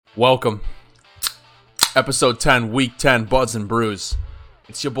Welcome. Episode 10, Week 10, Budz and Brewz.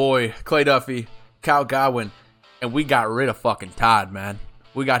 It's your boy, Clay Duffy, Kyle Godwin, and we got rid of fucking Todd, man.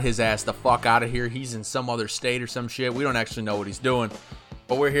 We got his ass the fuck out of here. He's in some other state or some shit. We don't actually know what he's doing.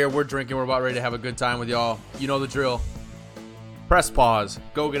 But we're here, we're drinking, we're about ready to have a good time with y'all. You know the drill. Press pause,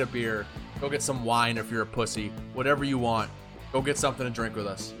 go get a beer, go get some wine if you're a pussy, whatever you want. Go get something to drink with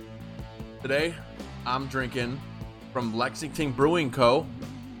us. Today, I'm drinking from Lexington Brewing Co.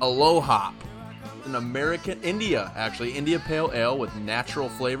 a low hop. An India Pale Ale with natural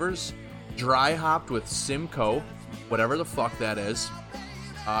flavors. Dry hopped with Simcoe, whatever the fuck that is.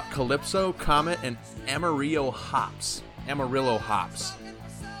 Calypso, Comet, and Amarillo hops. What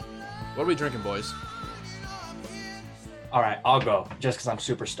are we drinking, boys? All right, I'll go, just because I'm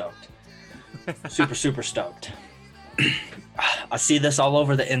super stoked. Super stoked. I see this all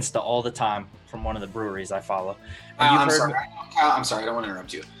over the Insta all the time from one of the breweries I follow. I'm sorry, I don't want to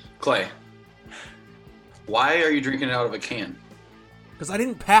interrupt you. Clay, why are you drinking it out of a can? Because I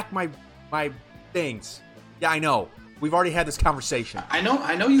didn't pack my things. Yeah, I know. We've already had this conversation. I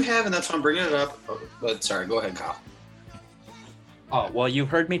know you have, and that's why I'm bringing it up. But sorry, go ahead, Kyle. Oh, well, you've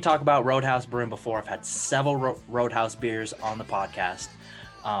heard me talk about Roadhouse Brewing before. I've had several Roadhouse beers on the podcast.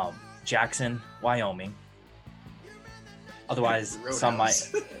 Jackson, Wyoming. Otherwise, Roadhouse. some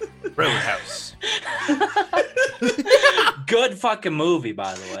might... Roadhouse. Good fucking movie,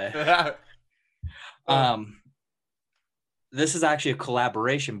 by the way. This is actually a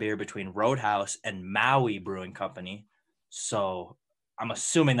collaboration beer between Roadhouse and Maui Brewing Company. So I'm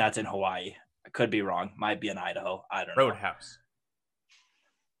assuming that's in Hawaii. I could be wrong. Might be in Idaho. I don't know. Roadhouse.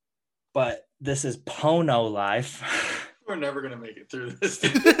 But this is Pono Life. We're never gonna make it through this.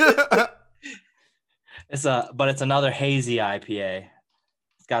 It's another hazy IPA.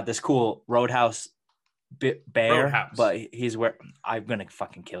 It's got this cool Roadhouse bear, Roadhouse. but I'm gonna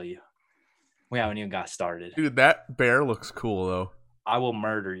fucking kill you. We haven't even got started. Dude, that bear looks cool, though. I will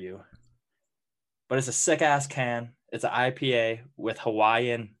murder you. But it's a sick ass can. It's an IPA with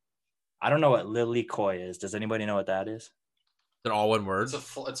Hawaiian. I don't know what Lily Koi is. Does anybody know what that is? It's an all one word. It's a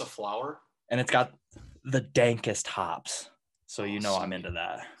flower. And it's got the dankest hops. So you know I'm into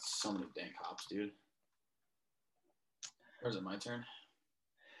that. So many dank hops, dude. Or is it my turn?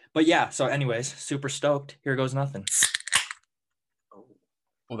 But yeah, so anyways, super stoked. Here goes nothing. Oh,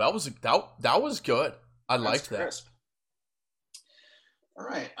 Well, that was good. I liked that. Crisp. All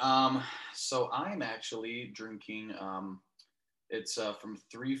right. So I'm actually drinking. It's from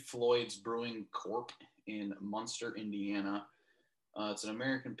Three Floyds Brewing Corp in Munster, Indiana. It's an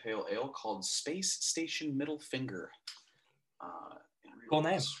American Pale Ale called Space Station Middle Finger. Cool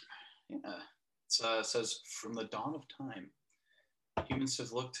name. Yeah. It says, from the dawn of time, humans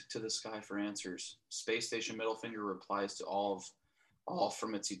have looked to the sky for answers. Space Station Middle Finger replies to all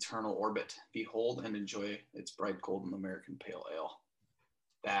from its eternal orbit. Behold and enjoy its bright golden American Pale Ale.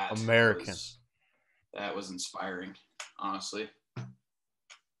 That was inspiring, honestly.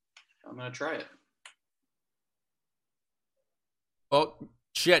 I'm going to try it. Well,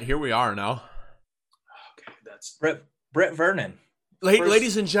 shit, here we are now. Okay, that's... Brit Vernon.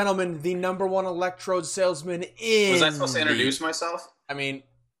 Ladies and gentlemen, the number one electrode salesman in... Was I supposed to introduce myself? I mean...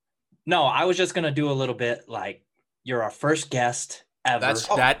 No, I was just going to do a little bit like, you're our first guest ever.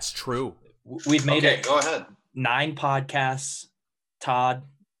 That's true. We've made it. Go ahead. 9 podcasts. Todd,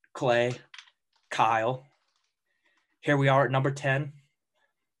 Clay, Kyle. Here we are at number 10.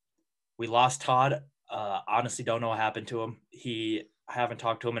 We lost Todd. Honestly, don't know what happened to him. I haven't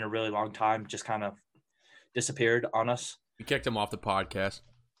talked to him in a really long time. Just kind of disappeared on us. We kicked him off the podcast.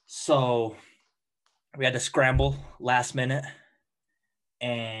 So we had to scramble last minute,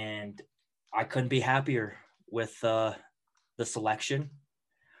 and I couldn't be happier with the selection.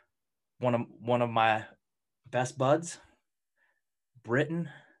 One of my best buds, Britton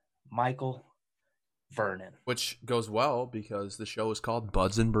Michael Vernon. Which goes well because the show is called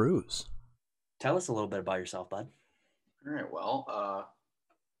Budz and Brewz. Tell us a little bit about yourself, bud. All right. Well,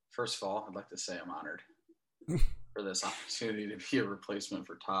 first of all, I'd like to say I'm honored for this opportunity to be a replacement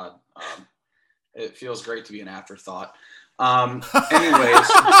for Todd. It feels great to be an afterthought. Anyways,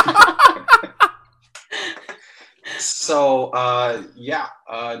 so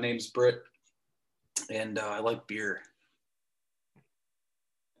name's Brit, and I like beer.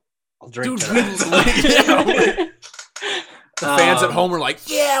 I'll drink. Dude, to the fans at home are like,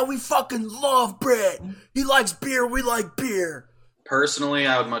 yeah, we fucking love Brit. He likes beer. We like beer. Personally,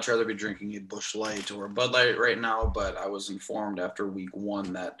 I would much rather be drinking a Busch Light or a Bud Light right now, but I was informed after week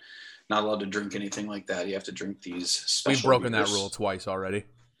 1 that not allowed to drink anything like that. You have to drink these special We've broken beers. that rule twice already.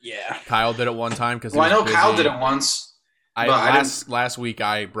 Yeah. Kyle did it one time because I know Kyle did it once. Last week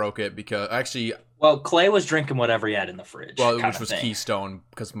I broke it because actually. Well, Clay was drinking whatever he had in the fridge. Well, which was Keystone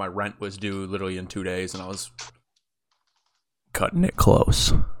because my rent was due literally in 2 days, and I was cutting it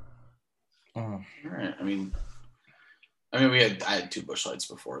close. All right. I mean, I had 2 Busch Lights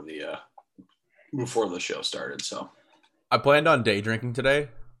before the show started, so I planned on day drinking today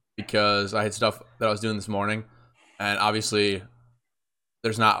because I had stuff that I was doing this morning, and obviously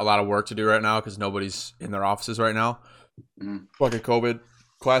there's not a lot of work to do right now because nobody's in their offices right now. Fucking COVID.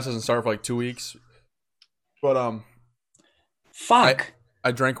 Class doesn't start for like 2 weeks. But fuck.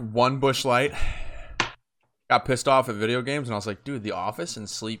 I drank 1 Busch Light, got pissed off at video games, and I was like, dude, The Office and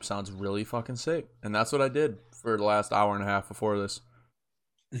sleep sounds really fucking sick. And that's what I did for the last hour and a half before this.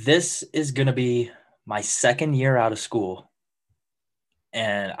 This is gonna be my 2nd year out of school.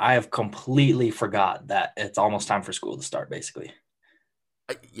 And I have completely forgot that it's almost time for school to start, basically.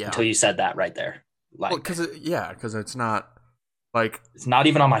 Yeah. Until you said that right there. Like, because it's not like it's not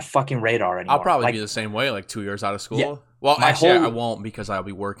even on my fucking radar anymore. I'll probably be the same way, like 2 years out of school. Yeah, well, actually, I won't because I'll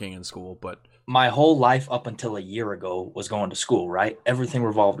be working in school. But my whole life up until a year ago was going to school, right? Everything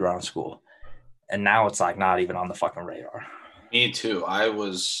revolved around school, and now it's like not even on the fucking radar. Me too. I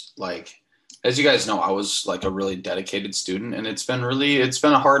was like, as you guys know, I was like a really dedicated student, and it's been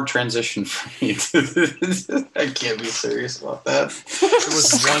a hard transition for me. I can't be serious about that. It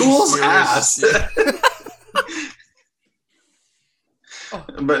was school's ass.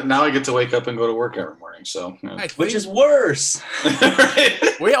 But now I get to wake up and go to work every morning, so which is worse. Right?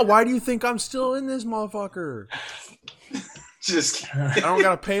 Well, yeah, why do you think I'm still in this motherfucker? Just I don't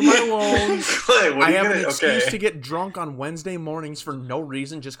gotta pay my loans. Clay, I have an excuse to get drunk on Wednesday mornings for no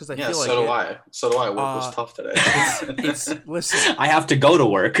reason, just because I feel like so do I. Work was tough today. Listen, I have to go to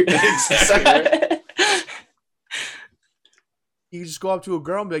work. Exactly. You just go up to a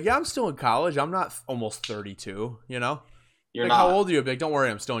girl and be like, "Yeah, I'm still in college. I'm not almost 32. You know." You're like, not. How old are you? Like, don't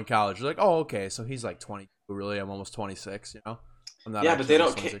worry, I'm still in college. You're like, oh, okay, so he's like 22. Really, I'm almost 26. You know. I'm not. Yeah, but they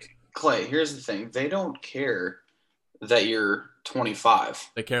don't care. Clay, here's the thing: they don't care that you're 25.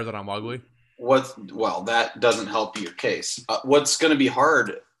 They care that I'm ugly. Well, that doesn't help your case. What's going to be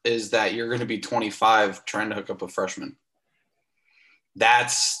hard is that you're going to be 25 trying to hook up a freshman.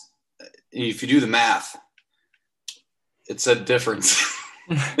 That's, if you do the math, it's a difference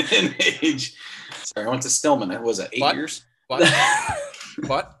in age. Sorry, I went to Stillman. It was 8 years.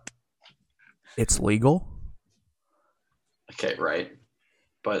 But it's legal. Okay, right.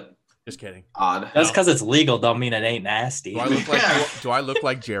 But just kidding. Odd. That's because it's legal. Don't mean it ain't nasty. Do I look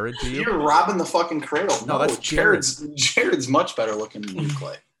like Jared to you? You're robbing the fucking cradle. No, that's Jared. Jared's much better looking than you,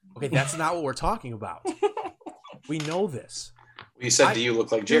 Clay. Okay, that's not what we're talking about. We know this. You said, do you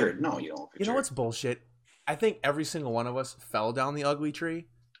look like Jared? No, you don't look like Jared. You know what's bullshit? I think every single one of us fell down the ugly tree,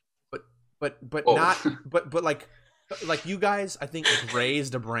 but not. But like you guys, I think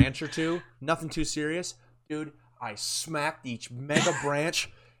raised a branch or two. Nothing too serious, dude. I smacked each mega branch.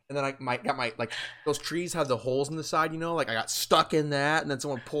 And then I got my, like, those trees have the holes in the side, you know? Like, I got stuck in that, and then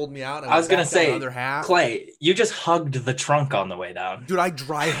someone pulled me out. And I was going to say, the other half. Clay, you just hugged the trunk on the way down. Dude, I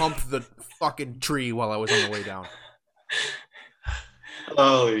dry humped the fucking tree while I was on the way down.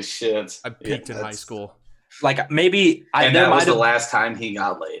 Holy shit. I peaked in high school. Like, maybe... that was the last time he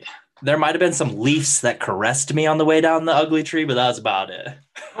got laid. There might have been some leaves that caressed me on the way down the ugly tree, but that was about it.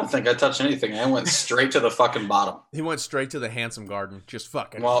 I don't think I touched anything. I went straight to the fucking bottom. He went straight to the handsome garden. Just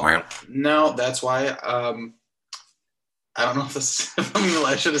fucking. Well, no, that's why. I don't know if this.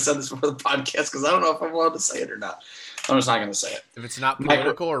 I should have said this before the podcast because I don't know if I'm allowed to say it or not. I'm just not going to say it. If it's not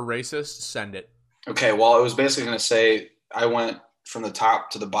political or racist, send it. Okay. Well, I was basically going to say I went from the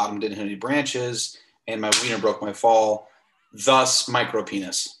top to the bottom, didn't hit any branches, and my wiener broke my fall. Thus, micro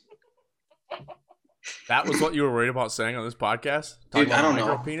penis. That was what you were worried about saying on this podcast? Dude, I don't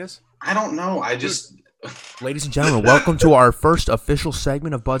know. Penis? I don't know. I just... Ladies and gentlemen, welcome to our first official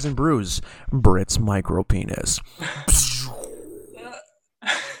segment of Budz and Brewz, Brit's micro penis.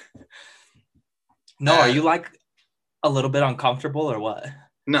 No, are you like a little bit uncomfortable or what?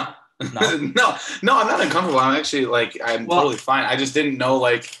 No. No, I'm not uncomfortable. I'm actually like, I'm totally fine. I just didn't know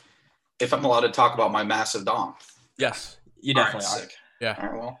like if I'm allowed to talk about my massive dong. Yes. You definitely are. Sick. Yeah. All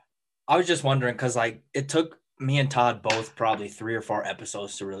right, well. I was just wondering because like it took me and Todd both probably 3 or 4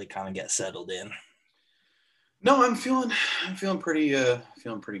 episodes to really kind of get settled in. No, I'm feeling pretty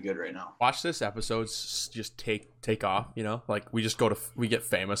good right now. Watch this episode just take off, you know? Like we get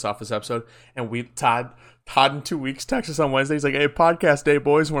famous off this episode, and Todd in 2 weeks texts us on Wednesday. He's like, "Hey, podcast day,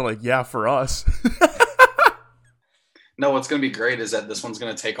 boys." And we're like, "Yeah, for us." No, what's gonna be great is that this one's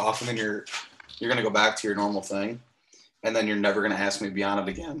gonna take off, and then you're gonna go back to your normal thing. and then you're never going to ask me to be on it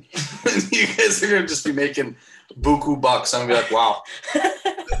again. You guys are going to just be making buku bucks. I'm going to be like, wow.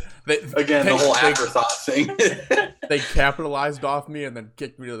 The whole afterthought thing. They capitalized off me and then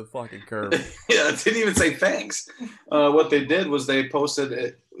kicked me to the fucking curb. Yeah, it didn't even say thanks. What they did was they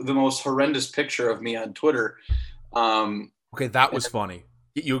posted the most horrendous picture of me on Twitter. Okay, that was funny.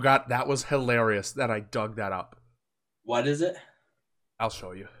 That was hilarious that I dug that up. What is it? I'll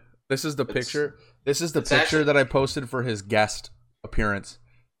show you. This is the picture. This is the picture that I posted for his guest appearance.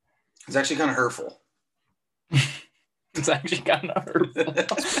 It's actually kind of hurtful. It's actually kind of hurtful.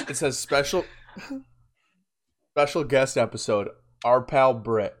 It says special guest episode. Our pal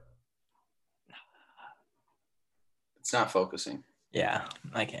Brit. It's not focusing. Yeah,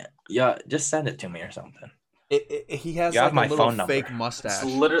 I can't. Yeah, just send it to me or something. He has like my little fake mustache.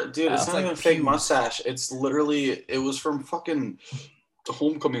 It's literally, dude, it's not like even fake mustache. It's literally, it was from fucking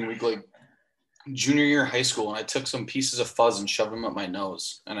homecoming week, like junior year of high school, and I took some pieces of fuzz and shoved them up my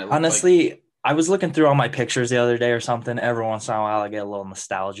nose. And honestly, I was looking through all my pictures the other day or something. Every once in a while, I get a little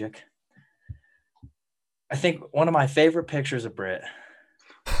nostalgic. I think one of my favorite pictures of Brit,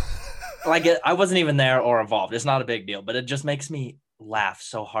 like I wasn't even there or involved. It's not a big deal, but it just makes me laugh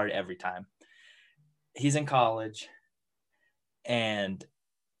so hard every time. He's in college and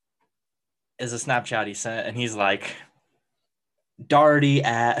is a Snapchat he sent, and he's like, Darty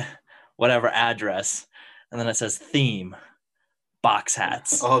at whatever address. And then it says theme, box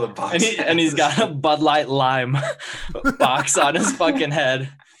hats. Oh, the box hats. And he's got a Bud Light Lime box on his fucking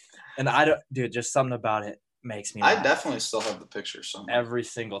head. And just something about it makes me laugh. I definitely still have the picture somewhere. Every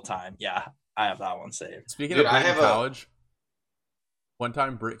single time. Yeah, I have that one saved. Speaking of Brit in college, one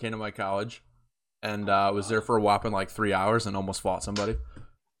time Brit came to my college and was there for a whopping like 3 hours and almost fought somebody.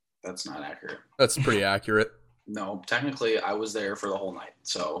 That's not accurate. That's pretty accurate. No, technically I was there for the whole night,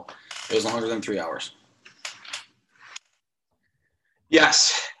 so it was longer than 3 hours.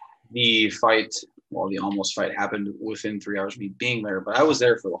 Yes, the almost fight happened within 3 hours of me being there, but I was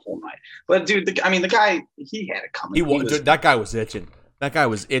there for the whole night. But dude, the guy, he had it coming. Dude, that guy was itching. That guy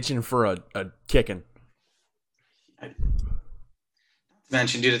was itching for a kicking.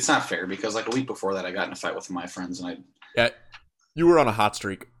 Mention, dude, it's not fair because like a week before that, I got in a fight with my friends, and you were on a hot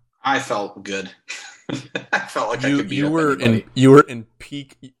streak. I felt good. I felt like I could beat up anybody. You were in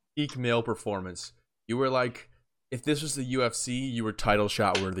peak male performance. You were like, if this was the UFC, you were title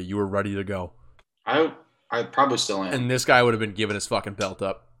shot worthy. You were ready to go. I probably still am. And this guy would have been giving his fucking belt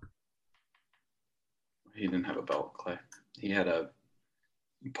up. He didn't have a belt, Clay. He had a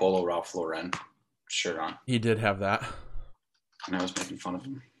Polo Ralph Lauren shirt on. He did have that. And I was making fun of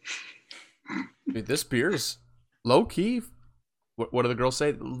him. Dude, this beer's low key. What do the girls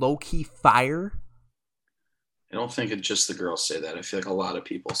say? Low key fire? I don't think it's just the girls say that. I feel like a lot of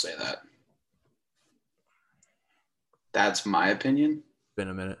people say that. That's my opinion. Been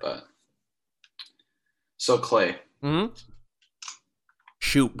a minute. But so Clay. Mm-hmm.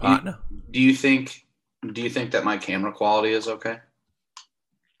 Shoot, partner. Do you think that my camera quality is okay?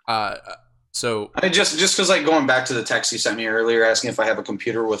 So I mean, just because like going back to the text you sent me earlier asking if I have a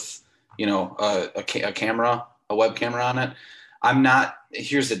computer with, a camera, a web camera on it. I'm not.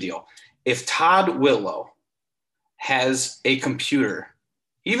 Here's the deal. If Todd Whitlow has a computer,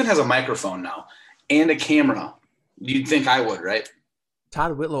 he even has a microphone now, and a camera, you'd think I would, right?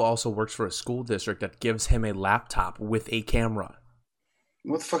 Todd Whitlow also works for a school district that gives him a laptop with a camera.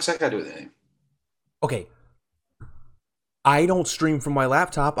 What the fuck's that got to do with anything? Okay. I don't stream from my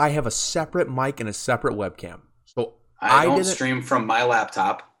laptop. I have a separate mic and a separate webcam. So I don't stream from my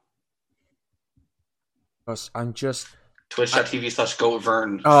laptop. I'm just...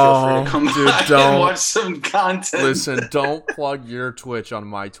 Twitch.tv/GoVern. Oh, feel free to come by and watch some content. Listen, don't plug your Twitch on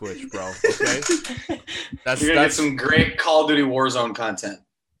my Twitch, bro. Okay? You're going to get some great Call of Duty Warzone content.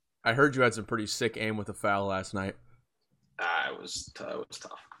 I heard you had some pretty sick aim with the foul last night. It was tough.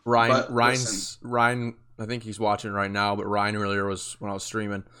 Ryan, I think he's watching right now, but Ryan earlier was when I was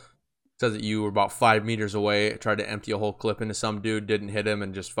streaming. Said that you were about 5 meters away, tried to empty a whole clip into some dude, didn't hit him,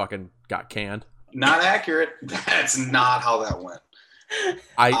 and just fucking got canned. Not accurate. That's not how that went.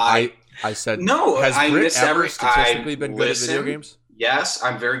 I said no. Has I Brit missed ever statistically been good at video games? Yes,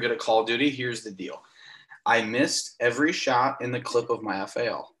 I'm very good at Call of Duty. Here's the deal. I missed every shot in the clip of my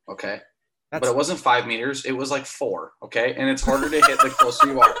FAL. Okay. But it wasn't 5 meters. It was like 4. Okay. And it's harder to hit the closer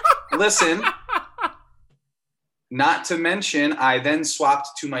you are. Listen, not to mention, I then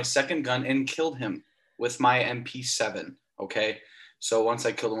swapped to my second gun and killed him with my MP7. Okay. So once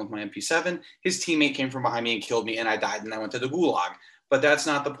I killed him with my MP7, his teammate came from behind me and killed me, and I died, and I went to the gulag. But that's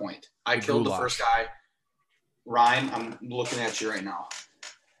not the point. I killed the first guy. Ryan, I'm looking at you right now.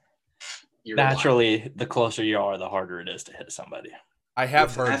 Naturally, the closer you are, the harder it is to hit somebody. I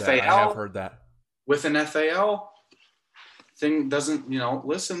have heard that. I have heard that. With an FAL, thing doesn't,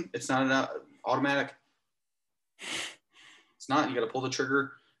 listen, it's not an automatic. It's not. You got to pull the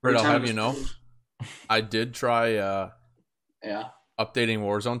trigger. Brit, I'll have you know, I did try updating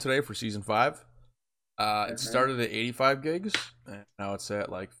Warzone today for Season 5. It started at 85 gigs, and now it's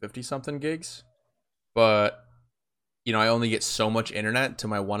at like 50-something gigs. But, I only get so much internet to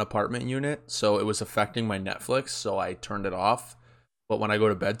my one apartment unit, so it was affecting my Netflix, so I turned it off. But when I go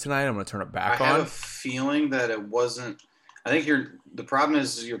to bed tonight, I'm going to turn it back on. I have a feeling that it wasn't. I think the problem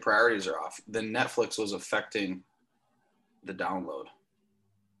is your priorities are off. The Netflix was affecting the download.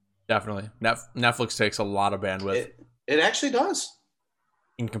 Definitely. Netflix takes a lot of bandwidth. It actually does.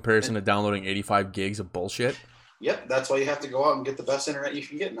 In comparison to downloading 85 gigs of bullshit. Yep, that's why you have to go out and get the best internet you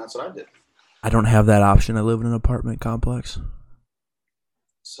can get, and that's what I did. I don't have that option. I live in an apartment complex.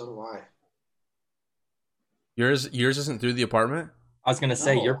 So do I. Yours isn't through the apartment? I was going to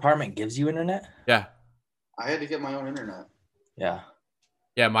say, your apartment gives you internet? Yeah. I had to get my own internet. Yeah.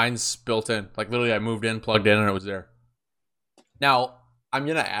 Yeah, mine's built in. Like, literally, I moved in, plugged in, and it was there. Now, I'm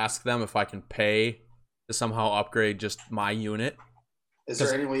going to ask them if I can pay to somehow upgrade just my unit. Is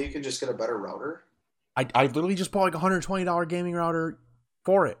there any way you can just get a better router? I literally just bought like a $120 gaming router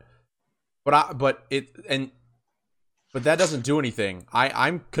for it. But that doesn't do anything.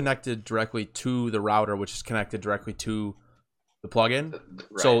 I'm connected directly to the router, which is connected directly to the plugin.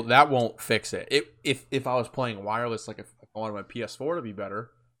 Right. So that won't fix it. If I was playing wireless, like if I wanted my PS4 to be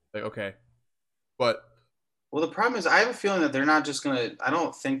better, like okay. But well, the problem is I have a feeling that they're not just gonna. I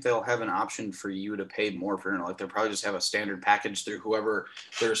don't think they'll have an option for you to pay more for internet. Like they'll probably just have a standard package through whoever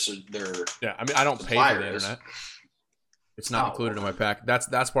their. Yeah, I mean I don't pay for the internet. It's not included in my pack. That's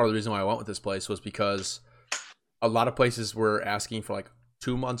part of the reason why I went with this place was because a lot of places were asking for like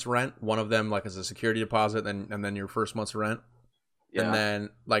 2 months rent. One of them like as a security deposit, and then your first month's rent. Yeah. And then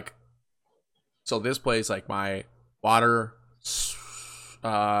like, so this place like my water,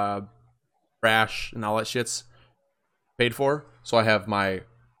 trash, and all that shit's paid for. So I have my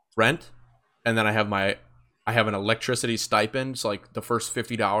rent, and then I have an electricity stipend. So like the first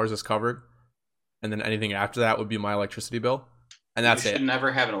 $50 is covered. And then anything after that would be my electricity bill. And that's it. You should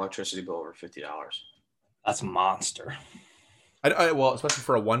never have an electricity bill over $50. That's a monster. Well, especially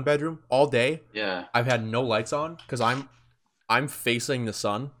for a 1-bedroom all day. Yeah. I've had no lights on because I'm facing the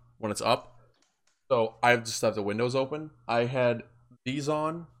sun when it's up. So I just have the windows open. I had these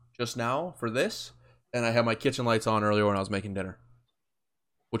on just now for this. And I had my kitchen lights on earlier when I was making dinner.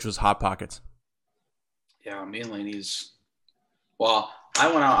 Which was Hot Pockets. Yeah, me and Lainey's. Well, I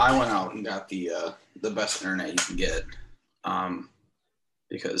went out and got the best internet you can get,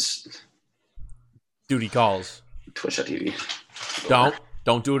 because duty calls. Twitch.tv.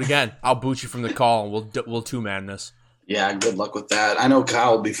 Don't do it again. I'll boot you from the call, and we'll two-man this. Yeah, good luck with that. I know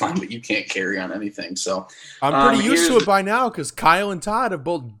Kyle will be fine, but you can't carry on anything. So I'm pretty used to it by now because Kyle and Todd have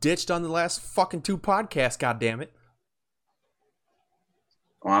both ditched on the last fucking 2 podcasts. God damn it.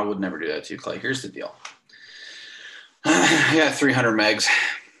 Well, I would never do that to you, Clay. Here's the deal. I got 300 megs.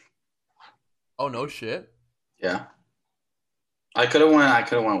 Oh, no shit. Yeah. I could have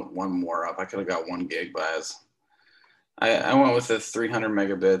went one more up. I could have got 1 gig, but I went with the 300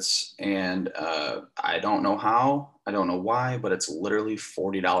 megabits, and I don't know how. I don't know why, but it's literally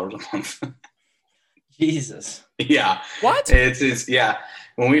 $40 a month. Jesus. Yeah. What? It's yeah.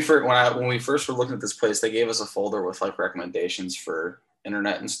 When we first were looking at this place, they gave us a folder with like recommendations for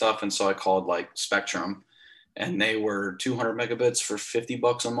internet and stuff, and so I called like Spectrum. And they were 200 megabits for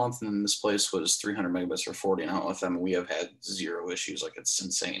 $50 a month, and then this place was 300 megabits for 40. And out with them, we have had 0 issues. Like it's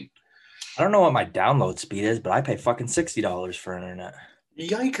insane. I don't know what my download speed is, but I pay fucking $60 for internet.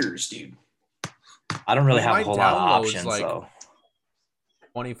 Yikers, dude! I don't really have a whole lot of options. Like so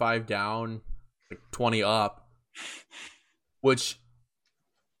 25 down, like 20 up, which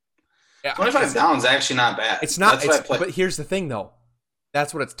 25 down is actually not bad. It's not. But here's the thing, though.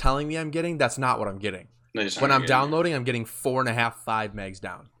 That's what it's telling me I'm getting. That's not what I'm getting. No, when I'm downloading, I'm getting 4.5, 5 megs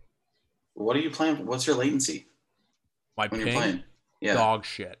down. What are you playing? What's your latency? My when ping? You're playing? Yeah. Dog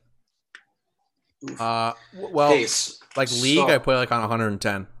shit. Oof. Well, like League, I play like on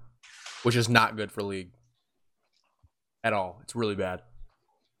 110, which is not good for League at all. It's really bad.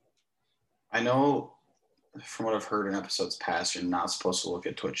 I know from what I've heard in episodes past, you're not supposed to look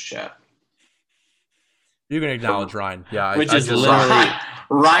at Twitch chat. You can acknowledge Ryan. Yeah. Which is literally...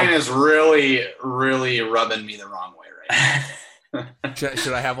 Ryan is really, really rubbing me the wrong way right now.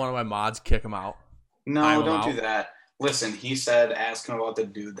 Should I have one of my mods kick him out? No, don't do that. Listen, he said, ask him about the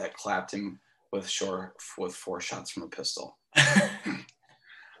dude that clapped him with 4 shots from a pistol.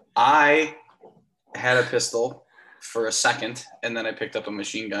 I had a pistol for a second, and then I picked up a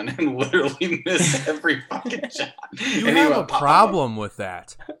machine gun and literally missed every fucking shot. You And have a problem with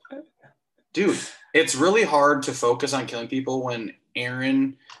that. Dude, it's really hard to focus on killing people when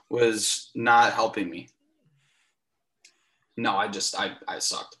Aaron was not helping me. No, I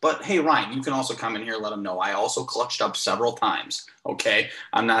sucked. But hey, Ryan, you can also come in here and let them know. I also clutched up several times. Okay?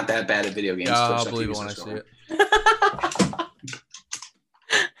 I'm not that bad at video games. I'll believe it when I see it.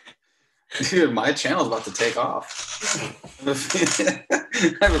 Dude, my channel's about to take off. I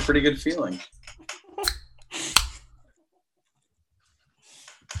have a pretty good feeling.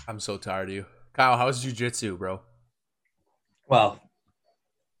 I'm so tired of you. Kyle, how's jiu-jitsu, bro? Well,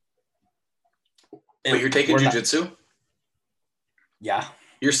 Wait, you're taking jiu-jitsu? Yeah.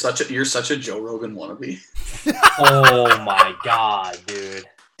 You're such a Joe Rogan wannabe. Oh my god, dude.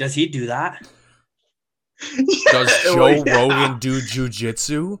 Does he do that? Does Joe Rogan do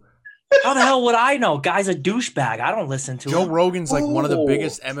jiu-jitsu? How the hell would I know? Guy's a douchebag. I don't listen to him. Joe Rogan's like one of the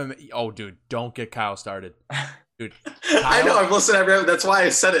biggest MMA. Oh, dude, don't get Kyle started. Dude, Kyle, I know. I've listened every episode. That's why I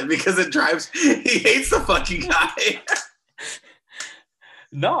said it, because it drives. He hates the fucking guy.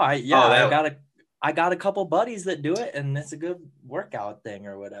 No, I got a couple buddies that do it, and it's a good workout thing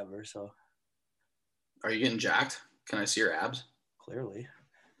or whatever. So, Are you getting jacked? Can I see your abs? clearly,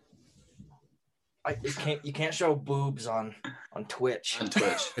 you can't show boobs on Twitch. On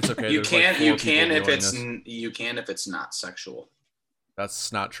Twitch, it's okay. you There's can like 4 you can people if doing it's this. you can if it's not sexual.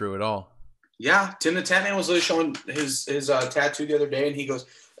 That's not true at all. Yeah, Tim the Tatman was literally showing his tattoo the other day, and he goes,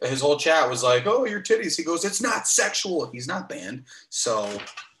 his whole chat was like, "Oh, your titties." He goes, "It's not sexual." He's not banned, so.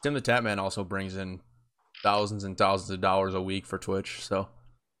 Tim the Tatman also brings in thousands and thousands of dollars a week for Twitch. So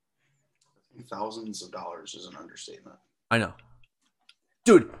Thousands of dollars is an understatement. I know,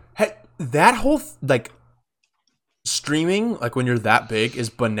 dude. That whole streaming, like when you're that big, is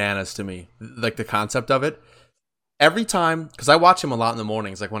bananas to me. Like the concept of it. Every time, because I watch him a lot in the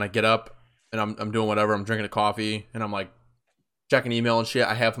mornings. Like when I get up and I'm doing whatever, I'm drinking a coffee and I'm like checking email and shit.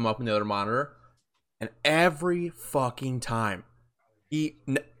 I have him up in the other monitor, and every fucking time,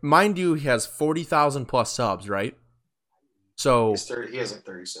 mind you, he has 40,000 plus subs, right? So He has like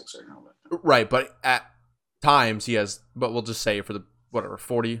 36 right now. right, but at times he has, but we'll just say for the whatever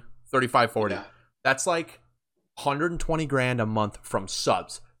 35, 40. Yeah. That's like 120 grand a month from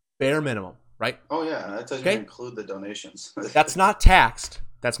subs, bare minimum, right? Oh yeah, that doesn't even include the donations. That's not taxed.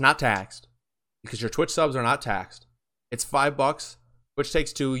 That's not taxed because your Twitch subs are not taxed. It's $5. Twitch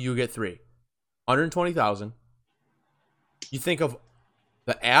takes 2, you get 3. 120,000. You think of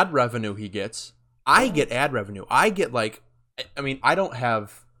the ad revenue he gets. I get ad revenue. I get I don't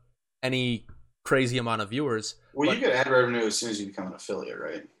have any crazy amount of viewers. Well, you get ad revenue as soon as you become an affiliate,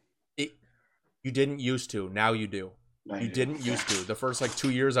 right? You didn't used to. Now you do. No, You didn't used to. The first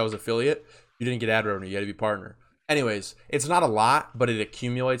 2 years I was affiliate, you didn't get ad revenue. You had to be partner. Anyways, it's not a lot, but it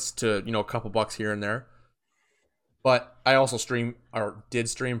accumulates to, a couple bucks here and there. But I also did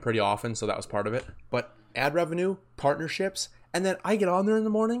stream pretty often, so that was part of it. But ad revenue, partnerships, and then I get on there in the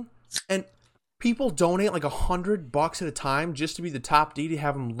morning, and people donate like $100 at a time just to be the top D to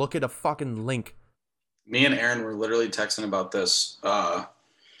have them look at a fucking link. Me and Aaron were literally texting about this.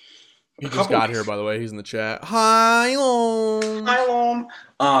 He just got here, by the way. He's in the chat. Hi, Lom. Hi,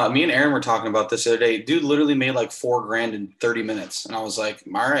 Lom. Me and Aaron were talking about this the other day. Dude literally made like $4 grand in 30 minutes. And I was like,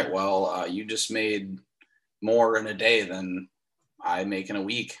 all right, well, you just made more in a day than I make in a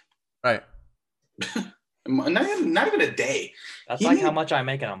week. Right. Not even a day. That's how much I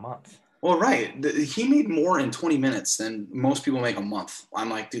make in a month. Well, right. He made more in 20 minutes than most people make a month. I'm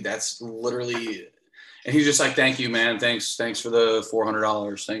like, dude, that's literally... And he's just like, thank you, man. Thanks for the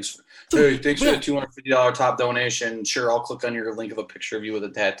 $400. Thanks for the $250 top donation. Sure, I'll click on your link of a picture of you with a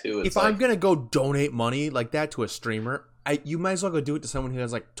tattoo. If I'm going to go donate money like that to a streamer, you might as well go do it to someone who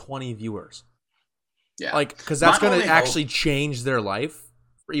has 20 viewers. Yeah. Because that's going to actually change their life,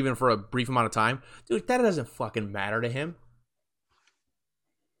 even for a brief amount of time. Dude, that doesn't fucking matter to him.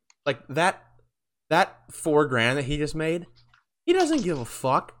 That $4 grand that he just made, he doesn't give a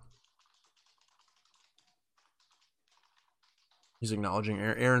fuck. He's acknowledging.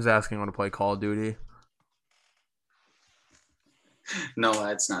 Aaron's asking when to play Call of Duty. No,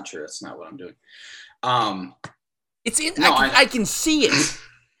 that's not true. That's not what I'm doing. It's in. No, I can see it.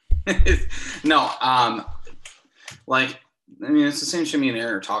 No. It's the same shit me and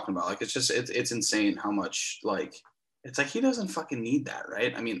Aaron are talking about. It's insane how much it's he doesn't fucking need that,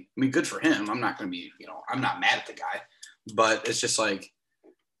 right? I mean, good for him. I'm not gonna be, I'm not mad at the guy, but it's just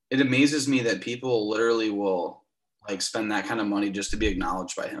it amazes me that people literally will spend that kind of money just to be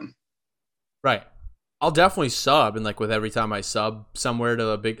acknowledged by him. Right. I'll definitely sub, and like with every time I sub somewhere to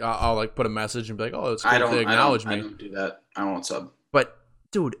a big, I'll like put a message and be like, "Oh, it's cool if they acknowledge me." I don't do that. I won't sub. But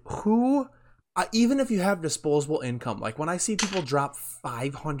dude, even if you have disposable income, like when I see people drop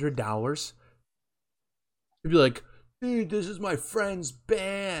 $500, you'd be like, "Dude, this is my friend's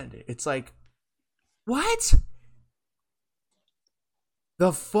band." It's like, what?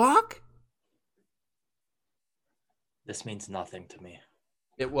 The fuck? This means nothing to me.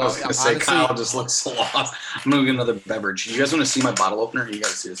 It I was gonna say, Kyle just looks lost. I'm gonna get another beverage. You guys want to see my bottle opener? You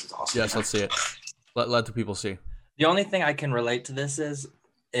gotta see this. It's awesome. Yes, let's see it. Let the people see. The only thing I can relate to this is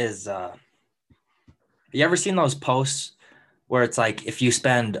you ever seen those posts where it's like if you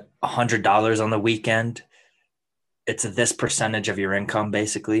spend $100 on the weekend, it's this percentage of your income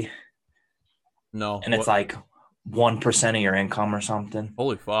basically? No. And it's like 1% of your income or something.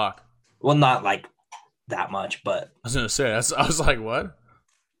 Holy fuck. Well, not like that much, but I was gonna say, I was like, what?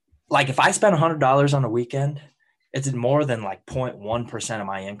 Like if I spend $100 on a weekend, it's more than like 0.1% of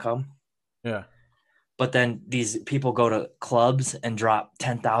my income. Yeah. But then these people go to clubs and drop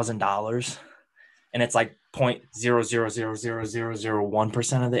 $10,000, and it's like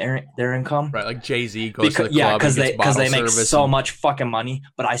 0.0000001% of their income. Right, like Jay-Z goes to the club because they make so much fucking money,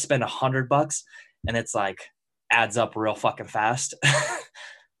 but I spend $100, and it's like adds up real fucking fast.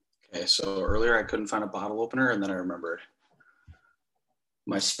 Okay, so earlier I couldn't find a bottle opener, and then I remembered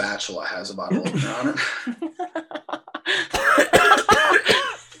my spatula has a bottle opener on it.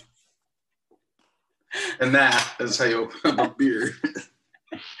 And that is how you open up a beer.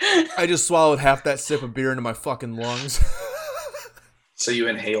 I just swallowed half that sip of beer into my fucking lungs. So you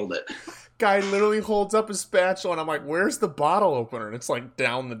inhaled it. Guy literally holds up his spatula, and I'm like, "Where's the bottle opener?" And it's like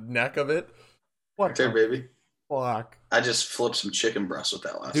down the neck of it. What Okay, baby. Fuck. I just flipped some chicken breasts with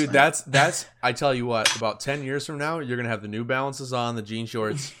that last night. Dude, that's. I tell you what. About 10 years from now, you're gonna have the New Balances on, the jean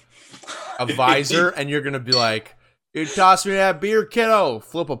shorts, a visor, and you're gonna be like, "You toss me that beer, kiddo."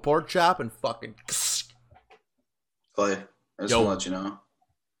 Flip a pork chop and fucking. Clay, I just want to let you know.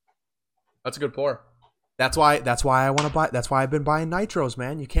 That's a good pour. That's why I want to buy. That's why I've been buying nitros,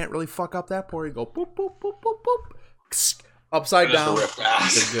 man. You can't really fuck up that pour. You go boop boop boop boop boop, upside down.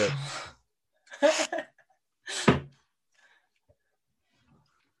 Good.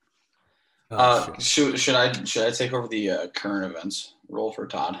 Should I take over the current events role for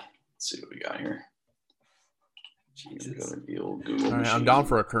Todd? Let's see what we got here. Jesus. All right, I'm down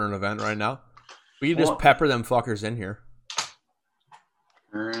for a current event right now. We can just pepper them fuckers in here.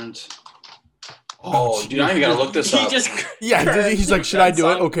 Current. Oh, dude, I even gotta look this up. He's like, should I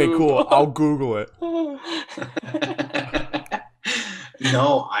do it? Okay, cool. I'll Google it.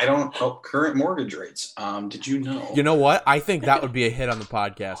 No, I don't. Oh, current mortgage rates. Did you know? You know what? I think that would be a hit on the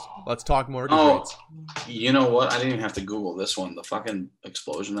podcast. Let's talk mortgage rates. You know what? I didn't even have to Google this one. The fucking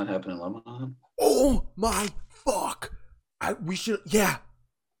explosion that happened in Lebanon. Oh my fuck! We should. Yeah.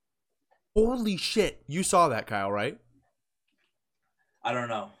 Holy shit! You saw that, Kyle, right? I don't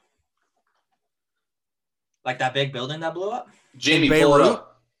know. Like that big building that blew up? Jamie, pull it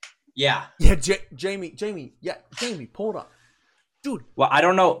up. Yeah. Yeah, Jamie. Yeah, Jamie, pull it up. Dude. Well, I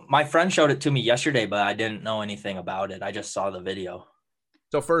don't know. My friend showed it to me yesterday, but I didn't know anything about it. I just saw the video.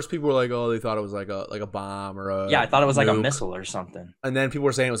 So first people were like, oh, they thought it was like a bomb or a I thought it was like a missile or something. And then people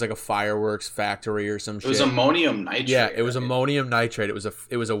were saying it was like a fireworks factory or some shit. It was ammonium nitrate. Yeah, it was ammonium nitrate.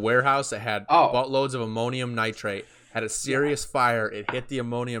 It was a warehouse that had boatloads of ammonium nitrate. Had a serious fire. It hit the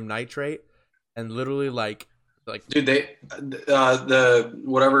ammonium nitrate and literally like dude, they the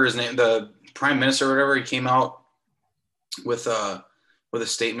whatever his name, the prime minister or whatever, he came out with a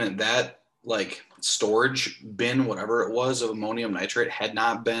statement that like storage bin, whatever it was, of ammonium nitrate had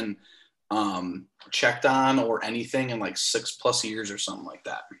not been checked on or anything in like 6+ years or something like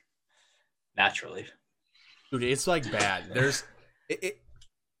that. Naturally, dude, it's like bad. There's it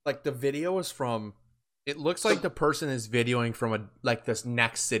like the video is from. It looks like the person is videoing from this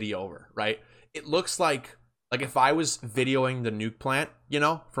next city over, right? It looks like if I was videoing the nuke plant,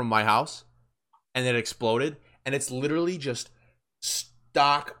 from my house, and it exploded, and it's literally just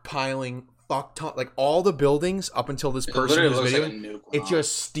stockpiling like all the buildings up until this person was videoing. Like it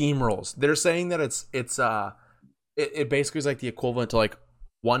just steamrolls. They're saying that it basically is like the equivalent to like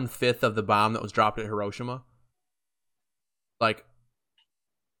 1/5 of the bomb that was dropped at Hiroshima. Like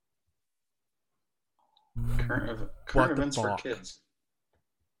current events for kids.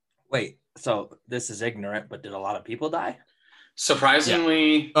 Wait, so this is ignorant, but did a lot of people die?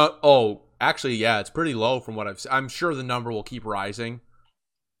 Surprisingly, actually, yeah, it's pretty low from what I've seen. I'm sure the number will keep rising.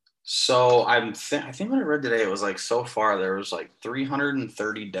 So I think what I read today, it was like so far there was like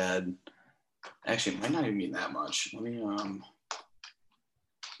 330 dead. Actually, it might not even be that much. Let me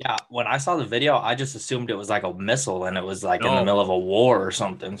Yeah, when I saw the video, I just assumed it was like a missile and it was like in the No. middle of a war or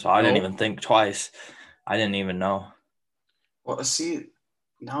something. So I didn't Nope. even think twice. I didn't even know. Well, see,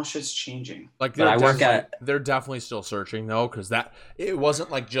 now shit's changing. Like, But I work at they're definitely still searching though, because it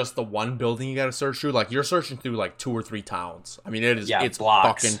wasn't like just the one building you got to search through. Like, you're searching through like 2 or 3 towns. I mean, it's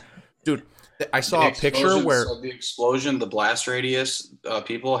blocks. fucking, dude. I saw a picture where the explosion, the blast radius,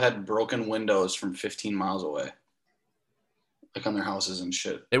 people had broken windows from 15 miles away, like on their houses and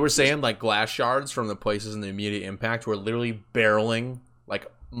shit. they were saying like glass shards from the places in the immediate impact were literally barreling like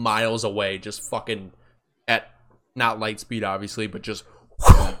miles away, just fucking at not light speed, obviously, but just.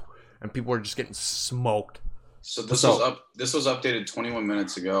 And people were just getting smoked. So this was updated 21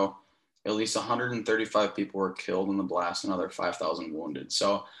 minutes ago. At least 135 people were killed in the blast, another 5,000 wounded.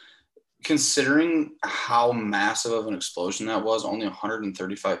 So, considering how massive of an explosion that was, only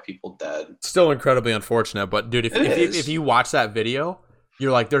 135 people dead. Still incredibly unfortunate, but dude, if you watch that video,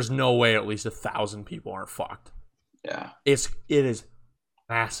 you're like, there's no way at least 1,000 people aren't fucked. Yeah, it is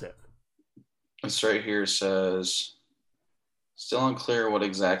massive. This right here says. Still unclear what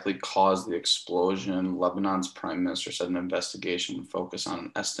exactly caused the explosion. Lebanon's prime minister said an investigation would focus on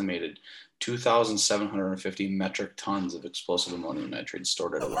an estimated 2,750 metric tons of explosive ammonium nitrate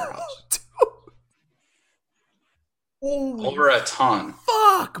stored at a warehouse. Over a ton.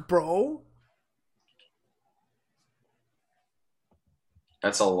 Fuck, bro.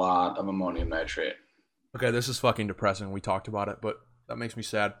 That's a lot of ammonium nitrate. Okay, this is fucking depressing. We talked about it, but that makes me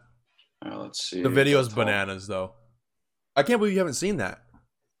sad. Let's see. The video's bananas, though. I can't believe you haven't seen that.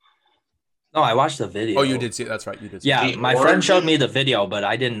 No, I watched the video. Oh, you did see it. That's right. You did see Yeah, it. my friend showed me the video, but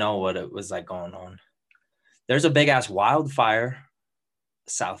I didn't know what it was like going on. There's a big-ass wildfire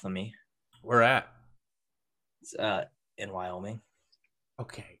south of me. Where at? It's in Wyoming.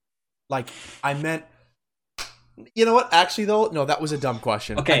 Okay. Like, I meant... You know what? Actually, though, no, that was a dumb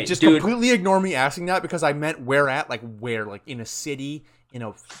question. Okay, just dude. Completely ignore me asking that because I meant where at? Like, where? Like, in a city, in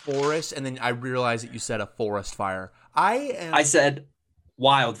a forest? And then I realized that you said a forest fire. I said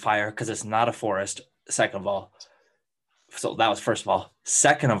wildfire because it's not a forest, second of all. So that was first of all.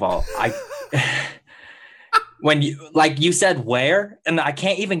 Second of all, when you said where, and I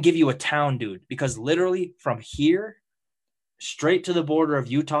can't even give you a town, dude, because literally from here straight to the border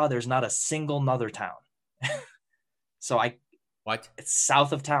of Utah, there's not a single nother town. So What? It's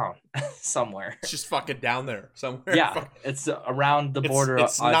south of town somewhere. It's just fucking down there somewhere. Yeah, it's around the border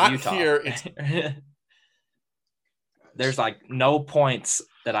it's of not Utah. Here. It's... There's like no points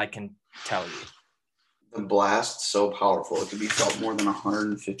that I can tell you. The blast so powerful it could be felt more than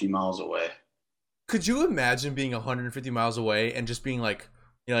 150 miles away. Could you imagine being 150 miles away and just being like,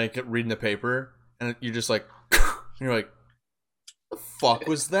 you know, like reading the paper and you're just like, and you're like, the fuck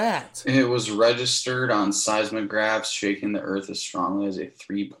was that? It was registered on seismographs shaking the earth as strongly as a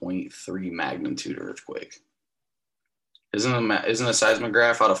 3.3 magnitude earthquake. Isn't a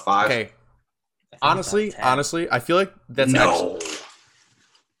seismograph out of 5? Okay. Honestly, I feel like that's no.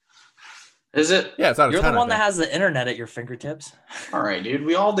 Is it? Yeah, it's out of 10. You're the one that has the internet at your fingertips. All right, dude.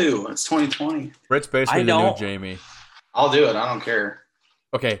 We all do. It's 2020. Brit's basically the new Jamie. I'll do it. I don't care.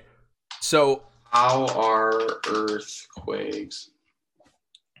 Okay, so how are earthquakes?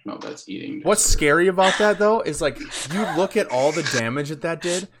 No, that's eating. What's scary about that though is like you look at all the damage that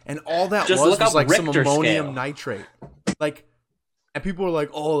did, and all that Just was like Richter some ammonium scale. nitrate, like, and people were like,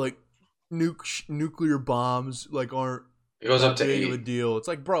 oh, like nuclear bombs like aren't it goes up to big 8 of a deal. It's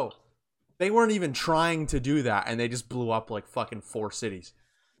like, bro, they weren't even trying to do that, and they just blew up like fucking 4 cities.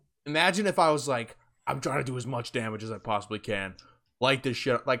 Imagine if I was like, I'm trying to do as much damage as I possibly can, light this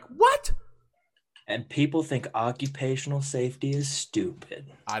shit up. Like, what? And people think occupational safety is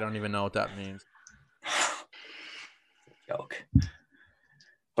stupid. I don't even know what that means. Joke.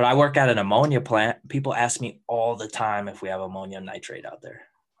 But I work at an ammonia plant. People ask me all the time if we have ammonium nitrate out there.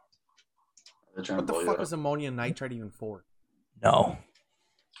 What the fuck is ammonium nitrate even for? No.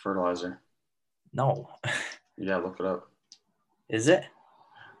 Fertilizer. No. Yeah, look it up. Is it?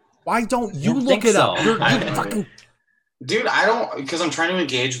 Why don't you don't look think it up? so. You're fucking... Dude, I don't, because I'm trying to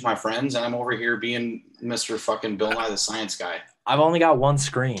engage with my friends, and I'm over here being Mr. fucking Bill Nye the Science Guy. I've only got one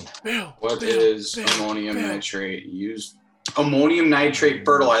screen. What is ammonium nitrate used? Ammonium nitrate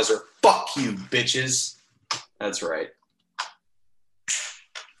fertilizer. Fuck you, bitches. That's right.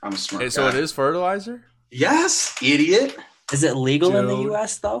 I'm a smart guy. So it is fertilizer? Yes, idiot. Is it legal in the Dude.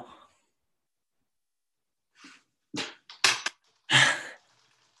 U.S. though?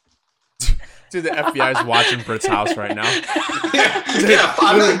 Dude, the FBI is watching Brit's house right now. Yeah,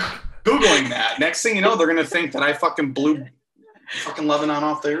 I'm like Googling that. Next thing you know, they're going to think that I fucking blew fucking Lebanon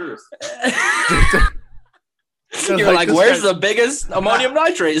off the earth. You're like, where's the biggest ammonium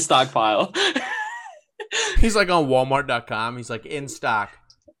nitrate stockpile? He's like on Walmart.com. He's like, in stock,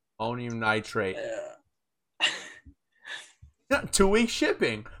 ammonium nitrate. 2-week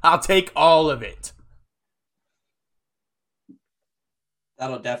shipping. I'll take all of it.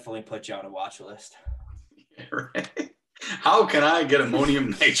 That'll definitely put you on a watch list. Yeah, right. How can I get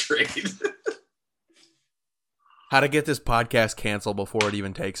ammonium nitrate? How to get this podcast canceled before it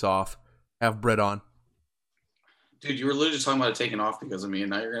even takes off. Have Brit on. Dude, you were literally just talking about it taking off because of me,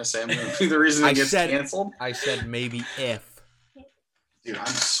 and now you're going to say I'm going to be the reason it gets canceled? I said maybe if. Dude, I'm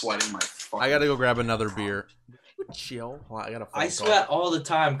sweating my fucking... I got to go grab another beer. Chill. Well, I sweat all the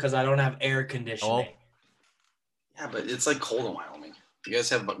time because I don't have air conditioning. Oh. Yeah, but it's like cold in Wyoming. You guys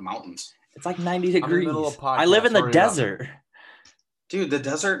have mountains. It's like 90 degrees. I live in the desert. Dude, the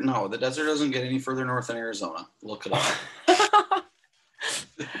desert? No, the desert doesn't get any further north than Arizona. Look it up.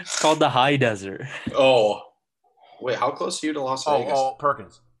 It's called the high desert. Oh. Wait, how close are you to Las Vegas? Oh,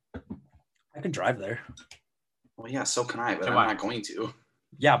 Perkins. I could drive there. Well, yeah, so can I, but I'm not going to.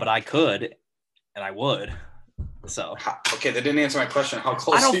 Yeah, but I could, and I would. So. Okay, that didn't answer my question. How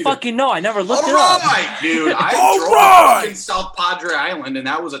close I don't fucking know. I never looked it up. All right, dude. I drove in South Padre Island, and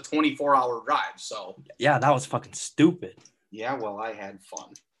that was a 24-hour drive, so. Yeah, that was fucking stupid. Yeah, well, I had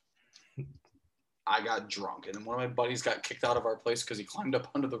fun. I got drunk, and then one of my buddies got kicked out of our place because he climbed up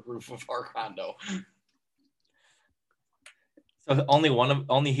onto the roof of our condo. So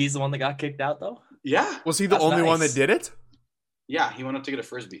only he's the one that got kicked out, though? Yeah. Was he the only one that did it? Yeah, he went up to get a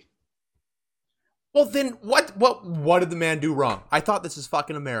Frisbee. Well, then what did the man do wrong? I thought this is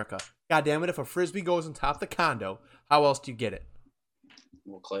fucking America. God damn it, if a Frisbee goes on top of the condo, how else do you get it?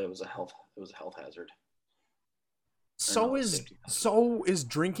 Well, Clay, it was a health hazard. So is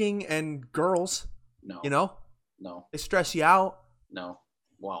drinking and girls. No. You know? No. They stress you out. No.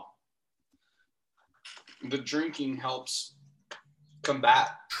 Well, the drinking helps combat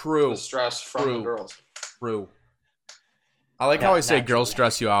the stress from the girls. True. I like how I say girls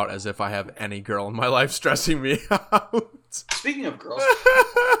stress you out as if I have any girl in my life stressing me out. Speaking of girls,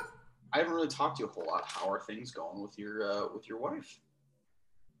 I haven't really talked to you a whole lot. How are things going with your wife?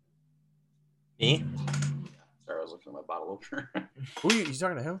 Me? Sorry, I was looking at my bottle opener. Who are you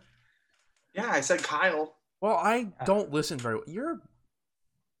talking to him? Yeah, I said Kyle. Well, I don't listen very well. You're...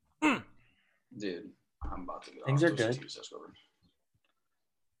 Dude, I'm about to get Things off. Are good.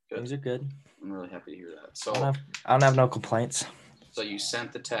 Things are good. I'm really happy to hear that. So I don't have no complaints. So you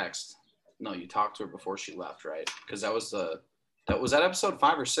sent the text. No, you talked to her before she left, right? Because that was that episode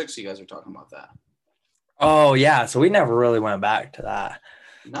 5 or 6 you guys were talking about that. Oh, yeah. So we never really went back to that.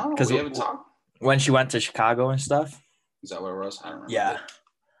 No, because we haven't talked. When she went to Chicago and stuff. Is that what it was? I don't remember. Yeah.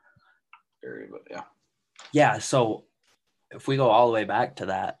 Area, but yeah. Yeah, so if we go all the way back to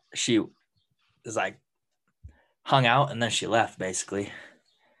that, she was like hung out and then she left basically.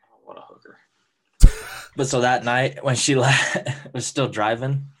 Oh, what a hooker. But so that night when she was still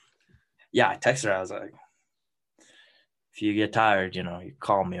driving, yeah, I texted her. I was like, if you get tired, you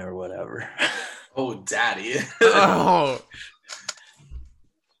call me or whatever. Oh, daddy. Oh.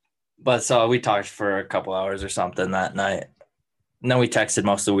 But so we talked for a couple hours or something that night. And then we texted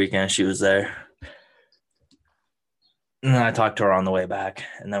most of the weekend. She was there. And then I talked to her on the way back.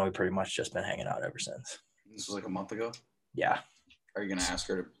 And then we pretty much just been hanging out ever since. This was like a month ago? Yeah. Are you going to ask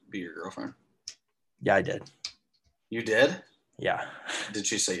her to be your girlfriend? Yeah, I did. You did? Yeah. Did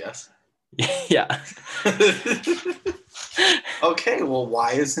she say yes? Yeah. Okay, well,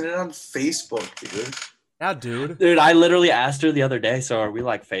 why isn't it on Facebook, dude? Yeah, dude. Dude, I literally asked her the other day, so are we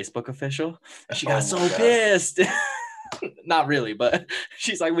like Facebook official? And she got so pissed. Not really, but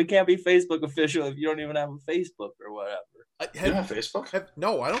she's like, we can't be Facebook official if you don't even have a Facebook or whatever. You have Facebook?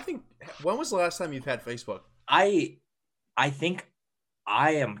 No, I don't think. When was the last time you've had Facebook? I think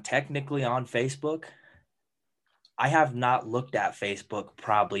I am technically on Facebook. I have not looked at Facebook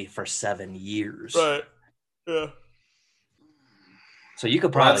probably for 7 years. Right. Yeah. So you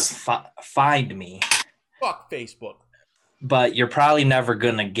could probably find me. Fuck Facebook. But you're probably never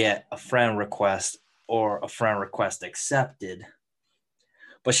going to get a friend request or a friend request accepted.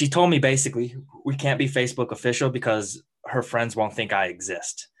 But she told me basically we can't be Facebook official because her friends won't think I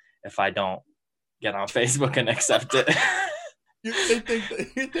exist if I don't get on Facebook and accept it. They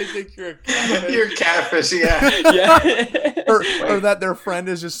think you're a catfish. You're a catfish, yeah. Yeah. or that their friend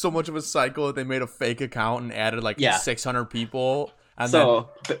is just so much of a psycho that they made a fake account and added 600 people. And then,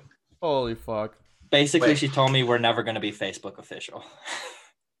 holy fuck. Basically, she told me we're never going to be Facebook official.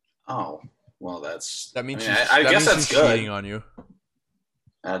 Oh, well, that means I guess that's she's good. cheating on you.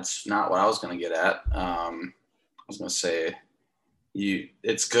 That's not what I was going to get at. I was going to say,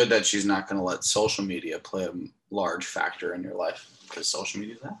 it's good that she's not going to let social media play large factor in your life because social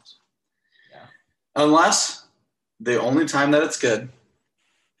media is ass. Yeah. Unless the only time that it's good.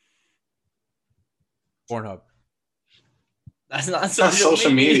 Pornhub. That's not It's not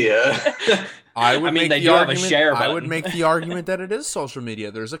social media. I would make they the do have a argument. share I would button. make the argument that it is social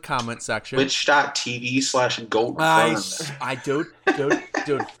media. There's a comment section. Twitch.tv/goat. Nice.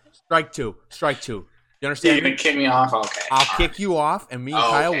 Dude. Strike two. You understand? You're gonna kick me off? Okay. I'll kick you off, and me and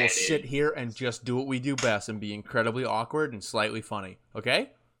Kyle will dude. sit here and just do what we do best and be incredibly awkward and slightly funny.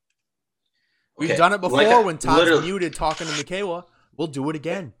 Okay? We've done it before when Todd's muted talking to Michaela. We'll do it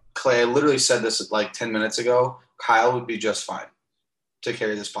again. Clay, I literally said this like 10 minutes ago. Kyle would be just fine to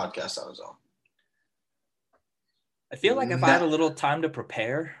carry this podcast on his own. I feel like if I had a little time to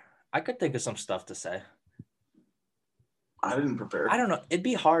prepare, I could think of some stuff to say. I didn't prepare. I don't know. It'd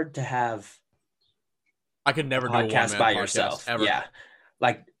be hard to have I could never do a podcast by yourself. Ever. Yeah.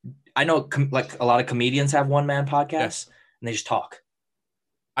 Like I know like a lot of comedians have one-man podcasts and they just talk.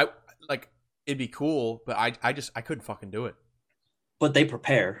 It'd be cool, but I couldn't fucking do it. But they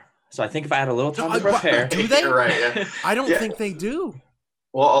prepare. So I think if I had a little time to prepare. Do they? You're right, yeah. I don't think they do.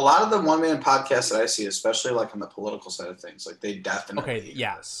 Well, a lot of the one-man podcasts that I see, especially like on the political side of things, like they definitely. Okay,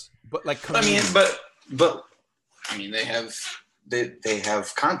 yes. But like they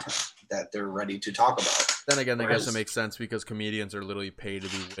have content that they're ready to talk about. Then again, I guess it makes sense because comedians are literally paid to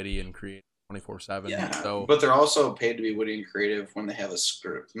be witty and creative 24/7. Yeah, so. But they're also paid to be witty and creative when they have a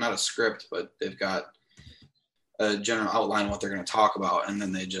script. Not a script, but they've got a general outline of what they're going to talk about, and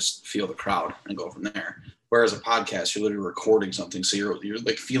then they just feel the crowd and go from there. Whereas a podcast, you're literally recording something, so you're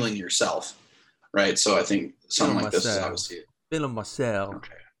like feeling yourself, right? So I think something like this is obviously feeling myself.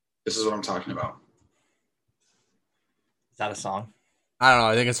 Okay, this is what I'm talking about. Is that a song? I don't know.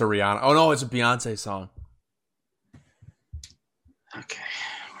 I think it's a Rihanna. Oh no, it's a Beyonce song. Okay.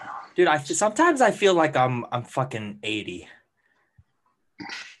 Dude, sometimes I feel like I'm fucking 80.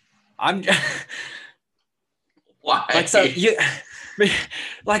 I'm why?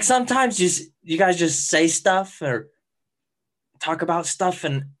 Like sometimes you guys just say stuff or talk about stuff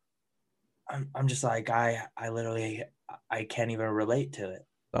and I'm just like I literally can't even relate to it.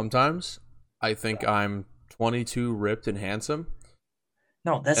 Sometimes I think I'm 22, ripped and handsome.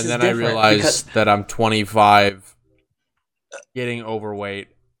 No, this is different. And then I realize that I'm 25, getting overweight.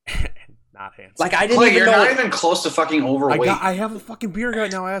 Not handsome. Like I didn't Clay, even you're know not even close to fucking overweight. I have a fucking beard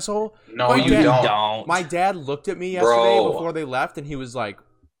right now, asshole. No, you don't. My dad looked at me yesterday before they left, and he was like,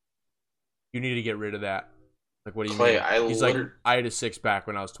 "You need to get rid of that." Like, what do you mean? He's like, "I had a six-pack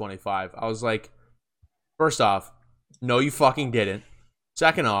when I was 25." I was like, first off, no, you fucking didn't.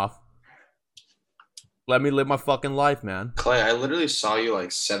 Second off, let me live my fucking life, man. Clay, I literally saw you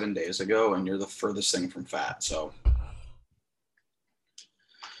like 7 days ago, and you're the furthest thing from fat, so...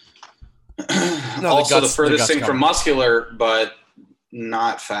 No, also the furthest thing from muscular, but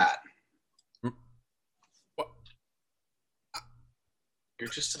not fat. What? You're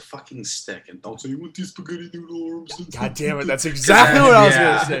just a fucking stick, and don't say you want these spaghetti noodle arms. God damn it, that's exactly what I was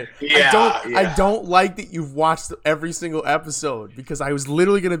gonna say. Yeah, I don't like that you've watched every single episode because I was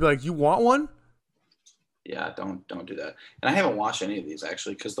literally gonna be like, you want one? Yeah, don't do that. And I haven't watched any of these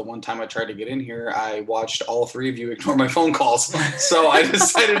actually, because the one time I tried to get in here, I watched all three of you ignore my phone calls. So I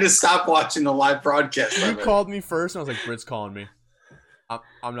decided to stop watching the live broadcast. You called me first, and I was like, Brit's calling me.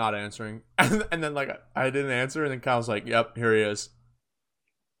 I'm not answering. And then like I didn't answer, and then Kyle's like, yep, here he is.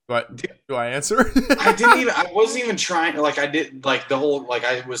 Do I answer? I wasn't even trying. Like I did, like the whole, like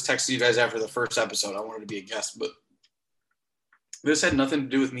I was texting you guys after the first episode. I wanted to be a guest, but this had nothing to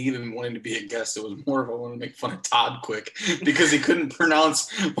do with me even wanting to be a guest. It was more of I wanted to make fun of Todd quick because he couldn't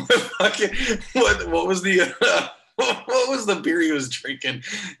pronounce what was the beer he was drinking.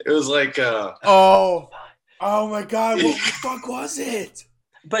 It was like oh my god, what the fuck was it?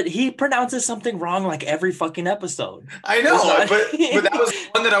 But he pronounces something wrong like every fucking episode. I know, but that was the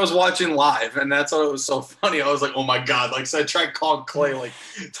one that I was watching live, and that's why it was so funny. I was like, oh my god, like, so I tried calling Clay, like,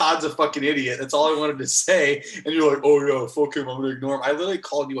 Todd's a fucking idiot. That's all I wanted to say. And you're like, oh yeah, fuck him, I'm gonna ignore him. I literally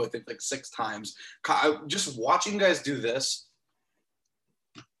called you, I think, like 6 times. Just watching you guys do this.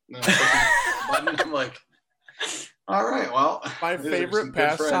 I'm like, all right, well. My favorite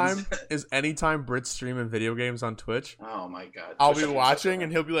pastime is anytime Brit's streaming video games on Twitch. Oh my god. I'll be watching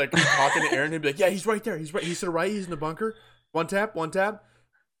and he'll be like talking to Aaron. He'll be like, yeah, he's right there. He's right. He's to the right. He's in the bunker. One tap.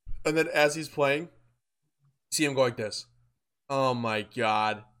 And then as he's playing, see him go like this. Oh my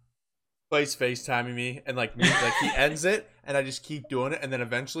god. Clay's FaceTiming me and like he ends it and I just keep doing it and then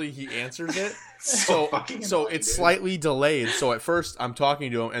eventually he answers it. So it's slightly delayed. So at first I'm talking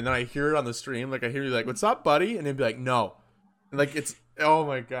to him and then I hear it on the stream. Like I hear you like, what's up, buddy? And he'd be like, no. And like it's, oh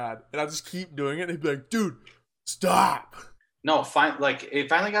my god. And I'll just keep doing it and he'd be like, dude, Stop. No, like it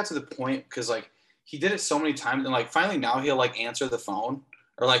finally got to the point because like he did it so many times, and like finally now he'll like answer the phone,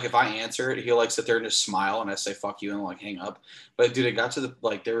 or like if I answer it, he'll like sit there and just smile, and I say fuck you and like hang up. But dude, it got to the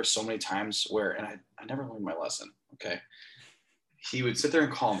like there were so many times where, and I never learned my lesson. Okay, he would sit there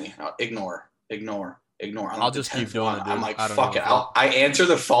and call me, ignore. I'll just keep doing it, dude. I'm like, fuck it. I answer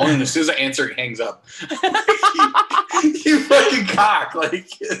the phone, and as soon as I answer, it hangs up. You fucking cock. Like,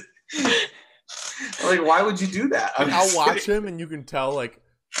 why would you do that? I'll watch him, and you can tell, like,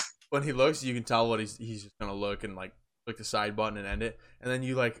 when he looks, you can tell what he's just going to look and, like, click the side button and end it. And then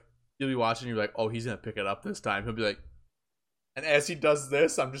you'll be watching, and you're like, oh, he's going to pick it up this time. He'll be like, and as he does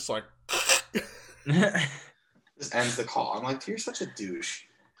this, I'm just like. Just ends the call. I'm like, you're such a douche.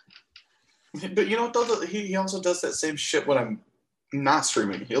 But you know what, though? He also does that same shit when I'm not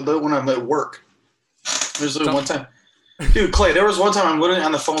streaming. He'll do it when I'm at work. There's one time. Dude, Clay, there was one time I'm literally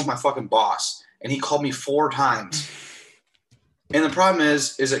on the phone with my fucking boss, and he called me 4 times. And the problem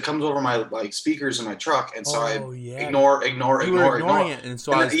is it comes over my like speakers in my truck, and so ignore. It, and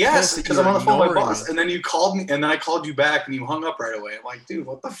so yes, because I'm on the phone with my boss, and then you called me, and then I called you back, and you hung up right away. I'm like, dude,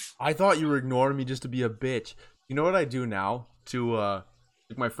 what the? I thought you were ignoring me just to be a bitch. You know what I do now to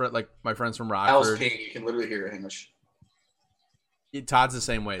my friends from Rockford. Al's ping, you can literally hear it English. Todd's the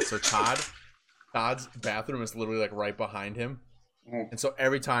same way. So Todd's bathroom is literally like right behind him, and so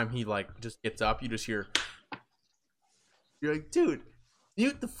every time he like just gets up, you just hear. You're like, dude,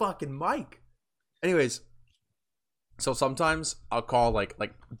 mute the fucking mic. Anyways, so sometimes I'll call like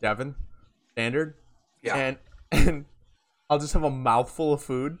Devin standard, and I'll just have a mouthful of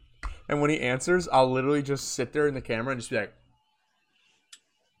food, and when he answers, I'll literally just sit there in the camera and just be like,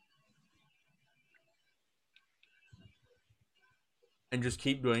 and just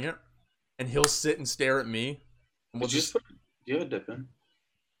keep doing it, and he'll sit and stare at me, and we'll just you have a dip in.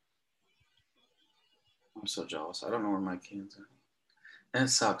 I'm so jealous. I don't know where my cans are. And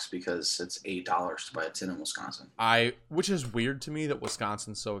it sucks because it's $8 to buy a tin in Wisconsin. Which is weird to me that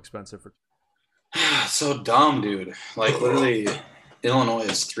Wisconsin's so expensive for. So dumb, dude. Like literally, Illinois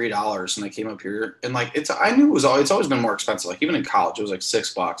is $3, and I came up here and like I knew it's always been more expensive. Like even in college, it was like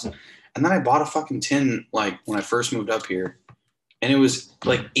 $6, and then I bought a fucking tin like when I first moved up here, and it was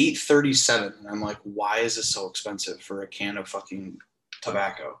like $8.37. And I'm like, why is this so expensive for a can of fucking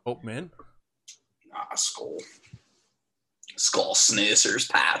tobacco? Oh man. Skull snoozers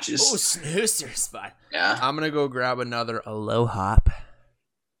patches. Oh, snoozers, fine. Yeah. I'm gonna go grab another Aloha.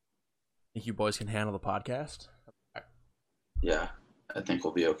 Think you boys can handle the podcast? Yeah, I think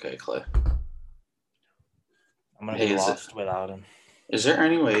we'll be okay, Clay. I'm gonna be lost without him. Is there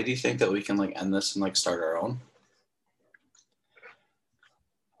any way do you think that we can like end this and like start our own?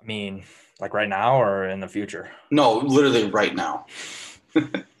 I mean, like right now or in the future? No, literally right now.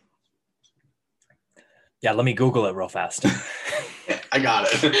 Yeah, let me Google it real fast. I got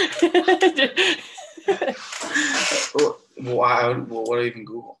it. Why? What do I even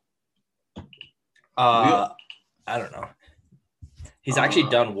Google? I don't know. He's actually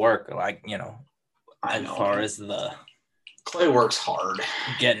done work, like, as far as the Clay works hard.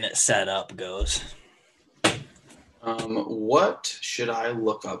 Getting it set up goes. What should I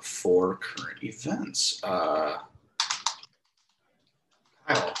look up for current events? Kyle.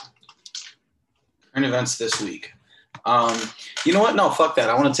 Current events this week. You know what? No, fuck that.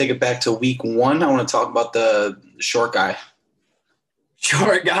 I want to take it back to week 1. I want to talk about the short guy.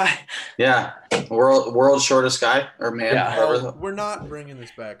 Short guy? Yeah. World's shortest guy or man. Yeah. We're not bringing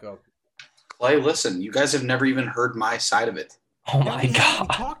this back up. Clay, listen. You guys have never even heard my side of it. Oh, my God. We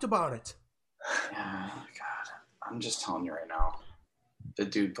talked about it. Yeah, God. I'm just telling you right now. The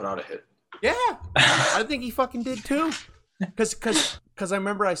dude put out a hit. Yeah. I think he fucking did too. Because I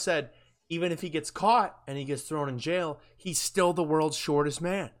remember I said, even if he gets caught and he gets thrown in jail, he's still the world's shortest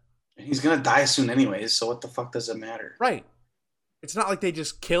man. And he's going to die soon anyways, so what the fuck does it matter? Right. It's not like they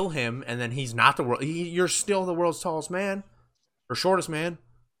just kill him and then he's not the world. You're still the world's tallest man or shortest man.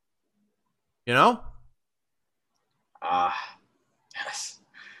 You know? Yes.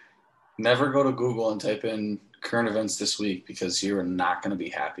 Never go to Google and type in current events this week because you're not going to be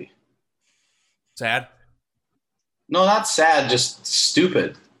happy. Sad? No, not sad, just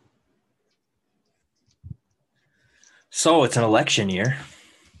stupid. So it's an election year.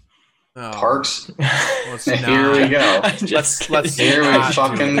 Oh. Parks. Here we go. Let's here we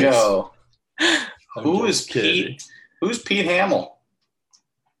fucking go. Who is kidding. Pete? Who's Pete Hamill?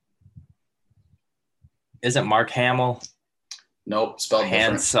 Isn't Mark Hamill Nope, spelled Han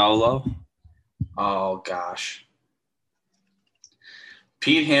different. Solo? Oh gosh.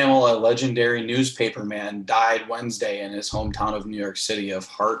 Pete Hamill, a legendary newspaperman, died Wednesday in his hometown of New York City of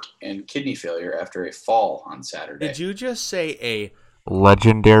heart and kidney failure after a fall on Saturday. Did you just say a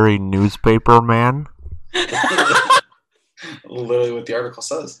legendary newspaperman? Literally what the article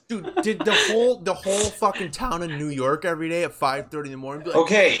says. Dude, did the whole fucking town in New York every day at 5:30 in the morning be like,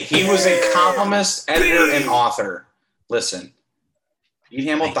 Okay, he was a columnist, editor, and author. Listen, Pete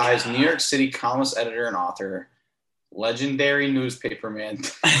Hamill dies, New York City columnist, editor, and author. Legendary newspaperman.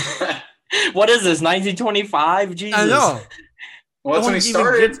 What is this, 1925? Jesus. I know. Well, that's when he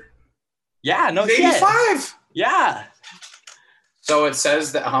started. Yeah, no He's shit. 85. Yeah. So it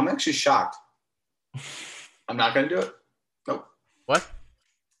says that I'm actually shocked. I'm not going to do it. Nope. What?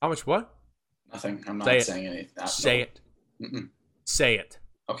 How much what? Nothing. I'm not Say saying anything. Say it. Mm-mm. Say it.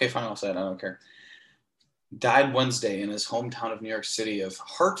 Okay, fine. I'll say it. I don't care. Died Wednesday in his hometown of New York City of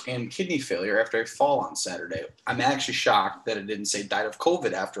heart and kidney failure after a fall on Saturday. I'm actually shocked that it didn't say died of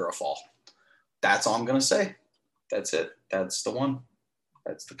COVID after a fall. That's all I'm going to say. That's it. That's the one.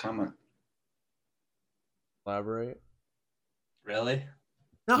 That's the comment. Elaborate. Really?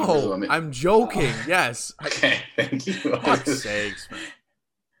 No, I'm joking. Yes. Okay, thank you. Fuck's sakes,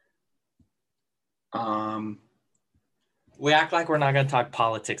 man. We act like we're not going to talk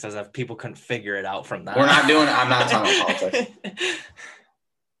politics as if people couldn't figure it out from that. We're not doing it. I'm not talking about politics.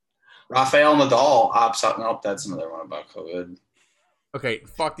 Rafael Nadal opts out. Nope, that's another one about COVID. Okay,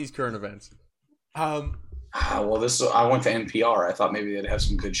 fuck these current events. Well, I went to NPR. I thought maybe they'd have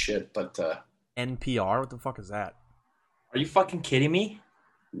some good shit, but NPR? What the fuck is that? Are you fucking kidding me?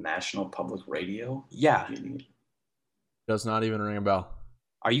 National Public Radio? Yeah. Does not even ring a bell.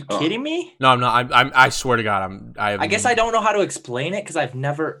 Are you kidding me? No, I'm not. I swear to God, I guess I don't know how to explain it because I've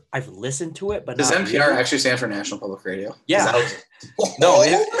listened to it, but does NPR actually stand for National Public Radio? Yeah. No,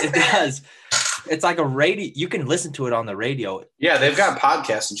 it does. It's like a radio. You can listen to it on the radio. Yeah, they've got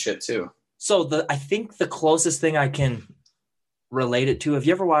podcasts and shit too. So I think the closest thing I can relate it to. Have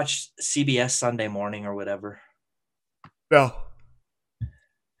you ever watched CBS Sunday Morning or whatever? No.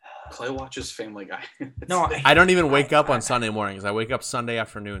 Clay watches Family Guy. No, I don't even wake up on Sunday mornings. I wake up Sunday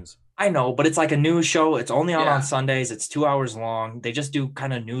afternoons. I know, but it's like a news show. It's only on Sundays. It's 2 hours long. They just do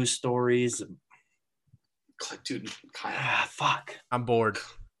kind of news stories. Dude, fuck. I'm bored.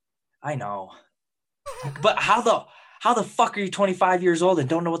 I know. But how the fuck are you 25 years old and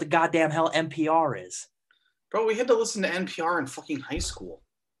don't know what the goddamn hell NPR is? Bro, we had to listen to NPR in fucking high school.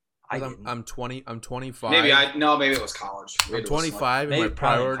 I'm 20. I'm 25. Maybe it was college. I'm 25, and my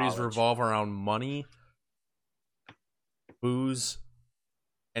priorities revolve around money, booze,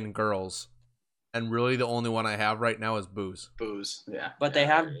 and girls. And really, the only one I have right now is booze. Booze, yeah. But they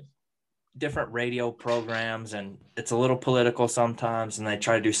have different radio programs, and it's a little political sometimes, and they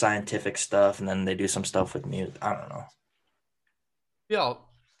try to do scientific stuff, and then they do some stuff with music. I don't know. Yeah,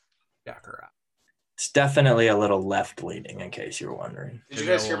 correct. It's definitely a little left-leaning, in case you were wondering. Did you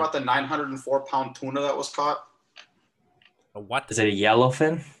guys hear about the 904-pound tuna that was caught? What? Is it a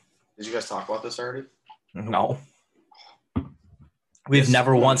yellowfin? Did you guys talk about this already? No. We've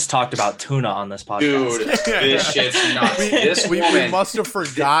never once talked about tuna on this podcast. Dude, this shit's nuts. We must have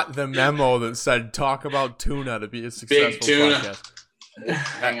forgot the memo that said talk about tuna to be a successful big tuna podcast.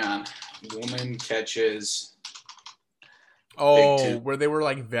 Hang on. Woman catches... where they were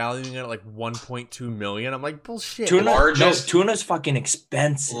like valuing it at like 1.2 million. I'm like, bullshit. Tuna's fucking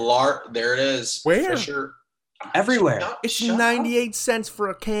expensive. There it is. Where? Fisher. Everywhere. It's 98 cents for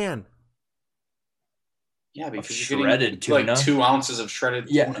a can. Yeah, because shredded you're getting tuna. Like 2 ounces of shredded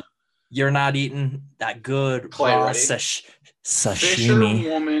tuna. You're not eating that good Clay, raw ready?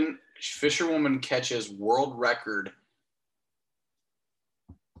 sashimi. Fisherwoman catches world record.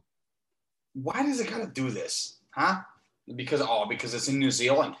 Why does it gotta do this? Huh? Because it's in New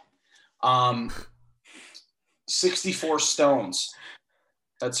Zealand. 64 stones.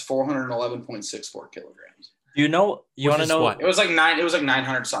 That's 411.64 kilograms. You want to know what? It was like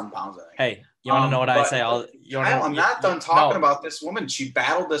 900 something pounds, I think. Hey, you want to know what I say? I'm not done talking about this woman. She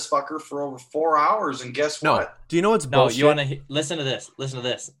battled this fucker for over 4 hours, and guess what? Do you know what's bullshit? You want to listen to this? Listen to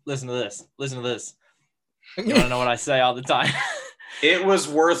this. Listen to this. Listen to this. You want to know what I say all the time? It was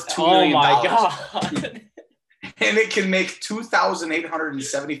worth $2 million. Oh my god! And it can make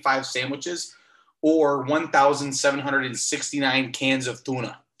 2,875 sandwiches or 1,769 cans of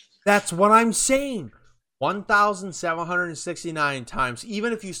tuna. That's what I'm saying. 1,769 times.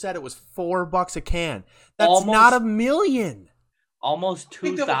 Even if you said it was $4 a can, that's not $1 million. Almost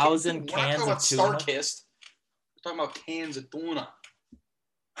 2,000 cans of tuna. Starkist. We're talking about cans of tuna.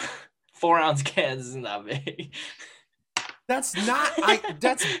 4-ounce cans isn't that big. That's not.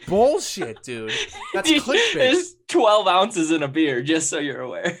 That's bullshit, dude. That's clickbait. There's 12 ounces in a beer, just so you're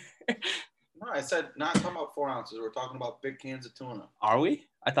aware. No, I said not talking about 4 ounces. We're talking about big cans of tuna. Are we?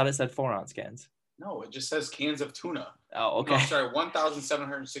 I thought it said 4-ounce cans. No, it just says cans of tuna. Oh, okay. No, I'm sorry,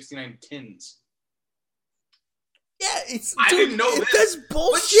 1,769 tins. Yeah, it's. I didn't know this. That's But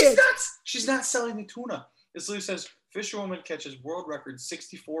bullshit. she's not selling the tuna. This leaf says fisherwoman catches world record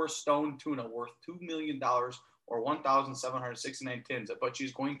 64 stone tuna worth $2 million or 1,769 tins, but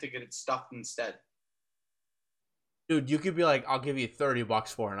she's going to get it stuffed instead. Dude, you could be like, I'll give you $30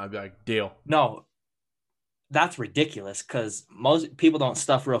 for it, and I'd be like, deal. No, that's ridiculous because most people don't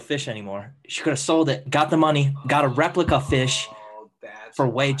stuff real fish anymore. She could have sold it, got the money, got a replica fish for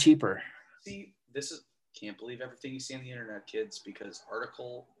way cheaper. See, this is can't believe everything you see on the internet, kids, because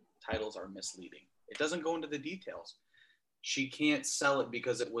article titles are misleading. It doesn't go into the details. She can't sell it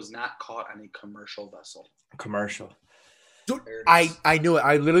because it was not caught on a commercial vessel. Commercial. Dude, I knew it.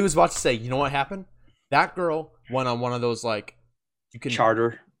 I literally was about to say, you know what happened? That girl went on one of those, like, you can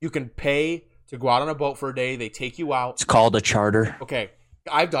Charter. You can pay to go out on a boat for a day. They take you out. It's called a charter. Okay,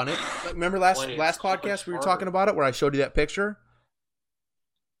 I've done it. Like, remember last podcast we were talking about it, where I showed you that picture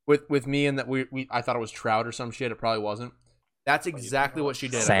with me and that we I thought it was trout or some shit. It probably wasn't. That's exactly what she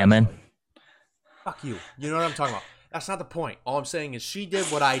did. Salmon. Fuck you. You know what I'm talking about. That's not the point. All I'm saying is she did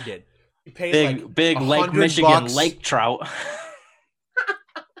what I did. She paid Big Lake Michigan lake trout.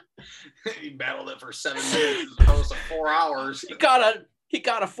 He battled it for 7 minutes as opposed to 4 hours. He got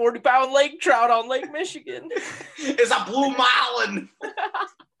a 40-pound lake trout on Lake Michigan. It's a blue marlin.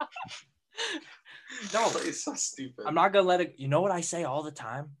 No, but it's so stupid. I'm not gonna let it. You know what I say all the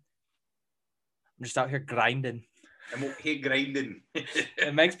time? I'm just out here grinding. I'm here grinding.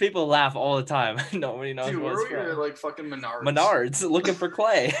 It makes people laugh all the time. Nobody knows. Dude, what where it's were we? from. Like fucking Menards. Menards looking for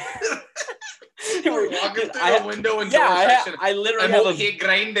clay. We're walking through the window and door section. I literally I'm here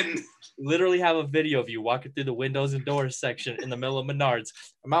grinding. Literally have a video of you walking through the windows and doors section in the middle of Menards.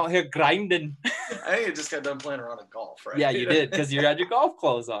 I'm out here grinding. I think I just got done playing around at golf, right? Yeah, you did, because you had your golf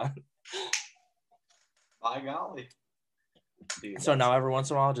clothes on. By golly. Dude, So now every once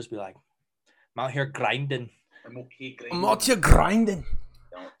in a while, I'll just be like, I'm out here grinding. I'm here grinding. I'm out here grinding.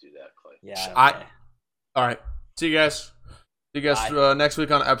 Don't do that, Clay. Yeah. All right. See you guys. See you guys next week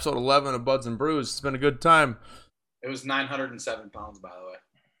on episode 11 of Budz and Brewz. It's been a good time. It was 907 pounds, by the way.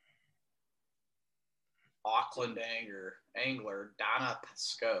 Auckland angler Donna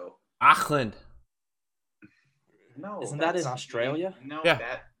Pascoe. Auckland. No, Isn't that in Australia? No, Yeah.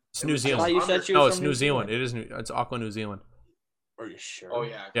 that It's New was Zealand. I thought you said she was No, it's from New Zealand. It is it's Auckland, New Zealand. Are you sure? Oh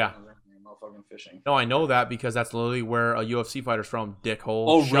yeah. Yeah. Motherfucking fishing. No, I know that because that's literally where a UFC fighter's from, dickhole.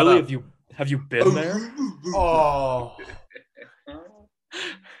 Oh, Shut really? up. Have you been there? Oh.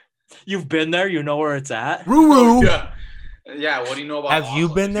 You've been there? You know where it's at? Roo-roo. Yeah. Yeah, what do you know about Have you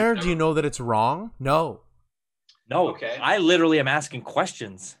Auckland? been there? You've Do you know that it's wrong? No. No. Okay. I literally am asking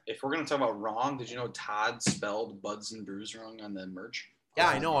questions. If we're gonna talk about wrong, did you know Todd spelled Budz and Brewz wrong on the merch? Yeah,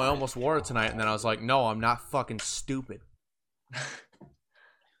 I know. I almost wore it tonight, and then I was like, no, I'm not fucking stupid.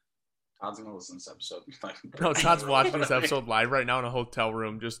 Todd's gonna listen to this episode. No, Todd's watching this episode live right now in a hotel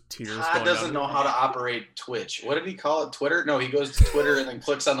room, just tears Todd going doesn't down. know how to operate Twitch. What did he call it? Twitter? No, he goes to Twitter and then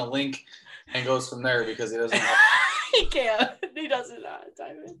clicks on the link and goes from there because he doesn't know. He can't. He doesn't know how to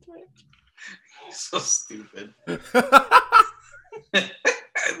type into it. He's so stupid.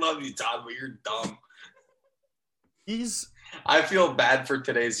 I love you, Todd, but you're dumb. I feel bad for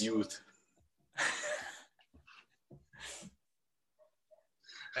today's youth.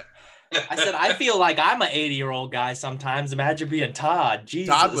 I said, I feel like I'm an 80-year-old guy sometimes. Imagine being Todd.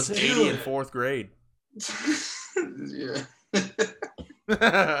 Jesus. Todd was 80 in 4th grade. Yeah.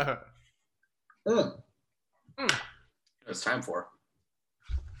 It's time for.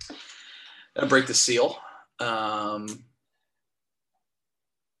 Gotta break the seal.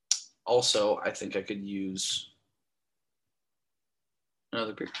 Also, I think I could use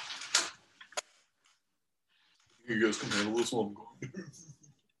another beer. You guys can handle this one.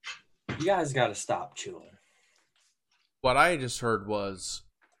 You guys got to stop chewing. What I just heard was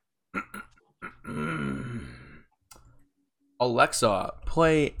Alexa,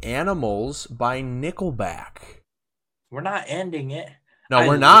 play Animals by Nickelback. We're not ending it. No,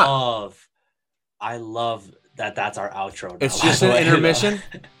 we're not. I love that that's our outro now. It's just an intermission.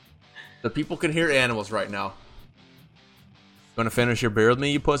 The people can hear Animals right now. Want to finish your beer with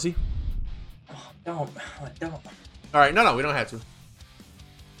me, you pussy? Oh, don't. All right, no, we don't have to.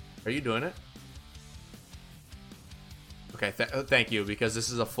 Are you doing it? Okay, thank you, because this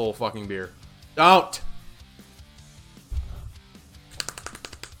is a full fucking beer. Don't!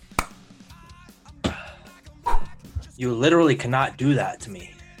 You literally cannot do that to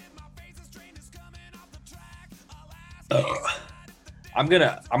me. Ugh. I'm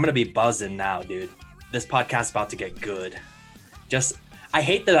gonna be buzzing now, dude. This podcast's about to get good. I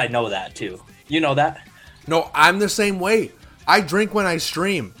hate that I know that too. You know that? No, I'm the same way. I drink when I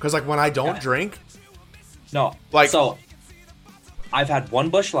stream because like when I don't drink. No, like so. I've had one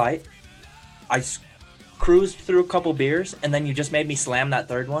Busch Light. I cruised through a couple beers, and then you just made me slam that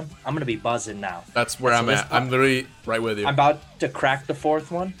third one. I'm gonna be buzzing now. That's where I'm at. I'm literally right with you. I'm about to crack the fourth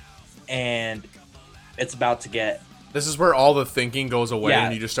one, and it's about to get. This is where all the thinking goes away,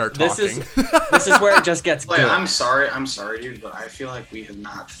 and you just start talking. This is where it just gets good. I'm sorry, dude, but I feel like we have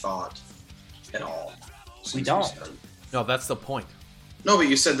not thought at all. We don't. No, that's the point. No, but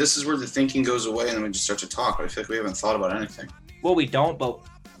you said this is where the thinking goes away, and then we just start to talk. But I feel like we haven't thought about anything. Well, we don't, but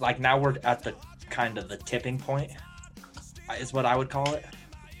like now we're at the kind of the tipping point, is what I would call it.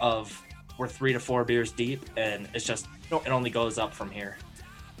 Of we're 3 to 4 beers deep, and it's just it only goes up from here.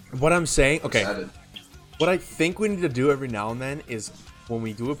 What I'm saying, okay. What I think we need to do every now and then is when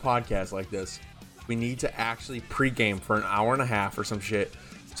we do a podcast like this, we need to actually pregame for an hour and a half or some shit,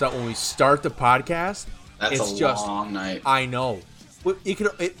 so that when we start the podcast, it's just long night. I know.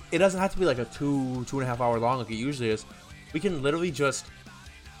 It doesn't have to be like a 2.5 hour long like it usually is. We can literally just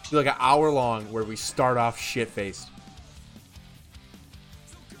do like an hour long where we start off shit faced.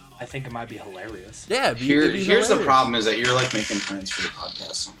 I think it might be hilarious. Yeah. Here's the problem is that you're like making plans for the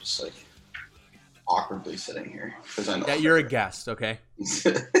podcast. So I'm just like awkwardly sitting here because I know that you're a guest. Okay.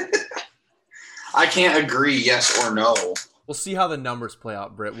 I can't agree yes or no. We'll see how the numbers play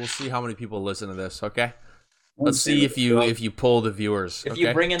out, Brit. We'll see how many people listen to this. Okay. Let's see if you pull the viewers. If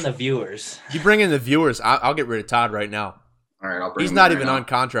you bring in the viewers. You bring in the viewers, I'll get rid of Todd right now. All right, I'll bring He's him not in even right on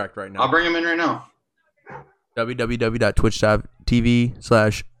contract right now. I'll bring him in right now.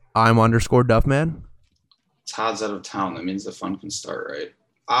 www.twitch.tv/I'm_Duffman. Todd's out of town. That means the fun can start, right?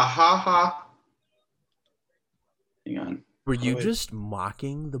 Ha. Hang on. Were you just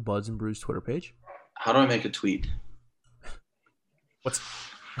mocking the Budz and Brewz Twitter page? How do I make a tweet?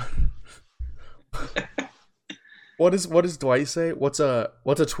 What does Dwight say? What's a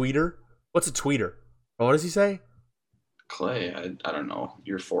tweeter? What's a tweeter? Oh, what does he say? Clay, I don't know.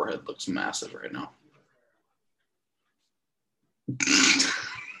 Your forehead looks massive right now.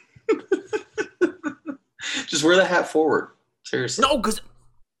 Just wear the hat forward. Seriously. No, because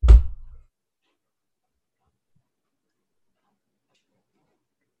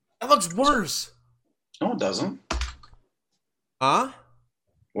that looks worse. No, it doesn't. Huh?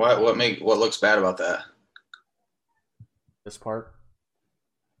 What looks bad about that? This part.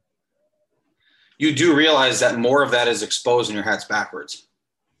 You do realize that more of that is exposed and your hat's backwards.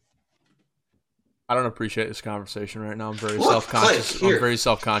 I don't appreciate this conversation right now. I'm very self-conscious. Clay, I'm very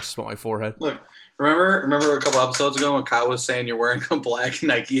self-conscious about my forehead. Look, remember a couple episodes ago when Kyle was saying you're wearing a black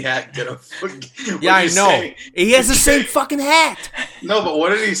Nike hat? Yeah, I know. Say? He has the same fucking hat. No, but what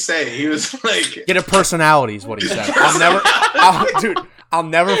did he say? He was like, "Get a personality," is what he said. I'll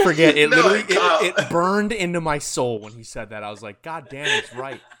never forget. It literally it burned into my soul when he said that. I was like, God damn, it's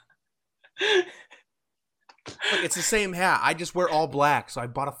right. Look, it's the same hat. I just wear all black, so I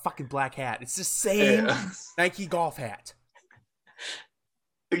bought a fucking black hat. It's the same Nike golf hat.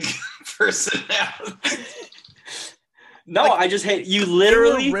 Personality. No, I just hate you.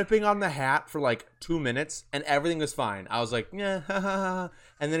 Literally were ripping on the hat for like 2 minutes, and everything was fine. I was like, yeah,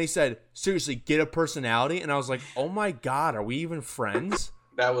 and then he said, "Seriously, get a personality," and I was like, "Oh my god, are we even friends?"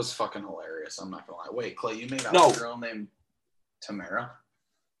 That was fucking hilarious. I'm not gonna lie. Wait, Clay, you made out with a girl named Tamara?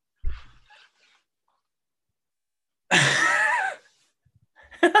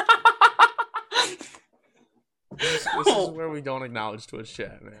 This is where we don't acknowledge Twitch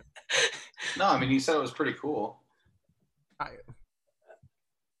chat, man. No, I mean, he said it was pretty cool.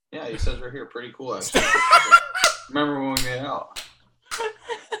 Yeah, he says right here, pretty cool. Actually. Remember when we made out?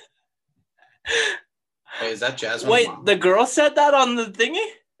 Wait, is that Jasmine? Wait, the girl said that on the thingy?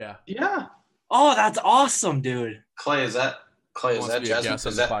 Yeah. Yeah. Oh, that's awesome, dude. Clay, is that Jasmine?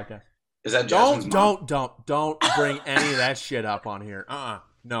 Is that Jasmine's Don't bring any of that shit up on here.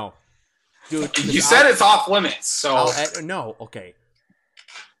 No. Dude, you said it's off limits, so no, okay.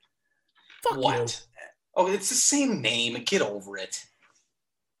 Fuck what? You. Oh, it's the same name. Get over it.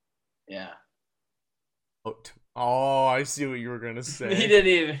 Yeah. Oh, I see what you were gonna say. He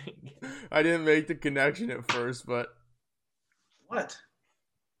didn't even. I didn't make the connection at first, but what?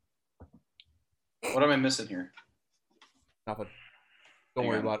 What am I missing here? Nothing. Don't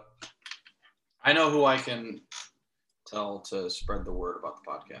worry about it. I know who I can tell to spread the word about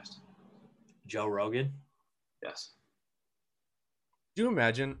the podcast. Joe Rogan? Yes. Do you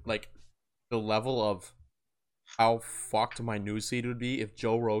imagine, like, the level of how fucked my newsfeed would be if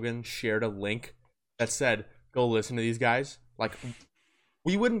Joe Rogan shared a link that said, go listen to these guys. Like,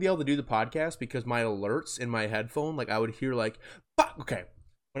 we wouldn't be able to do the podcast because my alerts in my headphone, like, I would hear, like, fuck. Okay.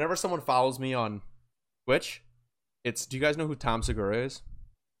 Whenever someone follows me on Twitch, do you guys know who Tom Segura is?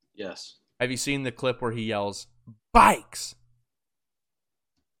 Yes. Have you seen the clip where he yells, bikes?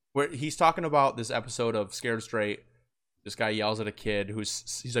 Where he's talking about this episode of Scared Straight. This guy yells at a kid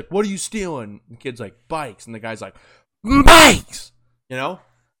he's like, what are you stealing? And the kid's like, bikes. And the guy's like, bikes! You know?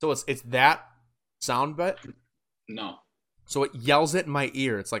 So it's that sound bit. No. So it yells it in my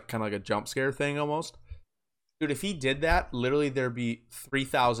ear. It's like kind of like a jump scare thing almost. Dude, if he did that, literally there'd be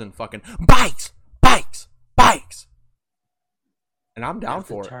 3,000 fucking bikes! Bikes! Bikes! And I'm down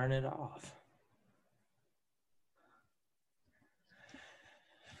for it. Turn it off.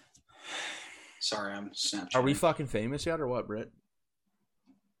 Sorry, I'm Snapchatting. Are we fucking famous yet or what, Brit?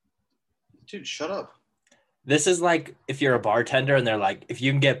 Dude, shut up. This is like if you're a bartender and they're like, if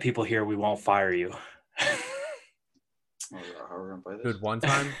you can get people here, we won't fire you. Oh, how are we gonna play this? Dude, one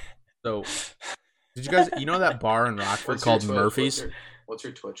time, so did you guys, you know that bar in Rockford called Murphy's? What's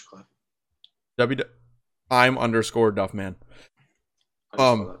your Twitch, Cliff? I'm _ Duffman.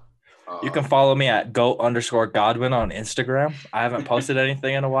 You can follow me at goat_Godwin on Instagram. I haven't posted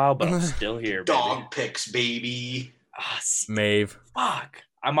anything in a while, but I'm still here. Baby. Dog pics, baby. Mave. Fuck.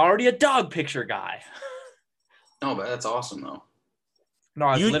 I'm already a dog picture guy. No, but that's awesome though. No,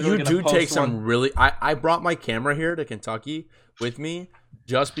 I was You literally gonna do post take some one. really. I brought my camera here to Kentucky with me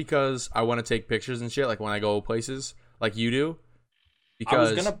just because I want to take pictures and shit. Like when I go places, like you do,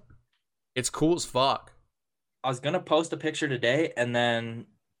 because it's cool as fuck. I was gonna post a picture today, and then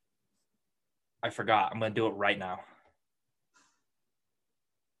I forgot. I'm gonna do it right now.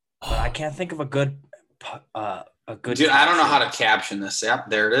 But I can't think of a good. Dude, I don't know how to caption this. Yep,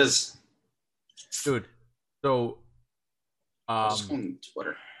 there it is. Dude, so Just go on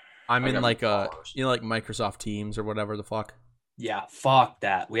Twitter. I'm in like followers. like Microsoft Teams or whatever the fuck. Yeah, fuck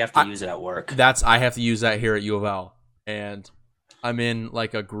that. We have to use it at work. I have to use that here at U of L, and I'm in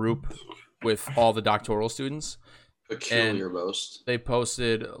like a group with all the doctoral students. Peculiar boast. They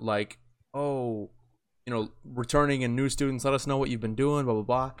posted like, oh, returning and new students, let us know what you've been doing, blah blah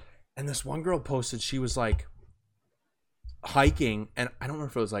blah. And this one girl posted, she was like hiking, and I don't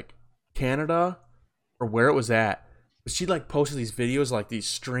remember if it was like Canada or where it was at, but she like posted these videos like these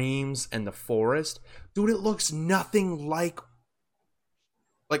streams and the forest. Dude, it looks nothing like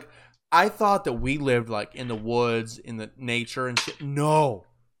I thought that we lived like in the woods, in the nature and shit. No.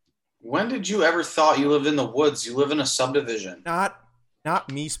 When did you ever thought you lived in the woods? You live in a subdivision. Not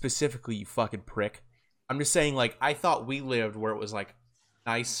me specifically, you fucking prick. I'm just saying, like, I thought we lived where it was like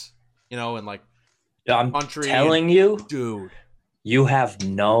nice, and like I'm country. telling you, dude, you have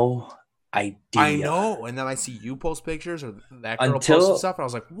no idea. I know. And then I see you post pictures or that girl posted stuff, and I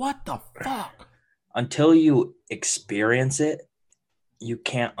was like, what the fuck? Until you experience it, you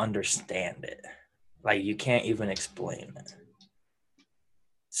can't understand it. Like, you can't even explain it.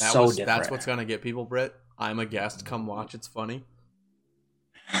 Different. That's what's gonna get people, Brit. I'm a guest. Come watch. It's funny.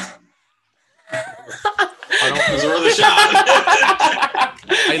 It's worth a shot.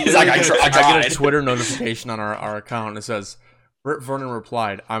 I get a Twitter notification on our account and it says, Britt Vernon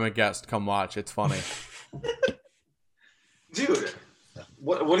replied, I'm a guest. Come watch. It's funny. Dude,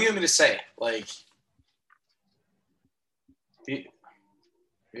 what do you want me to say? Like, we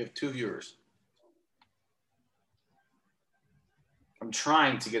have 2 viewers. I'm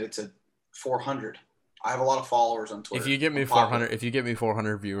trying to get it to 400. I have a lot of followers on Twitter. If you get me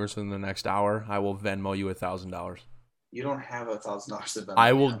 400 viewers in the next hour, I will Venmo you $1,000. You don't have $1,000 to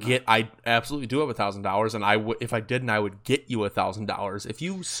Venmo. I absolutely do have $1,000, and if I didn't, I would get you $1,000. If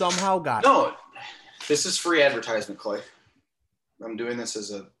you somehow got No, this is free advertisement, Clay. I'm doing this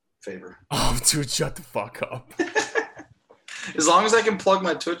as a favor. Oh, dude, shut the fuck up. As long as I can plug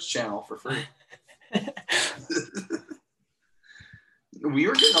my Twitch channel for free. We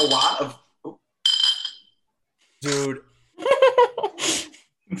were getting a lot of... Dude.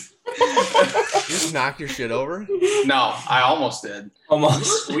 You just knock your shit over? No, I almost did.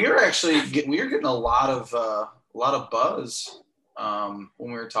 Almost. We were getting a lot of buzz when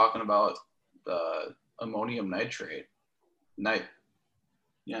we were talking about ammonium nitrate.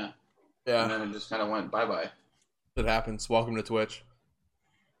 Yeah. And then it just kind of went bye-bye. It happens. Welcome to Twitch.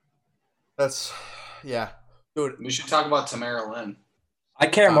 Yeah. Dude. We should talk about Tamara Lynn. I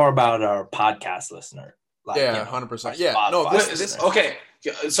care more about our podcast listener. Like, 100%. Yeah. No, this okay.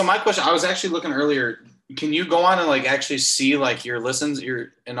 So my question, I was actually looking earlier. Can you go on and like actually see like your listens,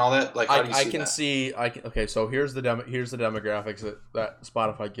 and all that? Like, how do you see that? Okay, so here's the demographics that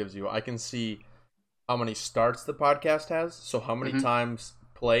Spotify gives you. I can see how many starts the podcast has. So how many times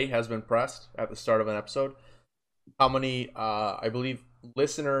play has been pressed at the start of an episode. How many, I believe,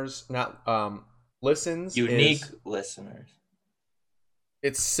 listeners, not listens. Unique listeners.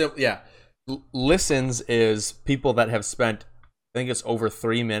 It's listens is people that have spent, I think it's over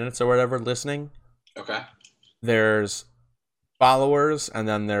 3 minutes or whatever listening. Okay. There's followers, and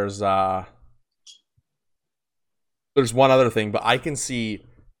then there's one other thing, but I can see,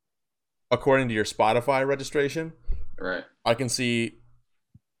 according to your Spotify registration, right? I can see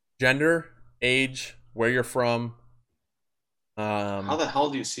gender, age, where you're from. How the hell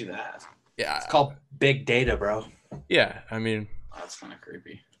do you see that? Yeah, It's called big data, bro. yeah. I mean, Oh, that's kind of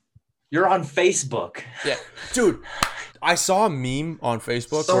creepy. You're on Facebook. yeah, dude. I saw a meme on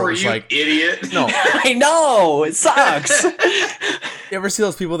Facebook So where are it was you, like, idiot? no. I know. It sucks. You ever see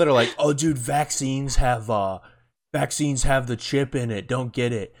those people that are like, "Oh, dude, vaccines have the chip in it. Don't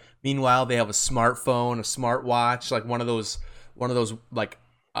get it." Meanwhile, they have a smartphone, a smartwatch, like one of those like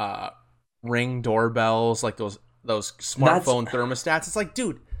Ring doorbells, like those smartphone thermostats. It's like,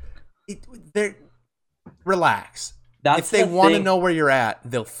 dude, they're relax. If they want to know where you're at,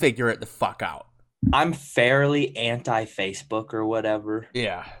 they'll figure it the fuck out. I'm fairly anti-Facebook or whatever,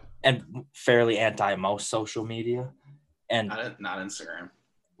 Yeah, and fairly anti most social media. And Not Instagram.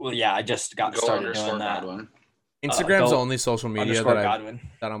 well, yeah, I just got started doing that. Godwin. Instagram's the only social media Godwin.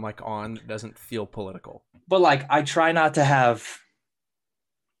 that I'm like on that doesn't feel political. But like, I try not to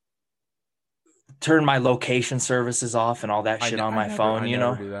turn my location services off and all that shit on my phone, you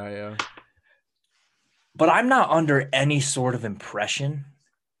know? Do that, yeah. But I'm not under any sort of impression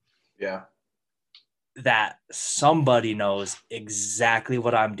Yeah. that somebody knows exactly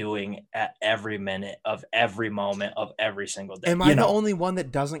what I'm doing at every minute of every moment of every single day. Am I the only one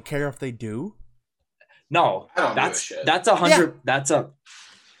that doesn't care if they do? No, I don't give a shit. that's 100. Yeah.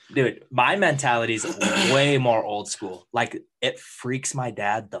 Dude, my mentality is way more old school. Like, it freaks my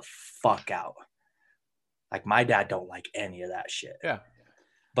dad the fuck out. Like, my dad don't like any of that shit. Yeah.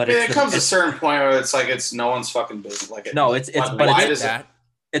 But it comes to a certain point where it's like it's no one's fucking business. Like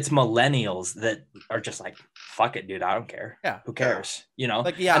it's millennials that are just like, fuck it, dude. I don't care. Yeah. Who cares? You know?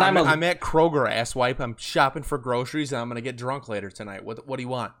 Like, yeah, and I'm at Kroger, asswipe. I'm shopping for groceries, and I'm going to get drunk later tonight. What do you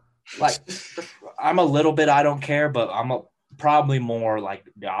want? Like, I'm a little bit, I don't care, but probably more like,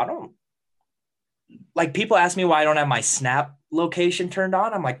 I don't. Like, people ask me why I don't have my Snap location turned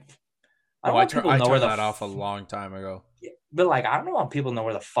on. I'm like, I turned that off a long time ago. But like, I don't want people to know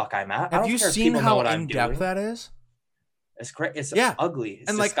where the fuck I'm at. Have you seen how in depth that is? It's great. It's ugly. It's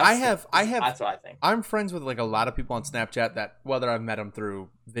and like, disgusting. I have. That's what I think. I'm friends with like a lot of people on Snapchat that, whether I've met them through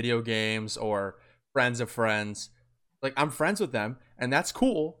video games or friends of friends, like, I'm friends with them, and that's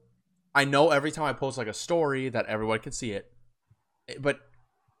cool. I know every time I post like a story that everyone can see it, but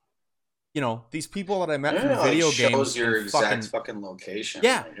you know, these people that I met through video games shows your exact fucking location.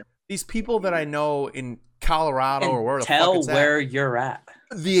 Yeah, these people that I know in Colorado or where the fuck tell it's where at, you're at.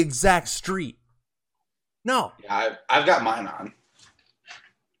 the exact street. No. Yeah, I've got mine on.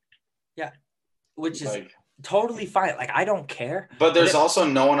 Yeah, which is totally fine. Like, I don't care. But there's also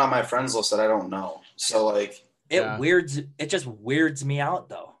no one on my friends list that I don't know. So like, it just weirds me out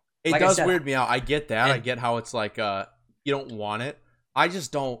though. It does weird me out. I get that. I get how it's like you don't want it. I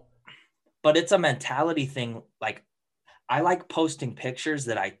just don't. But it's a mentality thing. Like, I like posting pictures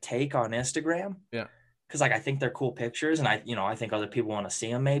that I take on Instagram. Yeah. Because like, I think they're cool pictures, and I think other people want to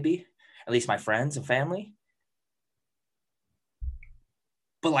see them, maybe at least my friends and family.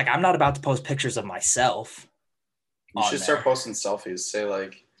 But like, I'm not about to post pictures of myself. You should start posting selfies. Say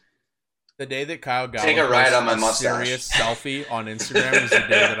like, the day that Kyle got take a ride on my mustache. Serious selfie on Instagram is the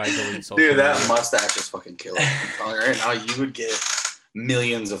day that I delete social media. Dude, that media. mustache is fucking killer. I'm telling you right now, you would get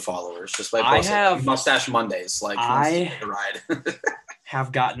millions of followers just by posting Mustache Mondays. Like, I a ride.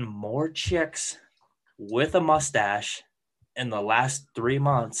 have gotten more chicks with a mustache in the last 3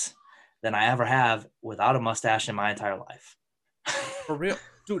 months than I ever have without a mustache in my entire life. For real.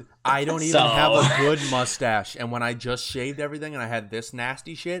 Dude, I don't even have a good mustache. And when I just shaved everything and I had this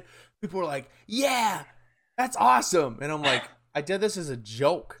nasty shit, people were like, yeah, that's awesome. And I'm like, I did this as a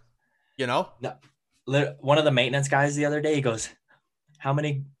joke, you know? One of the maintenance guys the other day, he goes, how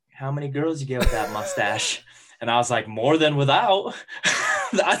many girls you get with that mustache? And I was like, more than without.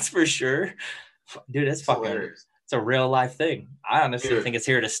 That's for sure. Dude, it's fucking hilarious. It's a real life thing. I honestly think it's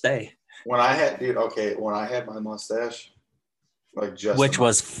here to stay. When I had my mustache, like, just which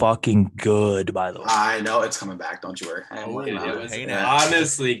was fucking good, by the way. I know it's coming back. Don't you worry. It was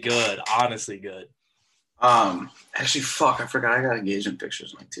honestly good. Honestly good. Actually, fuck, I forgot. I got engagement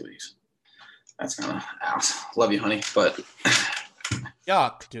pictures in like 2 weeks. That's kind of out. Love you, honey, but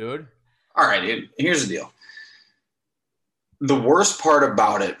yuck, dude. All right, dude. Here's the deal. The worst part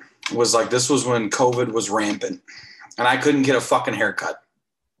about it was like this was when COVID was rampant, and I couldn't get a fucking haircut.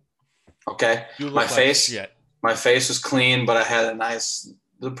 Okay, my face was clean, but I had a nice.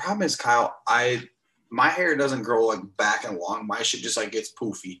 The problem is, Kyle, my hair doesn't grow like back and long. My shit just like gets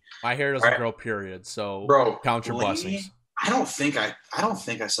poofy. My hair doesn't grow, period. So, bro, count your blessings. I don't think I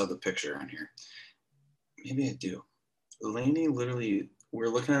saw the picture on here. Maybe I do. Lainey, literally, we're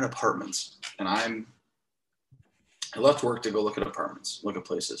looking at apartments, and I left work to go look at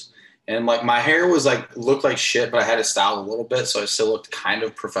places. And like my hair was like, looked like shit, but I had it styled a little bit. So I still looked kind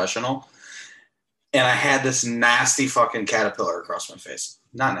of professional. And I had this nasty fucking caterpillar across my face.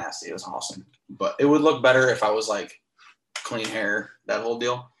 Not nasty. It was awesome, but it would look better if I was like clean hair, that whole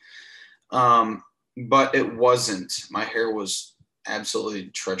deal. But it wasn't. My hair was absolutely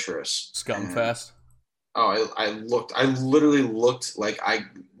treacherous. Scumfest. Oh, I literally looked like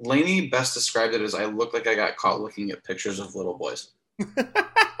Lainey best described it as I looked like I got caught looking at pictures of little boys.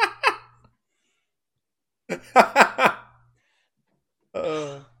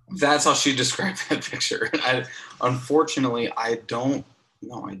 That's how she described that picture. Unfortunately, I don't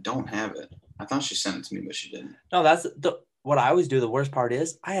have it. I thought she sent it to me, but she didn't. No, that's what I always do. The worst part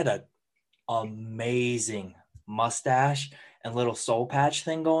is I had a amazing mustache and little soul patch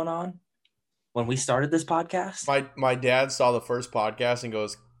thing going on when we started this podcast. My dad saw the first podcast and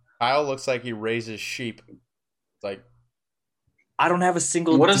goes, Kyle looks like he raises sheep. It's like, I don't have a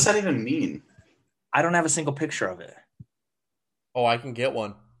single. What does that even mean? I don't have a single picture of it. Oh, I can get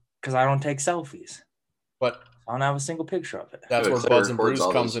one. Because I don't take selfies. But I don't have a single picture of it. That's where Budz and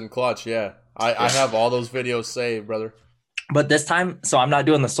Brewz comes in clutch, yeah. I have all those videos saved, brother. But this time, so I'm not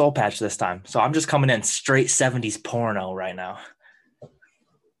doing the soul patch this time. So I'm just coming in straight 70s porno right now.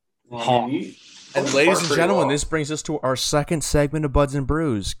 Well, and ladies and gentlemen, this brings us to our second segment of Budz and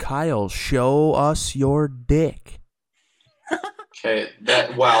Brewz. Kyle, show us your dick. Okay,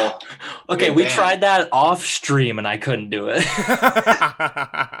 we tried that off stream and I couldn't do it.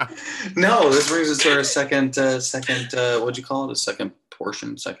 No, this brings us to our second what'd you call it? Second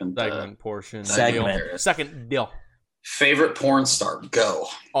deal. Favorite porn star, go.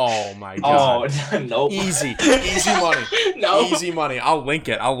 Oh my god. Oh, nope. Easy money. No. Easy money. I'll link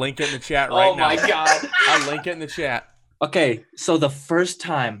it in the chat right now. Oh my god. I'll link it in the chat. Okay, so the first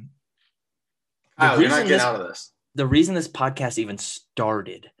time you're not getting out of this. The reason this podcast even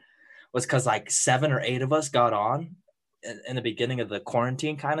started was because like 7 or 8 of us got on in the beginning of the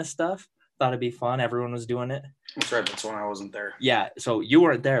quarantine kind of stuff. Thought it'd be fun. Everyone was doing it. That's right. That's when I wasn't there. Yeah. So you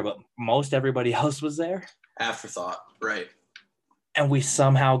weren't there, but most everybody else was there. Afterthought. Right. And we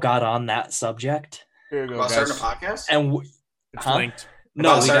somehow got on that subject. Here you go, about guys. starting a podcast? And it's linked.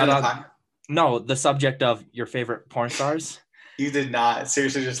 No, we got on. No, the subject of your favorite porn stars. You did not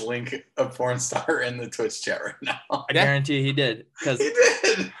seriously just link a porn star in the Twitch chat right now. I guarantee he did. Because he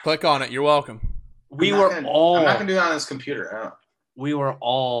did. Click on it. You're welcome. I'm not gonna do that on this computer. We were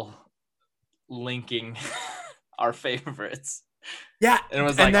all linking our favorites. Yeah, and it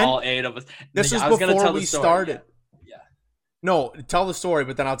was like all 8 of us. This was before we started. Yeah. No, tell the story,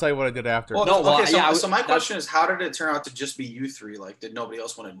 but then I'll tell you what I did after. So my question is, how did it turn out to just be you 3? Like, did nobody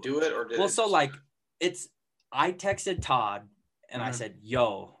else want to do it, or did? Well, I texted Todd. And I said,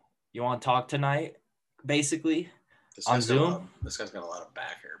 yo, you want to talk tonight? Basically, on Zoom. This guy's got a lot of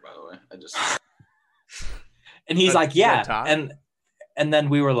back hair, by the way. And he's like, yeah. And then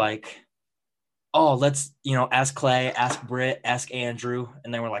we were like, oh, let's, ask Clay, ask Brit, ask Andrew.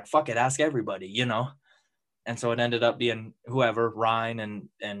 And then we're like, fuck it, ask everybody, And so it ended up being whoever, Ryan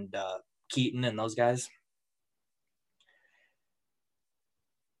and Keaton and those guys.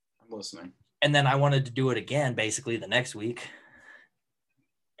 I'm listening. And then I wanted to do it again, basically, the next week.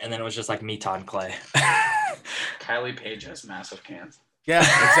 And then it was just like me, Todd, and Clay. Kylie Paige has massive cans. Yeah,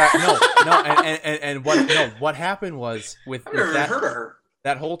 exactly. And what happened was with that, heard of her.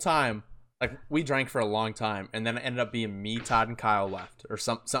 That whole time, like we drank for a long time, and then it ended up being me, Todd, and Kyle left, or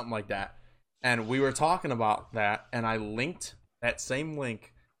something like that. And we were talking about that, and I linked that same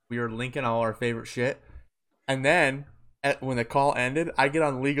link. We were linking all our favorite shit, and then when the call ended, I get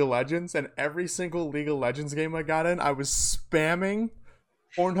on League of Legends, and every single League of Legends game I got in, I was spamming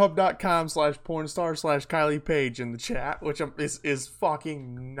Pornhub.com/pornstar/Kylie Paige in the chat, which is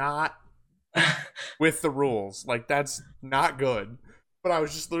fucking not with the rules. Like, that's not good. But I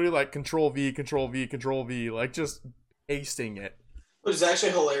was just literally like Control V, like just pasting it. Which is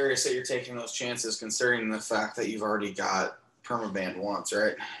actually hilarious that you're taking those chances, considering the fact that you've already got permabanned once,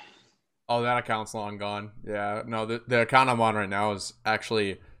 right? Oh, that account's long gone. Yeah, no, the account I'm on right now is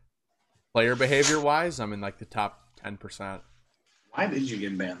actually player behavior wise, I'm in like the top 10%. Why did you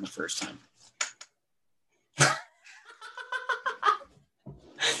get banned the first time?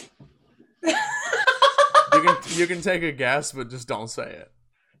 You can take a guess, but just don't say it.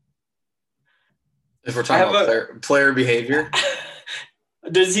 If we're talking about player behavior.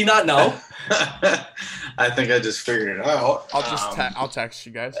 Does he not know? I think I just figured it out. I'll text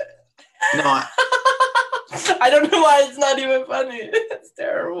you guys. No, I don't know why it's not even funny. It's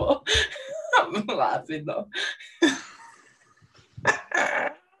terrible. I'm laughing though.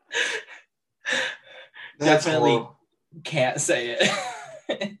 Definitely horrible. Can't say it.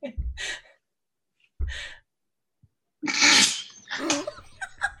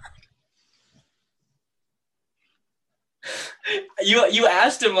 You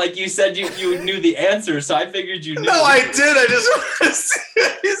asked him like you said you knew the answer, so I figured you knew. No, I did. I just want to see.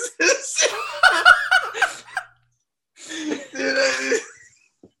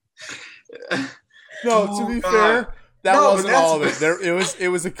 No, to be fair, that wasn't all of it. It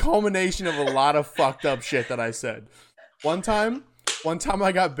was a culmination of a lot of fucked up shit that I said. One time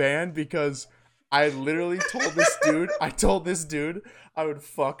I got banned because I literally told this dude I would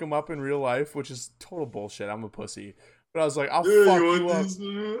fuck him up in real life, which is total bullshit. I'm a pussy. But I was like, I'll fuck you up.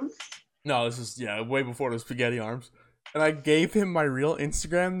 No, this is way before the spaghetti arms. And I gave him my real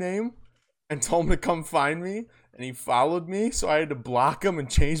Instagram name and told him to come find me. And he followed me, so I had to block him and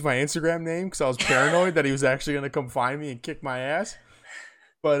change my Instagram name because I was paranoid that he was actually going to come find me and kick my ass.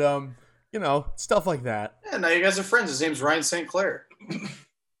 But, stuff like that. Yeah, now you guys are friends. His name's Ryan St. Clair.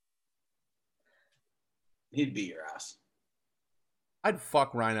 He'd beat your ass. I'd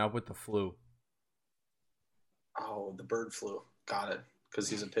fuck Ryan up with the flu. Oh, the bird flu. Got it. Because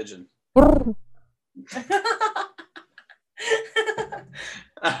he's a pigeon. I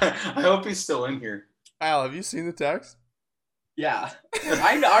hope he's still in here. Al, have you seen the text? Yeah.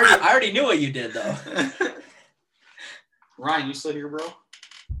 I already knew what you did, though. Ryan, you still here, bro?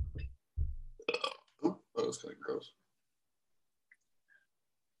 Oop, that was kind of gross.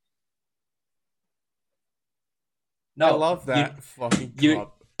 No, I love that fucking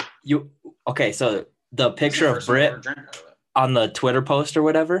cup. Okay, so the picture of Brit on the Twitter post or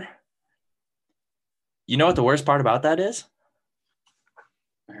whatever, you know what the worst part about that is?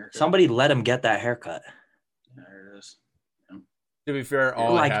 Somebody let him get that haircut. There it is. Yeah. To be fair,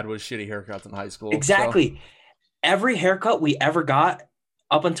 all I had was shitty haircuts in high school. Exactly. So. Every haircut we ever got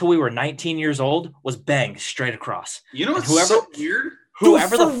up until we were 19 years old was bang straight across. You know what's so weird?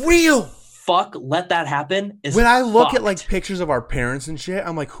 Whoever Dude, for real fuck let that happen is when I look fucked. at like pictures of our parents and shit,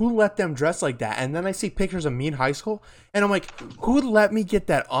 I'm like, who let them dress like that? And then I see pictures of me in high school, and I'm like, who let me get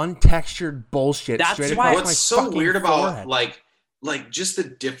that untextured bullshit That's straight why across my what's so weird about forehead. like just the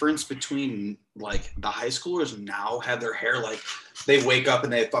difference between like the high schoolers now have their hair like they wake up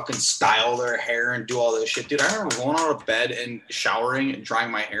and they fucking style their hair and do all this shit. Dude, I remember going out of bed and showering and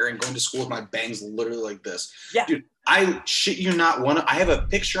drying my hair and going to school with my bangs literally like this. Yeah. Dude, I shit you not, I have a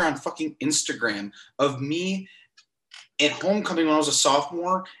picture on fucking Instagram of me at homecoming when I was a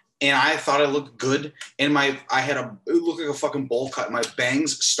sophomore, and I thought I looked good, and it looked like a fucking bowl cut. My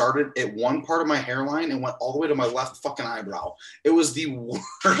bangs started at one part of my hairline and went all the way to my left fucking eyebrow. It was the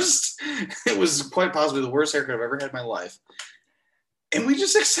worst. It was quite possibly the worst haircut I've ever had in my life. And we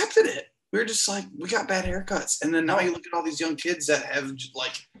just accepted it. We were just like, we got bad haircuts. And then now you look at all these young kids that have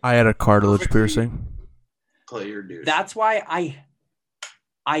like... I had a cartilage piercing. Play your dude. That's why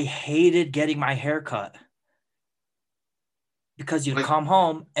I hated getting my hair cut. Because you'd come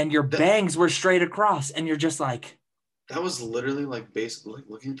home and your bangs were straight across and you're just like... That was literally like basically like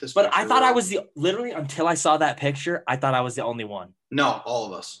looking at this But I thought I was literally until I saw that picture, I thought I was the only one. No, all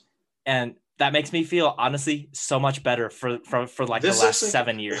of us. And that makes me feel honestly so much better for like this the last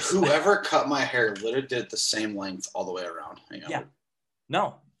 7 years. Whoever cut my hair literally did the same length all the way around. Hang on. Yeah.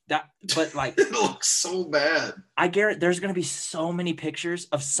 No. But like it looks so bad. I guarantee there's gonna be so many pictures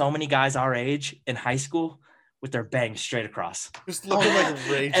of so many guys our age in high school with their bangs straight across. Just looking like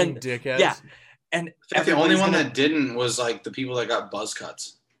raging dickheads. Yeah. And the only one that didn't was like the people that got buzz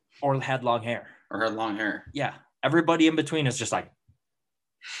cuts. Or had long hair. Or had long hair. Yeah. Everybody in between is just like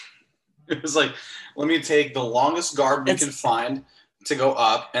it was like, let me take the longest garb we can find to go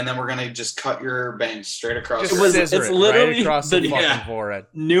up, and then we're gonna just cut your bangs straight across. It's literally right across the fucking forehead.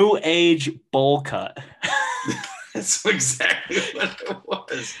 New age bowl cut. That's exactly what it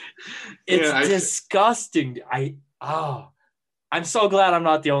was. It's disgusting. I'm so glad I'm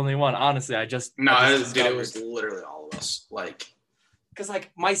not the only one. Honestly, it was literally all of us. Like, because like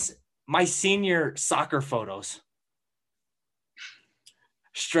my senior soccer photos.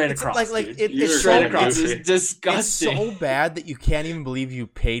 Straight across. It's straight across. It's disgusting. It's so bad that you can't even believe you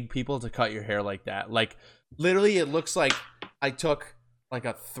paid people to cut your hair like that. Like, literally, it looks like I took like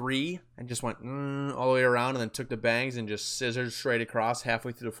a 3 and just went all the way around, and then took the bangs and just scissored straight across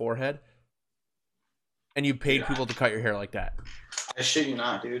halfway through the forehead. And you paid people to cut your hair like that. I shit you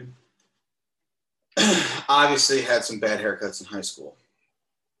not, dude. Obviously had some bad haircuts in high school.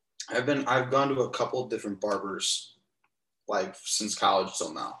 I've gone to a couple different barbers like since college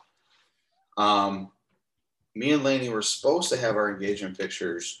till now. Me and Lainey were supposed to have our engagement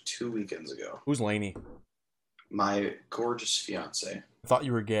pictures 2 weekends ago. Who's Lainey? My gorgeous fiance. I thought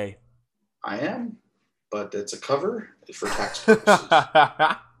you were gay. I am, but it's a cover for tax purposes.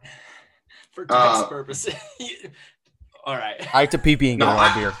 For tax purposes. All right. I have to pee and get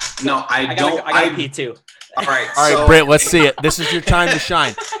my beer. No, I don't. I gotta pee too. All right, so, Brit, let's see it. This is your time to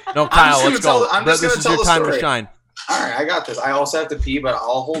shine. No, Kyle, let's go. Brit, this is your time to shine. All right, I got this. I also have to pee, but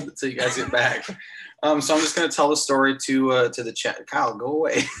I'll hold it till you guys get back. So I'm just going to tell the story to the chat. Kyle, go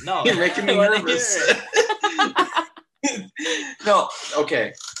away. No, you're making me nervous. No,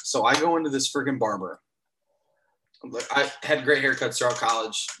 okay. So I go into this freaking barber. I had great haircuts throughout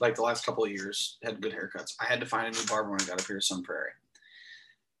college, like the last couple of years. Had good haircuts. I had to find a new barber when I got up here to Sun Prairie.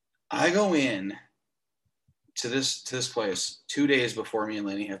 I go in to this place 2 days before me and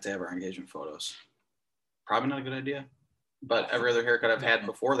Lainey have to have our engagement photos. Probably not a good idea, but every other haircut I've had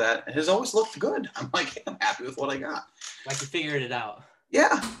before that has always looked good. I'm like, hey, I'm happy with what I got. Like you figured it out.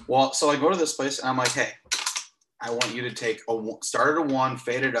 Yeah. Well, so I go to this place and I'm like, hey, I want you to take start at a 1,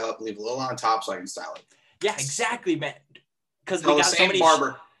 fade it up, leave a little on top so I can style it. Yeah, exactly, man. Because we got so many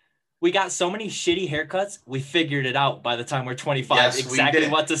barber. We got so many shitty haircuts. We figured it out by the time we're 25. Yes, exactly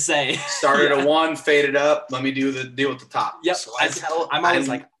what to say. Started at 1, fade it up. Let me do the deal with the top. Yep. So I'm always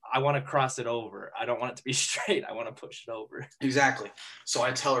like, I want to cross it over. I don't want it to be straight. I want to push it over. Exactly. So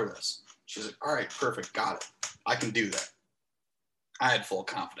I tell her this. She's like, all right, perfect. Got it. I can do that. I had full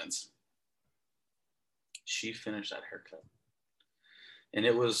confidence. She finished that haircut. And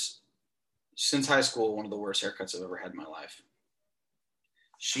it was, since high school, one of the worst haircuts I've ever had in my life.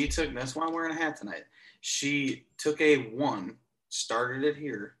 She took, that's why I'm wearing a hat tonight. She took a 1, started it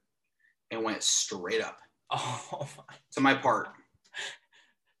here, and went straight up. Oh, to my part.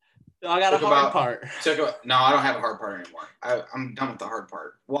 I got a hard part. No, I don't have a hard part anymore. I'm done with the hard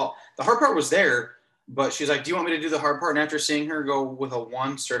part. Well, the hard part was there, but she's like, do you want me to do the hard part? And after seeing her go with a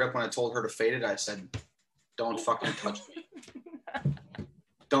 1 straight up when I told her to fade it, I said, don't fucking touch me.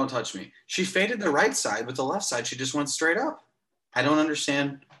 Don't touch me. She faded the right side, but the left side, she just went straight up. I don't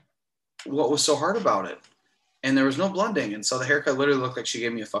understand what was so hard about it. And there was no blending. And so the haircut literally looked like she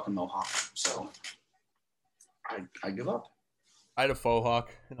gave me a fucking mohawk. So I give up. I had a faux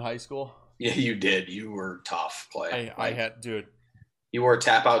hawk in high school. Yeah, you did. You were tough, Clay. I had, dude. You wore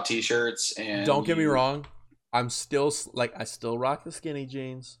tap out t-shirts and don't get me wrong. I still rock the skinny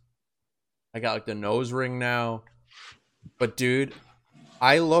jeans. I got like the nose ring now. But dude,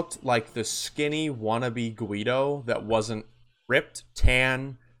 I looked like the skinny wannabe Guido that wasn't ripped,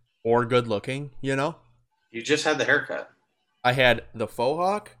 tan, or good looking, you know? You just had the haircut. I had the faux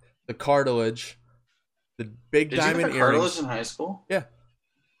hawk, the cartilage, the big diamond earrings. Did you have cartilage in high school? Yeah.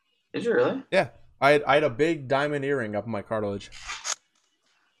 Did you really? Yeah. I had a big diamond earring up in my cartilage.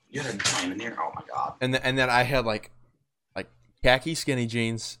 You had a diamond earring? Oh my god. And then I had like khaki skinny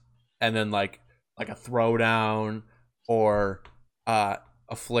jeans, and then like a throwdown or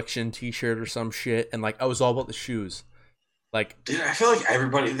affliction t-shirt or some shit, and like I was all about the shoes. Like, dude, I feel like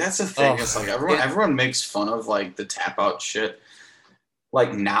everybody, that's the thing. It's like everyone makes fun of like the tap out shit.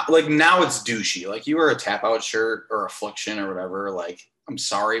 Like now it's douchey. Like you wear a tap out shirt or affliction or whatever. Like, I'm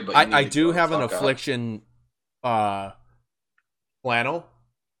sorry, but I do have an affliction flannel.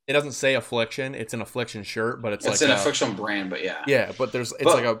 It doesn't say affliction. It's an affliction shirt, but it's like an affliction brand, but yeah. Yeah, but it's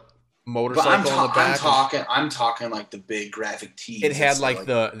like a motorcycle on the back. I'm talking like the big graphic tees. It had like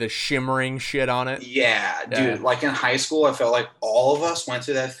the shimmering shit on it. Yeah, dude. Like in high school, I felt like all of us went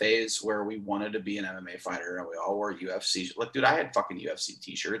through that phase where we wanted to be an MMA fighter and we all wore UFC. Like, dude, I had fucking UFC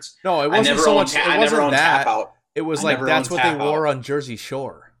t-shirts. No, it wasn't so much. It wasn't that. It was like that's what they wore on Jersey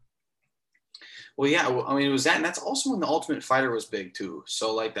Shore. Well, yeah. I mean, it was that, and that's also when the Ultimate Fighter was big too.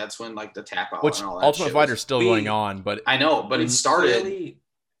 So like that's when like the tap out and all that. Ultimate Fighter's still going on, but I know, but it started.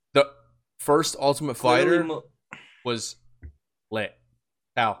 The first Ultimate Fighter was lit.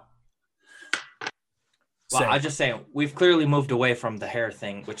 How? Well, I'm just saying, we've clearly moved away from the hair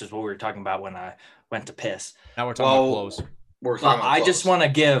thing, which is what we were talking about when I went to piss. Now we're talking about clothes. I just want to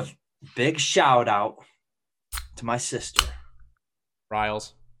give big shout out to my sister.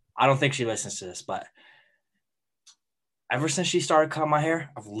 Riles. I don't think she listens to this, but ever since she started cutting my hair,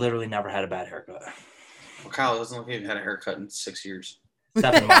 I've literally never had a bad haircut. Well, Kyle, it doesn't look like you've had a haircut in 6 years.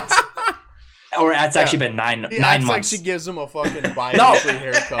 7 months. Or it's actually been nine He acts like months. she gives him a fucking bi-weekly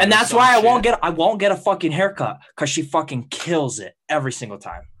haircut. And or that's some why shit. I won't get a fucking haircut because she fucking kills it every single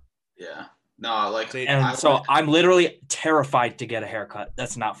time. Yeah. No, like, And so I'm literally terrified to get a haircut.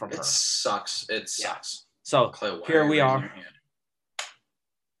 That's not from her. it sucks. It sucks. So Clay, why here are you we raising are. your hand?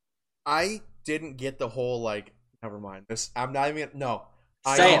 I didn't get the whole like. Never mind. This. I'm not even. No.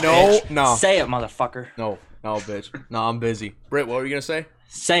 Say it, no. bitch. No. Say it, motherfucker. No. No, bitch. No, I'm busy. Britt, what were you gonna say?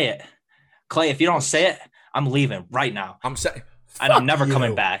 Say it. Clay, if you don't say it, I'm leaving right now. I'm saying. And I'm never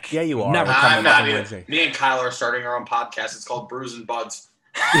coming back. Yeah, you are. Never I'm coming not back. even. Me and Kyle are starting our own podcast. It's called Brewz and Budz.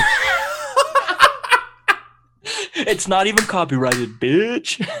 It's not even copyrighted,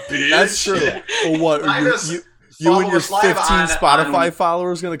 bitch. That's true. Well, what? I Are just you follow and your us live 15 on- Spotify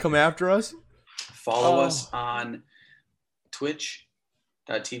followers gonna come after us? Follow Oh. us on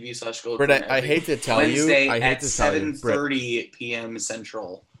twitch.tv/gold. Britt, I hate to tell Wednesday you. I hate at to tell you. Britt, 7:30 p.m.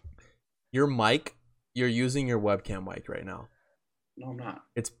 Central. your mic. You're using your webcam mic right now. No, I'm not.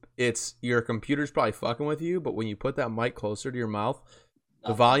 It's your computer's probably fucking with you, but when you put that mic closer to your mouth,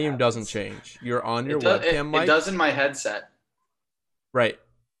 the volume doesn't change. You're on your webcam mic. It does in my headset. Right.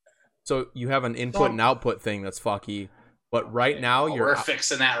 So you have an input and output thing that's fucky. But right now we're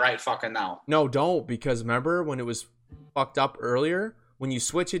fixing that right fucking now. No, don't, because remember when it was fucked up earlier? When you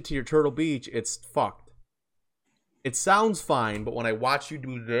switch it to your Turtle Beach, it's fucked. It sounds fine, but when I watch you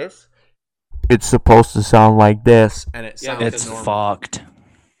do this, it's supposed to sound like this, and it sounds It's normal. fucked.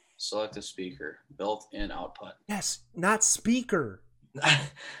 Select a speaker. Built-in output. Yes, not speaker.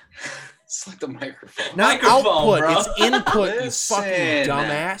 Select the microphone. Not Microphone, output. bro. It's input, you Listen. fucking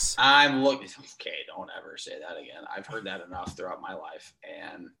dumbass. I'm looking. Okay, don't ever say that again. I've heard that enough throughout my life.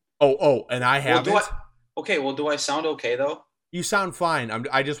 And And I haven't. do I sound okay though? You sound fine.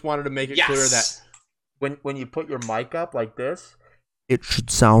 I just wanted to make it clear that when you put your mic up like this, it should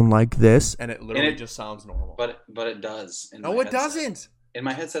sound like this, and it literally just sounds normal. But it does. In No, my it headset. doesn't. In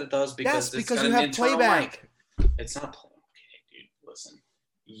my headset, it does because it's got you an have internal playback. mic. It's not play. Okay, dude, listen.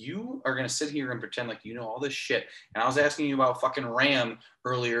 You are gonna sit here and pretend like you know all this shit. And I was asking you about fucking RAM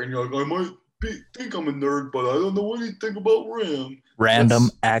earlier, and you're like, I might think I'm a nerd, but I don't know anything about RAM.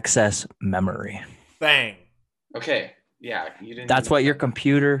 Random access memory. Bang. Okay, yeah, you didn't. That's what your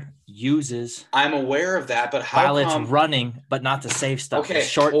computer uses I'm aware of that, but how while come? it's running, but not to save stuff. Okay, It's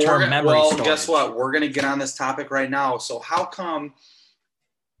short-term memory storage. guess what? We're gonna get on this topic right now. So how come?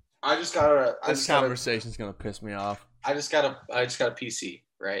 This conversation's gonna piss me off. I just got a PC,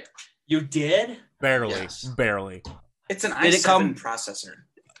 right? You did? Barely. Yes. Barely. It's an Did it come- i7 processor.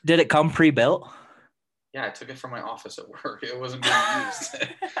 Did it come pre-built? Yeah, I took it from my office at work. It wasn't being used.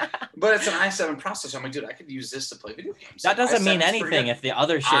 But it's an i7 processor. I'm like, dude, I could use this to play video games. That doesn't mean i7's pretty anything good. if the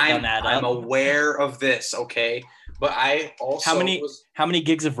other shit doesn't add I'm up. aware of this, okay? But I also How many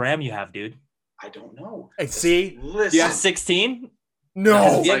gigs of RAM you have, dude? I don't know. Hey, see? Listen. You got 16?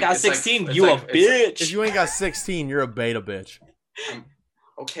 No. If you got 16, you a bitch. If you ain't got 16, you're a beta bitch.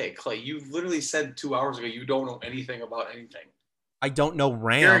 Okay, Clay, you literally said 2 hours ago you don't know anything about anything. I don't know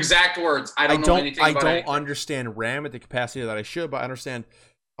RAM. Your exact words. I don't know anything about anything. understand RAM at the capacity that I should, but I understand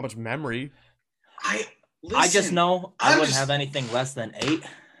how much memory. I just know I wouldn't have anything less than 8.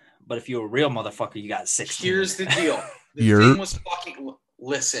 But if you're a real motherfucker, you got 16. Here's the deal. The thing was fucking.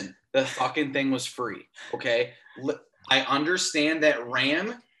 Listen, the fucking thing was free. Okay, I understand that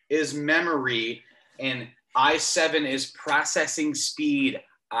RAM is memory and i7 is processing speed.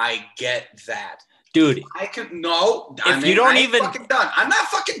 I get that, dude. I can no. If you don't even fucking done, I'm not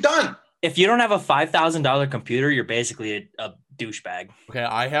fucking done. If you don't have a $5,000 computer, you're basically a douchebag. Okay,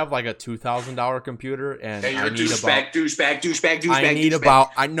 I have like a $2,000 computer, and Hey, you're I a need douchebag.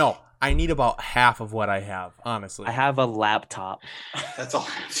 I need about half of what I have, honestly. I have a laptop. That's all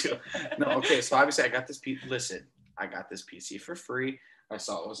I do. No, okay. So obviously, I got this PC. Listen, I got this PC for free. I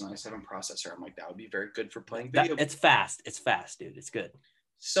saw it was an i7 processor. I'm like, that would be very good for playing video. It's fast. It's fast, dude. It's good.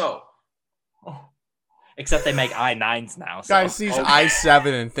 So, except they make i9s now. So. Guy sees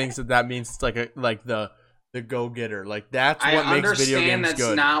i7 and thinks that means it's like the go-getter. Like that's what makes video games that's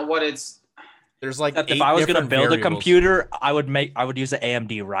good. Not what it's. There's like if I was gonna build variables. a computer, I would use an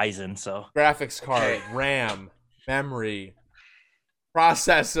AMD Ryzen. So graphics card, RAM, memory,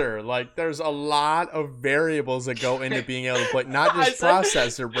 processor. Like there's a lot of variables that go into being able to play. Not just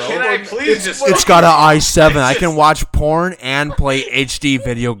processor, bro. Can I please just? It's got an i7. I can watch porn and play HD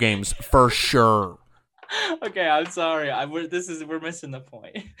video games for sure. Okay, I'm sorry. We're missing the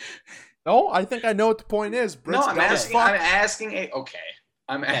point. No, I think I know what the point is. No, I'm asking.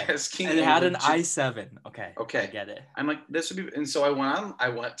 I'm asking. And it had an i7. Okay. Okay. I get it. I'm like, this would be, and so I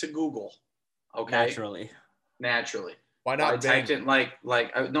went to Google. Okay. Naturally. Why not? I typed it I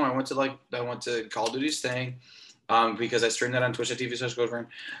went to Call of Duty's thing, because I streamed that on Twitch.tv/GoldRing.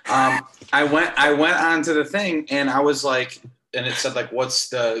 I went onto the thing and I was like, and it said like, what's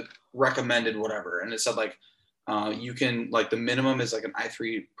the recommended whatever, and it said like, you can like the minimum is like an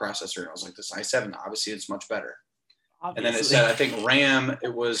i3 processor, and I was like, this i7, obviously it's much better. Obviously. And then it said, I think RAM,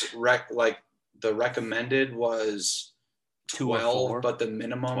 it was the recommended was 12, but the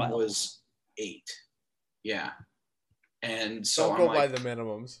minimum was 8. Yeah. And so don't go by the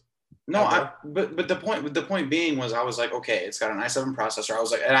minimums. No, but the point being was, I was like, okay, it's got an i7 processor. I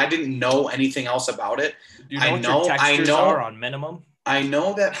was like, and I didn't know anything else about it. Do you know what your textures are on minimum? I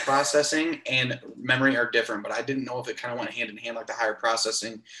know that processing and memory are different, but I didn't know if it kind of went hand in hand. Like the higher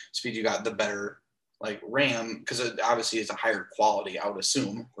processing speed you got, the better like RAM, because it obviously is a higher quality, I would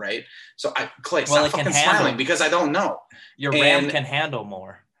assume, right? So Clay, stop fucking smiling because I don't know. Your RAM can handle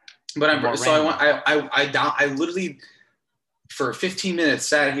more. But I literally for 15 minutes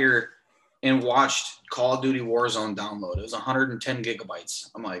sat here and watched Call of Duty Warzone download. It was 110 gigabytes.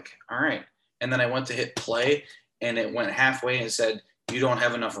 I'm like, all right. And then I went to hit play and it went halfway and it said, you don't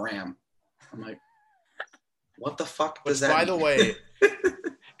have enough RAM. I'm like, what the fuck does that mean? By the way,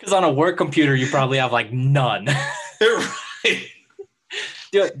 because on a work computer, you probably have like none. Right.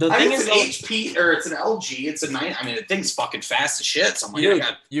 Dude, the thing is, it's an HP or it's an LG. It's a 9. I mean, the thing's fucking fast as shit. So I'm like, dude,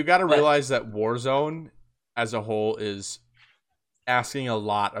 you got to realize that Warzone as a whole is asking a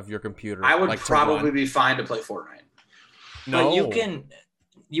lot of your computer. I would probably be fine to play Fortnite. No, but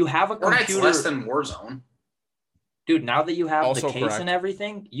you have a computer. Fortnite's less than Warzone. Dude, now that you have also the case and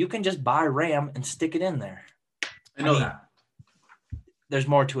everything, you can just buy RAM and stick it in there. I mean, that. There's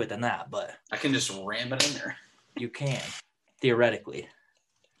more to it than that, but I can just ram it in there. You can, theoretically.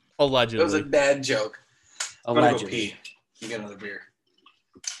 Allegedly. That was a bad joke. Allegedly. I'm gonna go pee. You get another beer.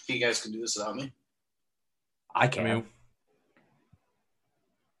 You guys can do this without me. I can.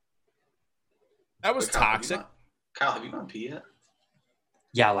 That was toxic. Kyle, have you gone pee yet?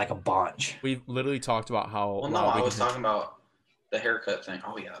 Yeah, like a bunch. We literally talked about how. Well, no, I was talking about the haircut thing.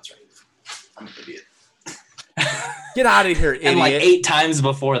 Oh yeah, that's right. I'm an idiot. Get out of here, idiot. And like 8 times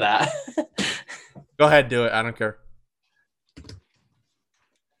before that. Go ahead, do it. I don't care.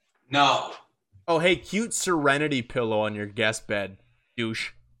 No. Oh, hey, cute Serenity pillow on your guest bed,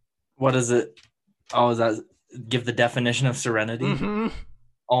 douche. What is it? Oh, is that give the definition of serenity? Mm-hmm.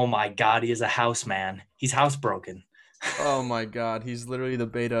 Oh my God, he is a house man. He's housebroken. Oh my God, he's literally the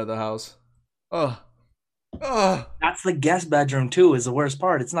beta of the house. Ugh. That's the guest bedroom too, is the worst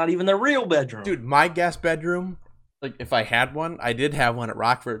part. It's not even the real bedroom. Dude, my guest bedroom, like if I had one, I did have one at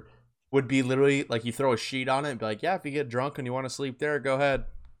Rockford, would be literally like you throw a sheet on it and be like, yeah, if you get drunk and you want to sleep there, go ahead.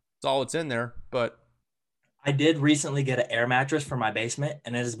 That's all it's in there. But I did recently get an air mattress for my basement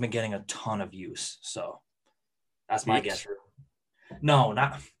and it has been getting a ton of use. So that's my guest room. No,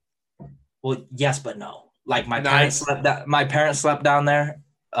 not well, yes, but no. Like my parents slept down there.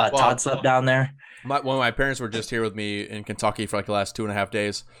 Todd slept down there. One of my parents were just here with me in Kentucky for like the last 2.5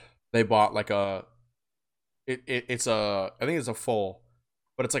 days. They bought like I think it's a full,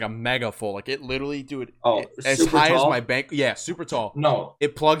 but it's like a mega full. Like it literally, dude, as high tall? As my bank. Yeah, super tall. No,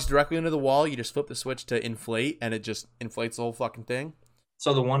 it plugs directly into the wall. You just flip the switch to inflate, and it just inflates the whole fucking thing.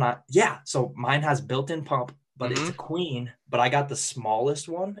 So so mine has built-in pump, but it's a queen. But I got the smallest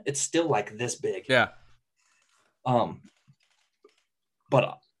one. It's still like this big. Yeah.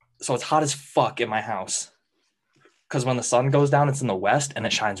 But so it's hot as fuck in my house because when the sun goes down, it's in the west and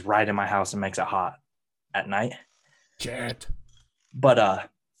it shines right in my house and makes it hot at night. Jet. But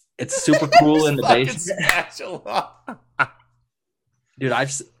it's super cool in the basement. Dude,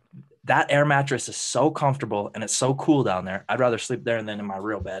 that air mattress is so comfortable and it's so cool down there. I'd rather sleep there than in my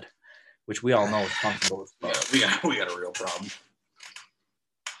real bed, which we all know is comfortable. Yeah, we got a real problem.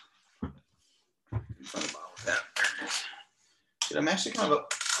 Dude, I'm actually kind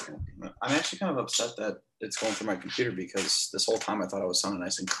of upset that it's going through my computer because this whole time I thought I was sounding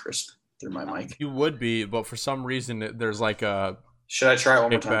nice and crisp through my mic. You would be, but for some reason there's like a. Should I try it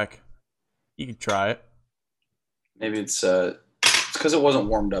one more time? You can try it. Maybe it's because it wasn't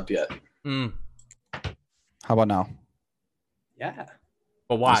warmed up yet. Mm. How about now? Yeah.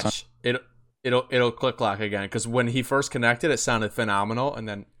 But watch it'll click lock again because when he first connected, it sounded phenomenal, and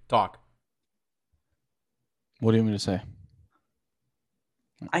then talk. What do you want me to say?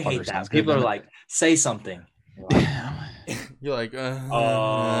 I hate that. People are like, say something. You're like,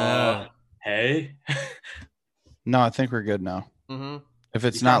 hey. No, I think we're good now. Mm-hmm. If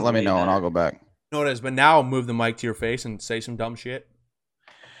it's not, let me know and I'll go back. No, it is. But now move the mic to your face and say some dumb shit.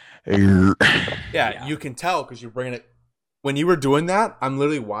 Yeah, you can tell because you're bringing it when you were doing that, I'm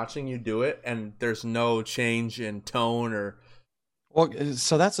literally watching you do it, and there's no change in tone or. Well,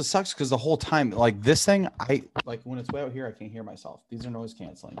 so that's what sucks because the whole time, like this thing, I like when it's way out here, I can't hear myself. These are noise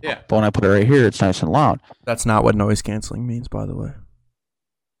canceling. Yeah. But when I put it right here, it's nice and loud. That's not what noise canceling means, by the way.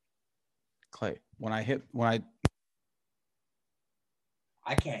 Clay,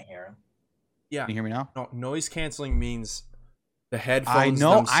 I can't hear him. Yeah. Can you hear me now? No, noise canceling means the headphones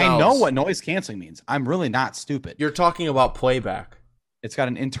I know what noise canceling means. I'm really not stupid. You're talking about playback. It's got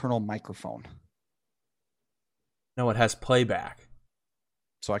an internal microphone. No, it has playback.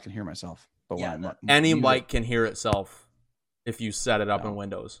 So I can hear myself. But Yeah, when Any mic can hear itself if you set it up in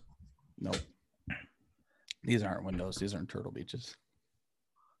Windows. Nope. These aren't Windows. These aren't Turtle Beaches.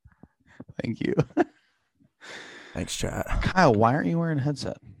 Thank you. Thanks, chat. Kyle, why aren't you wearing a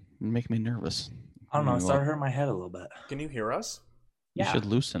headset? You make me nervous. I don't know. It started hurting my head a little bit. Can you hear us? You should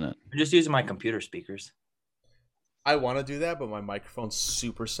loosen it. I'm just using my computer speakers. I want to do that, but my microphone's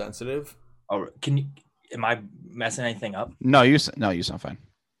super sensitive. Oh, am I messing anything up? No, you sound fine.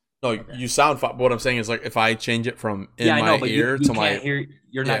 No, Okay. You sound fine. But what I'm saying is, like, if I change it from in I my know, but ear you to my can't hear.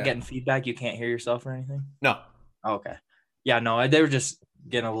 You're not getting feedback. You can't hear yourself or anything. No. Oh, okay. Yeah, no, they were just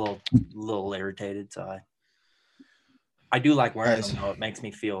getting a little irritated. So I do like wearing them though. It makes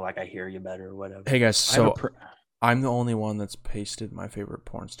me feel like I hear you better or whatever. Hey guys, so I'm the only one that's pasted my favorite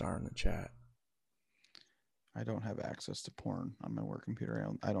porn star in the chat. I don't have access to porn on my work computer.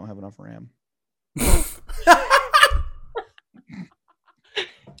 I don't have enough RAM.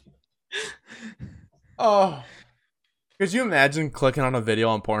 Oh, could you imagine clicking on a video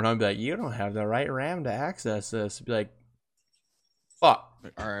on Pornhub and be like, you don't have the right RAM to access this? Be like, fuck.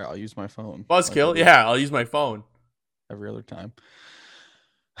 All right, I'll use my phone. Buzzkill? Yeah, I'll use my phone. Every other time.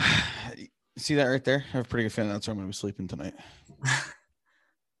 See that right there? I have a pretty good feeling that's where I'm going to be sleeping tonight.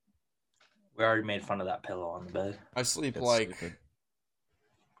 We already made fun of that pillow on the bed. I sleep It's like stupid.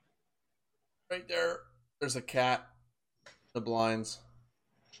 right there. There's a cat. The blinds.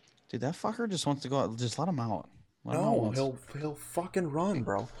 Dude, that fucker just wants to go out. Just let him out. Let him out No, once. he'll fucking run,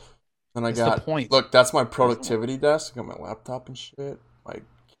 bro. And I That's the got point. Look, that's my productivity desk. I got my laptop and shit. My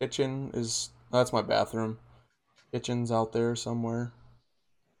kitchen is that's my bathroom. Kitchen's out there somewhere.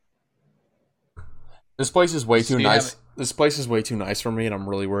 This place is way too nice. This place is way too nice for me, and I'm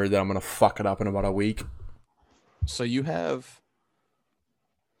really worried that I'm gonna fuck it up in about a week. So you have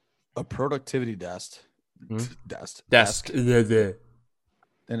a productivity desk. Desk.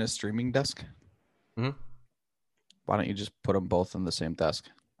 And a streaming desk? Mhm. Why don't you just put them both on the same desk?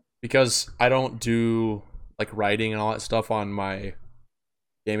 Because I don't do like writing and all that stuff on my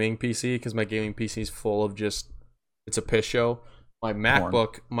gaming PC, because my gaming PC is full of just it's a piss show. My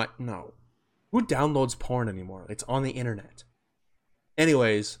MacBook, who downloads porn anymore? It's on the internet.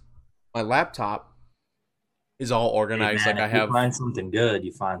 Anyways, my laptop is all organized. Hey man, like I if you have. find something good,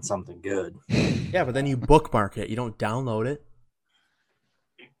 you find something good. Yeah, but then you bookmark it. You don't download it.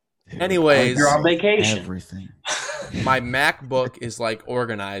 Dude, Anyways, You're on vacation. everything. My MacBook is like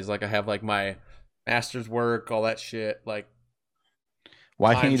organized. Like I have like my master's work, all that shit. Like,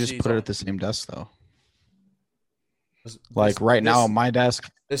 Why can't you time just sheets put it on- at the same desk though? this- Like right now, my desk.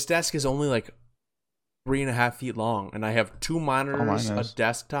 This desk is only like 3.5 feet long, and I have two monitors, mine a is.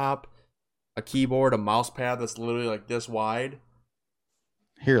 desktop, a keyboard, a mouse pad that's literally like this wide.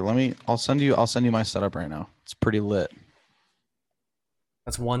 Here, I'll send you my setup right now. It's pretty lit.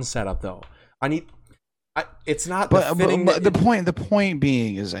 That's one setup though. It's not But fitting. the point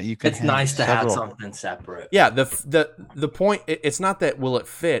being is that you can. It's nice to have several- something separate. Yeah, the point. It's not that will it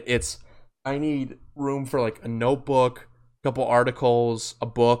fit. It's I need room for like a notebook, a couple articles, a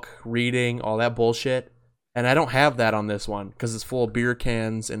book, reading, all that bullshit, and I don't have that on this one because it's full of beer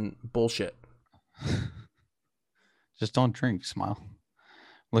cans and bullshit. Just don't drink. Smile.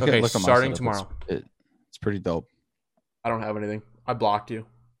 Look Okay, at my starting setup. tomorrow. It's pretty dope. I don't have anything. I blocked you.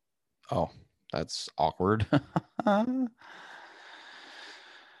 Oh, that's awkward.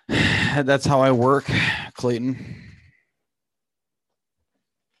 That's how I work, Clayton.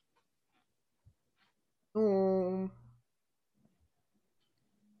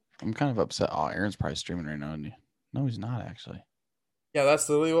 I'm kind of upset. Oh, Aaron's probably streaming right now, isn't he? No, he's not actually. Yeah, that's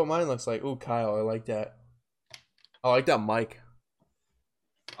literally what mine looks like. Ooh, Kyle, I like that. I like that mic.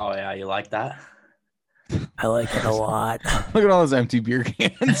 Oh yeah, you like that? I like it a lot. Look at all those empty beer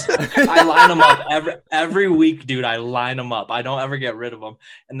cans. I line them up every week, dude. I line them up. I don't ever get rid of them.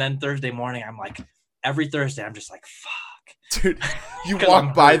 And then Thursday morning, I'm like, every Thursday, I'm just like, fuck. Dude, you 'Cause walk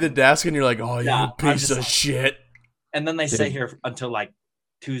I'm by hurt. the desk and you're like, oh, Yeah, you I'm piece just of like- shit. And then they Dude. sit here until like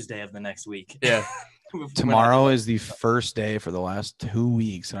Tuesday of the next week. Yeah. Tomorrow is the first day for the last 2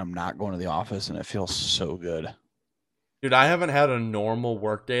 weeks, and I'm not going to the office, and it feels so good. Dude, I haven't had a normal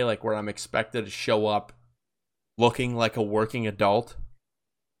work day like where I'm expected to show up looking like a working adult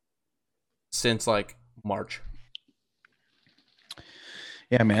since like March.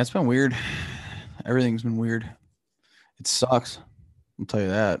 Yeah, man, it's been weird. Everything's been weird. It sucks. I'll tell you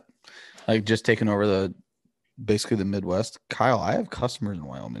that. Like just taking over basically the Midwest. Kyle, I have customers in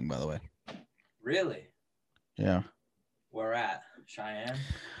Wyoming, by the way. Really? Yeah. Where at? Cheyenne?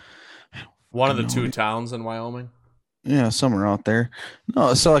 One of the two towns in Wyoming. Yeah, somewhere out there.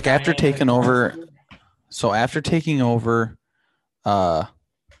 No, so like after taking over,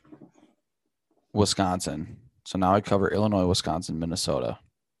 Wisconsin. So now I cover Illinois, Wisconsin, Minnesota,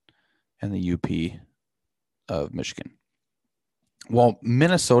 and the UP of Michigan. Well,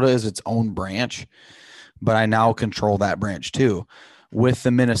 Minnesota is its own branch, but I now control that branch too. With the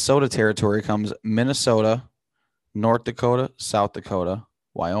Minnesota territory comes Minnesota, North Dakota, South Dakota,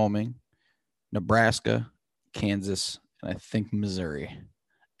 Wyoming, Nebraska, Kansas, and I think Missouri.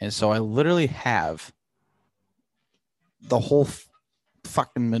 And so I literally have the whole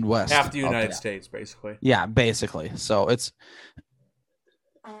fucking Midwest. Half the United States, basically. Yeah, basically. So it's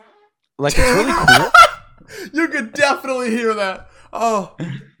like, it's really cool. You could definitely hear that. Oh,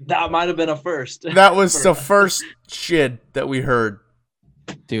 that might have been a first. That was the first shit that we heard.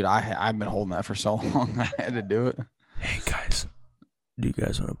 Dude, I've been holding that for so long. I had to do it. Hey guys, do you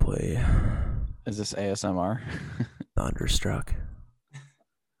guys want to play? Is this ASMR? Thunderstruck.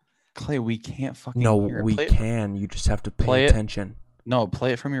 Clay, we can't fucking No, hear it. we can. You just have to pay attention. No,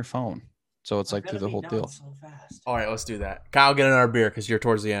 play it from your phone. So it's like through the whole deal. So fast. All right, let's do that. Kyle, get another beer because you're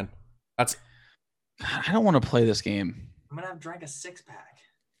towards the end. God, I don't want to play this game. I'm gonna have drank a 6-pack.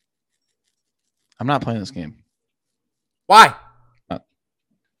 I'm not playing this game. Why?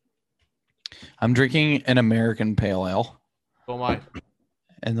 I'm drinking an American Pale Ale. So am I.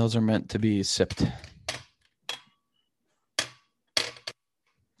 And those are meant to be sipped.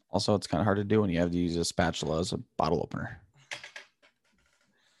 Also, it's kind of hard to do when you have to use a spatula as a bottle opener.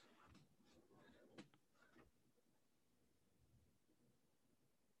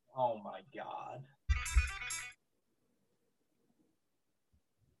 Oh my god.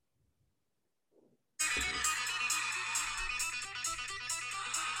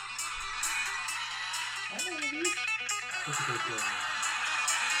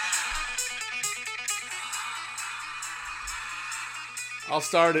 I'll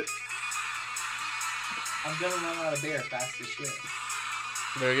start it. I'm gonna run out of beer fast as shit.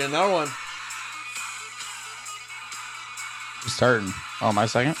 Better get another one. Who's starting? Oh, my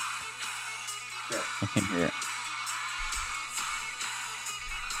second? Sure. I can't hear it.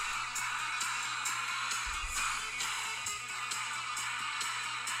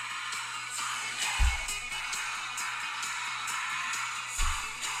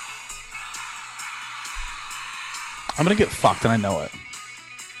 I'm gonna get fucked and I know it.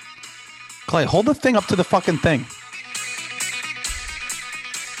 Clay, hold the thing up to the fucking thing.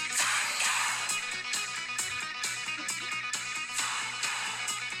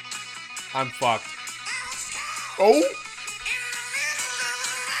 I'm fucked. Oh!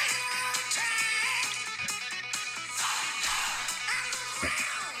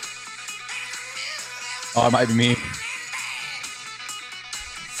 Oh, it might be me.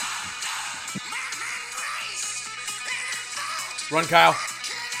 Run, Kyle.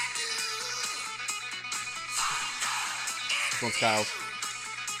 This one's Kyle's.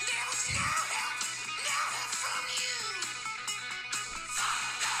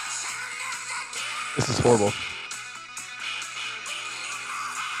 This is horrible.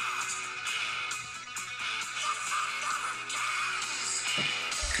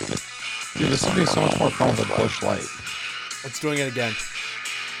 Dude, this would be so much more fun with a Busch Light. It's doing it again.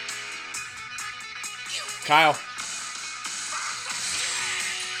 Kyle.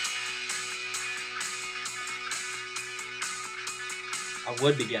 I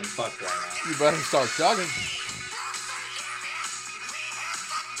would be getting fucked right now. You better start chugging.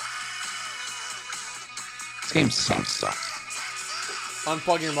 This game sucks.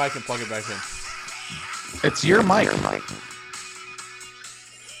 Unplug your mic and plug it back in. It's your mic.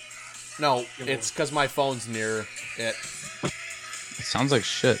 No, it's because my phone's near it. It sounds like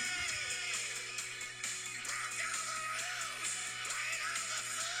shit.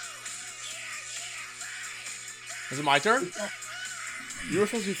 Is it my turn? You were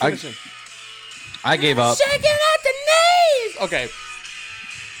supposed to be finishing. I gave up. Shaking at the knees! Okay.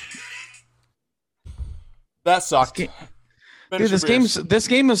 That sucked. Dude, this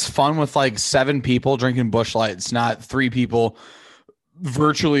game is fun with like 7 people drinking Busch Lights, not 3 people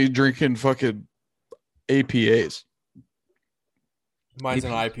virtually drinking fucking APAs. Mine's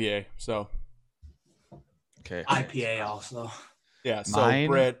an IPA, so. Okay. IPA also. Yeah. So Mine-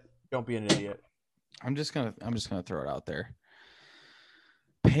 Brit, don't be an idiot. I'm just gonna throw it out there.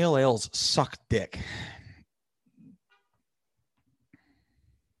 Pale ales suck dick.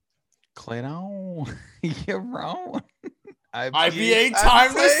 Clay, no, you're wrong. IPA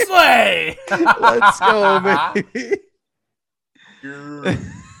time to slay. Let's go, baby. You're-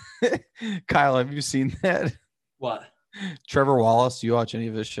 Kyle, have you seen that? What? Trevor Wallace, you watch any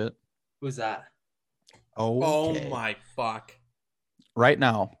of his shit? Who's that? Oh Okay. my fuck. Right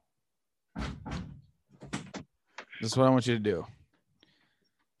now, this is what I want you to do.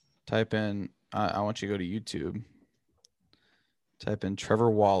 Type in, I want you to go to YouTube. Type in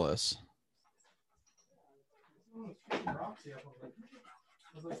Trevor Wallace.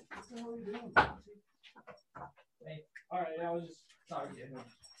 All right, I was just talking to him.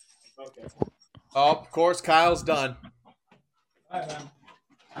 Okay. Oh, of course, Kyle's done. All right, man.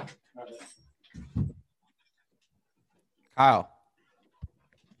 All right. Kyle.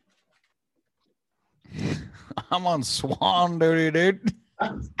 I'm on swan duty, dude.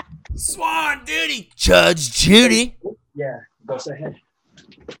 Swan duty, Judge Judy. Yeah, go say hey.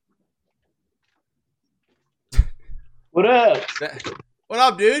 What up? What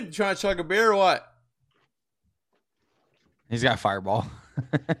up, dude? You trying to chug a beer or what? He's got Fireball.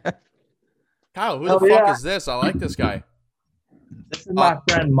 Kyle, who Hell the fuck yeah. is this? I like this guy. This is my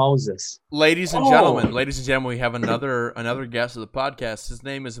friend Moses. Ladies and Oh. gentlemen, we have another guest of the podcast. His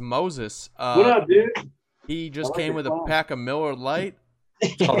name is Moses. What up, dude? He just I like came your with a phone. pack of Miller Lite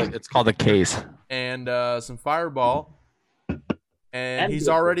It's called a case. and some Fireball, and he's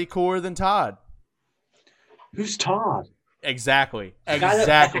beer. already cooler than Todd. Who's Todd? Exactly.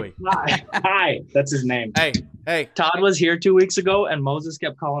 Exactly. Hi. That's his name. Hey, Todd was here 2 weeks ago, and Moses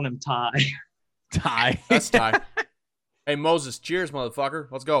kept calling him Ty. Ty. that's Ty. Hey, Moses, cheers, motherfucker.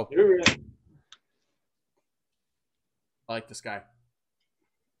 Let's go. I like this guy.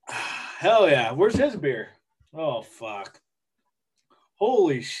 Hell yeah. Where's his beer? Oh, fuck.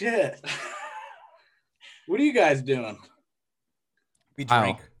 Holy shit. What are you guys doing? We Wow.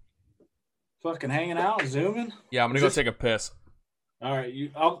 drink. Fucking hanging out, zooming? Yeah, I'm gonna Is go this- take a piss. All right,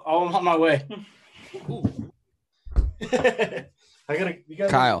 I'm on my way.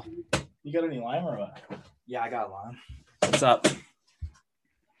 Kyle. You got any lime or what? Yeah, I got lime. What's up?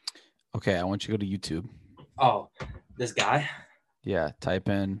 Okay, I want you to go to YouTube. Oh, this guy? Yeah, type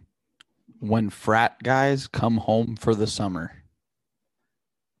in when frat guys come home for the summer.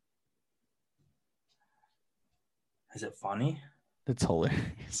 Is it funny? It's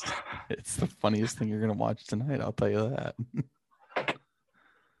hilarious. It's the funniest thing you're gonna watch tonight. I'll tell you that.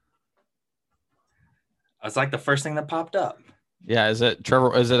 It's like the first thing that popped up. Yeah, is it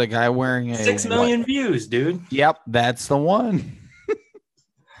Trevor? Is it a guy wearing a 6 million views, dude. Yep, that's the one.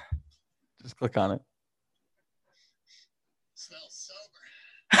 Just click on it. Smells sober.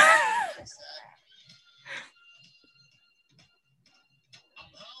 I'm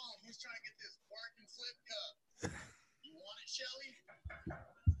home. Who's trying to get this barking flip cup? You want it, Shelly?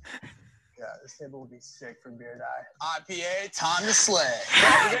 Yeah, this table would be sick for beer die. IPA, time to slay. You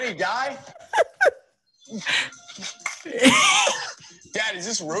got any dye? Dad, is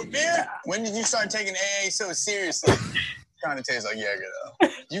this root beer? When did you start taking AA so seriously? Kind of tastes like Jaeger, though.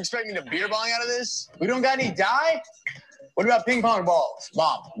 You expect me to beer bong out of this? We don't got any dye? What about ping pong balls?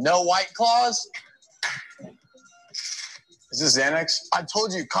 Mom, no White Claws? Is this Xanax? I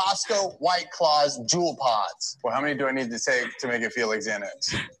told you, Costco White Claws Jewel Pods. Well, how many do I need to take to make it feel like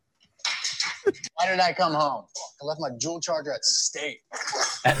Xanax? Why did I come home? I left my Jewel charger at state.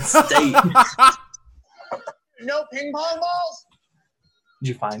 At state. No ping pong balls? Did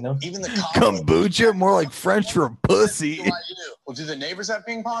you find them? Even the Costco. Kombucha, more like French for pussy. What do I do? Well, do the neighbors have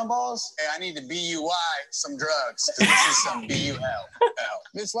ping pong balls? Hey, I need to BUI some drugs. 'Cause this is some BUL.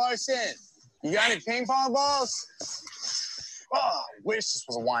 Miss Larson, you got any ping pong balls? Oh, I wish this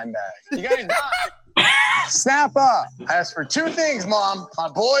was a wine bag. You got any dime? Snap up. I asked for 2 things, Mom. My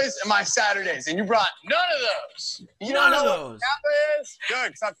boys and my Saturdays. And you brought none of those. You don't know what Napa is?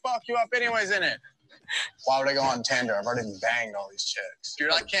 Good, because I'd fuck you up anyways in it. Why would I go on Tinder? I've already banged all these chicks.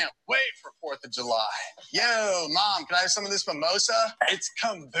 Dude, I can't wait for 4th of July. Yo, Mom, can I have some of this mimosa? It's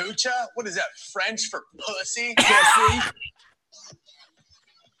kombucha? What is that, French for pussy? Pussy?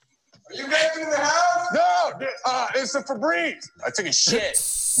 Are you back in the house? No, it's a Febreze. I took a shit.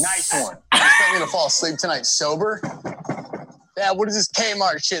 Nice one. You expect me to fall asleep tonight sober? Dad, what is this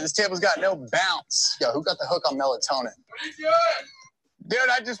Kmart shit? This table's got no bounce. Yo, who got the hook on melatonin? What are you doing? Dude,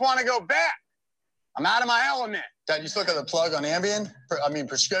 I just want to go back. I'm out of my element. Dad, you still got the plug on Ambien?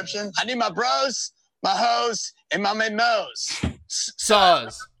 Prescription? I need my bros, my hoes, and my mimos.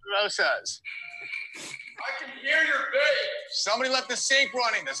 Saws. Mimosas. I can hear your babe. Somebody left the sink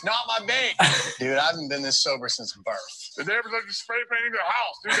running. That's not my babe. Dude, I haven't been this sober since birth. The neighbors are just spray painting their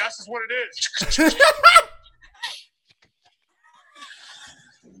house. Dude, that's just what it is.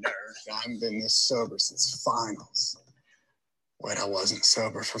 Nerd. I haven't been this sober since finals. Wait, I wasn't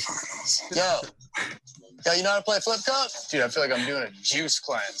sober for finals. Yo, you know how to play flip cup? Dude, I feel like I'm doing a juice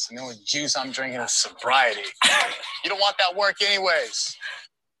cleanse. And the only juice I'm drinking is sobriety. You don't want that work anyways.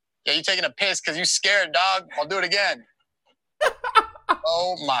 Yeah, you taking a piss because you scared, dog. I'll do it again.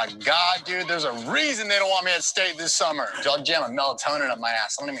 Oh, my God, dude. There's a reason they don't want me at state this summer. I'll jam a melatonin up my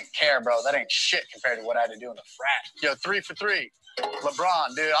ass. I don't even care, bro. That ain't shit compared to what I had to do in the frat. Yo, 3 for 3.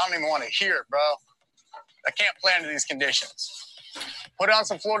 LeBron, dude, I don't even want to hear it, bro. I can't play under these conditions. Put on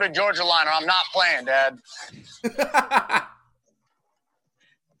some Florida Georgia line or I'm not playing, Dad. I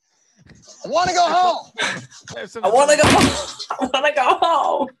want to go home. I want to go home. I want to go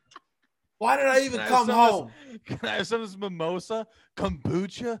home. Why did I even come home? Can I have some of this mimosa?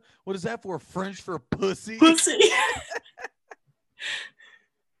 Kombucha? What is that for? French for pussy? Pussy.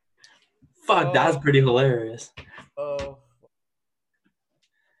 Fuck, that's pretty hilarious. Oh.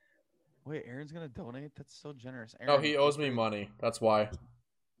 Wait, Aaron's going to donate? That's so generous. No, Aaron, he owes me money. That's why.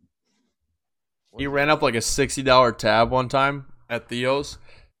 He ran up like a $60 tab one time at Theo's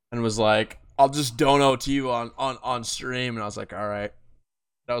and was like, I'll just donate to you on stream. And I was like, all right.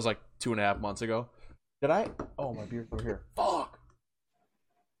 That was like 2.5 months ago. Did I? Oh, my beer's over here. Fuck.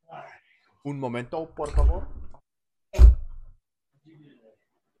 Un momento, por favor.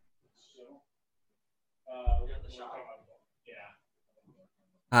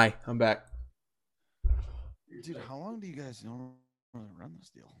 Hi, I'm back. Dude, how long do you guys normally run this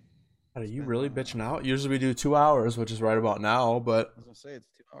deal? Are you really bitching out? Usually we do 2 hours, which is right about now, but... I was going to say it's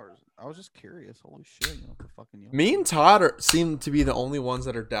 2 hours. I was just curious. Holy shit, you know, the fucking... Me and Todd seem to be the only ones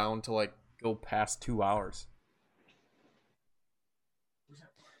that are down to, like, go past 2 hours.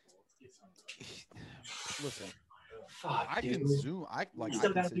 Listen, Fuck, I dude. can Zoom. I can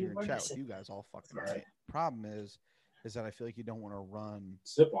sit here and chat with you guys all fucking night. Problem is that I feel like you don't want to run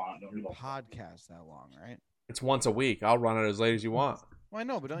your podcast that long, right? It's once a week. I'll run it as late as you want. Well, I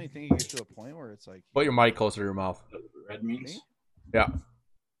know, but don't you think you get to a point where it's like... Put your mic closer to your mouth. Red meats? Yeah.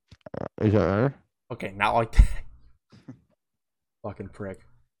 Is that better? Okay, not like that. Fucking prick.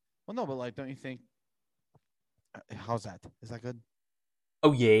 Well, no, but like, don't you think... How's that? Is that good?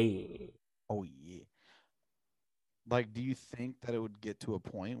 Oh, yeah. Oh, yeah. Like, do you think that it would get to a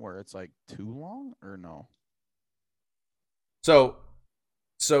point where it's like too long or no? So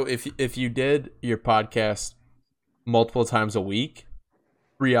if you did your podcast multiple times a week,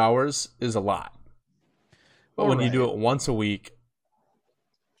 3 hours is a lot. But when you do it once a week,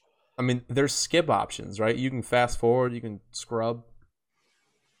 I mean, there's skip options, right? You can fast forward, you can scrub.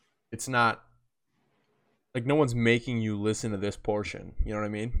 It's not like no one's making you listen to this portion. You know what I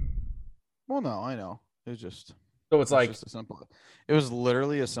mean? Well, no, I know. It was just... So it's like just a simple. It was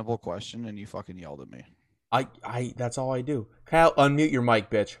literally a simple question, and you fucking yelled at me. I that's all I do. Kyle, unmute your mic,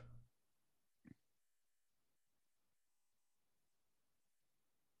 bitch.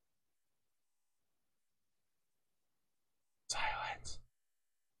 Silence.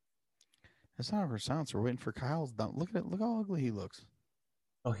 That's not how it sounds. We're waiting for Kyle's done. Look at it. Look how ugly he looks.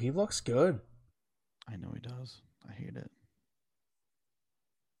 Oh, he looks good. I know he does. I hate it.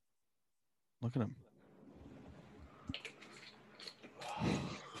 Look at him.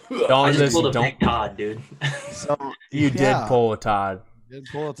 I just pulled a big Todd, dude. So you did pull a Todd. You did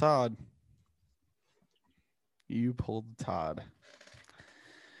pull a Todd. You pulled Todd.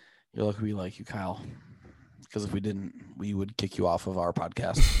 You're lucky we like you, Kyle. Because if we didn't, we would kick you off of our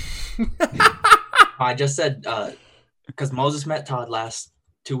podcast. I just said because Moses met Todd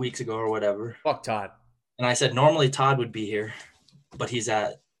 2 weeks ago or whatever. Fuck Todd. And I said normally Todd would be here, but he's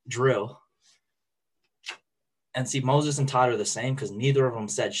at drill. And see, Moses and Todd are the same because neither of them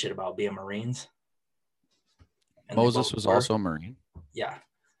said shit about being Marines. And Moses was also a Marine. Yeah.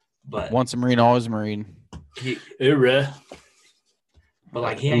 But once a Marine, always a Marine. But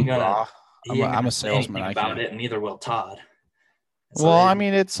like he ain't gonna I'm a salesman. I about it, and neither will Todd. So well, I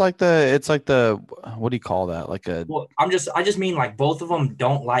mean, it's like the what do you call that? Like a well, I just mean like both of them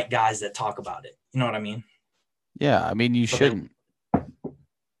don't like guys that talk about it. You know what I mean? Yeah, I mean you shouldn't.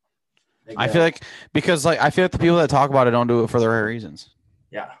 I feel like because like I feel like the people that talk about it don't do it for the right reasons.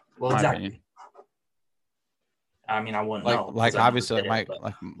 Yeah. Well, exactly. I mean, I wouldn't know. Like obviously, like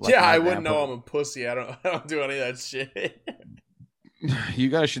yeah, I wouldn't know I'm a pussy. I don't do any of that shit. You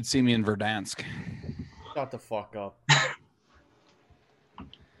guys should see me in Verdansk. Shut the fuck up.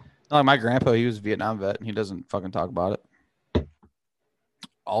 Like my grandpa, he was a Vietnam vet, and he doesn't fucking talk about it.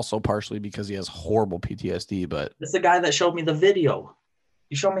 also partially because he has horrible PTSD. But It's the guy that showed me the video.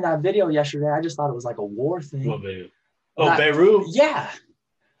 You showed me that video yesterday. I just thought it was like a war thing. What video? Oh, Beirut? Yeah.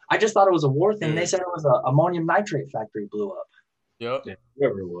 I just thought it was a war thing. Dude. They said it was an ammonium nitrate factory blew up. Yep. Yeah,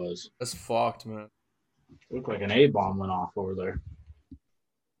 whoever it was. That's fucked, man. Looked like an A-bomb went off over there.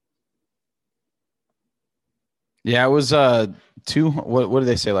 yeah, it was what did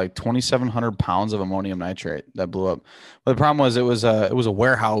they say? Like 2,700 pounds of ammonium nitrate that blew up. But the problem was it was a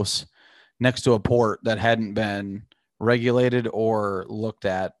warehouse next to a port that hadn't been regulated or looked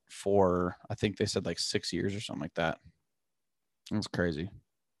at for, I think they said like 6 years or something like that. It's crazy.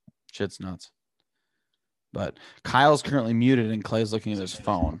 Shit's nuts. But Kyle's currently muted and Clay's looking at his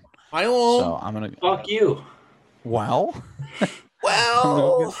phone. Hello. So I'm gonna. Fuck you. Well.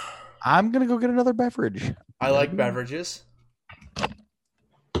 I'm gonna go get another beverage. I like beverages.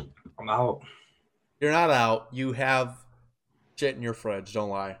 I'm out. You're not out. You have shit in your fridge. Don't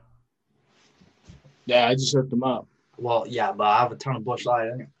lie. Yeah, I just hooked them up. Well, yeah, but I have a ton of Busch Light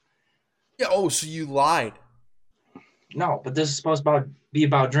in it. Yeah. Oh, so you lied. No, but this is supposed to be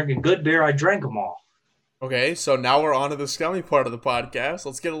about drinking good beer. I drank them all. Okay, so now we're on to the scummy part of the podcast.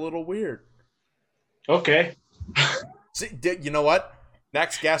 Let's get a little weird. Okay. See, you know what?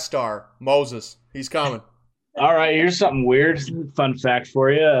 Next guest star, Moses. He's coming. All right, here's something weird. Fun fact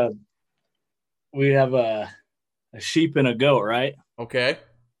for you. We have a sheep and a goat, right? Okay.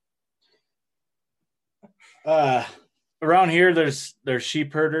 Around here, there's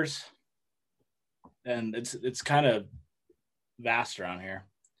sheep herders, and it's kind of vast around here.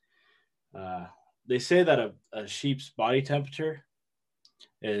 They say that a sheep's body temperature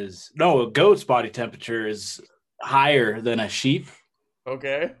a goat's body temperature is higher than a sheep.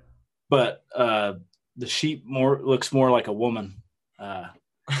 Okay. But the sheep looks more like a woman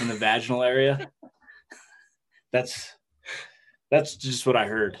in the vaginal area. That's just what I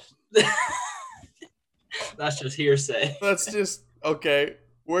heard. That's just hearsay. That's just okay.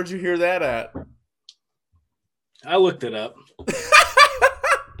 Where'd you hear that at? I looked it up.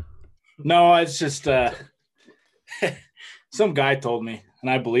 No, it's just some guy told me, and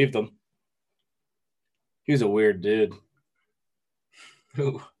I believed him. He was a weird dude.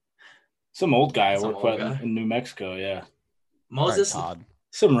 Who? Some old guy I Some work old with guy? in New Mexico, yeah. Moses. All right, Todd.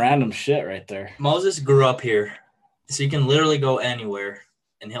 Some random shit right there. Moses grew up here, so you can literally go anywhere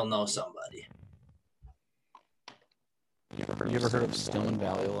and he'll know somebody. You ever heard of Stillman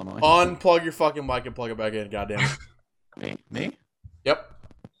Valley, Illinois? Unplug your fucking mic and plug it back in. Goddamn it. Me? Yep.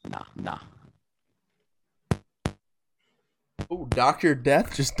 Nah. Ooh, Dr.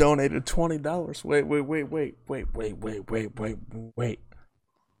 Death just donated $20. Wait.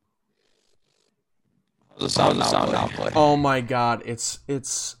 The sound now play. Oh my god, it's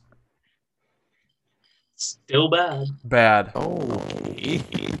Still bad. bad. Oh.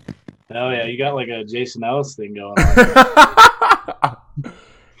 Hell yeah, you got like a Jason Ellis thing going on.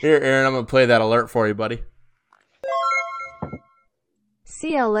 Here, Aaron, I'm gonna play that alert for you, buddy.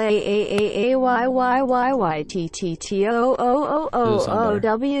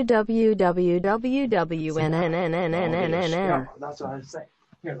 www. That's what I was saying.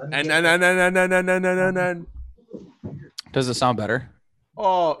 Here, let me And Does it sound better?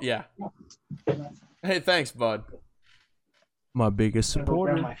 oh yeah. Hey, thanks, bud. My biggest grab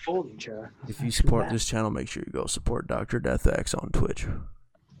supporter. my folding chair. If you support this channel, make sure you go support Dr. Death X on Twitch.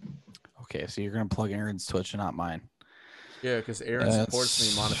 Okay, so you're gonna plug Aaron's Twitch and not mine. Yeah, because Aaron supports me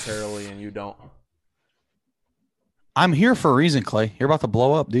monetarily and you don't. I'm here for a reason, Clay. You're about to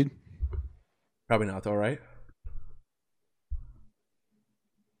blow up, dude. Probably not, though, right?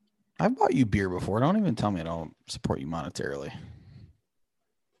 I've bought you beer before. Don't even tell me I don't support you monetarily.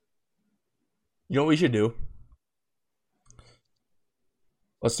 You know what we should do?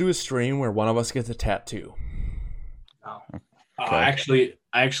 Let's do a stream where one of us gets a tattoo. Oh. I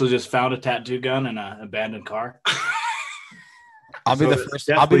actually just found a tattoo gun in an abandoned car. I'll be So the it's first.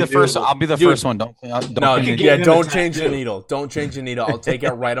 I'll be the definitely first. doable. I'll be the Dude. first one. Don't No, can yeah, get him a don't change the tattoo. needle. Don't change the needle. I'll take it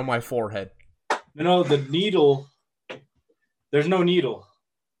right on my forehead. The needle. There's no needle,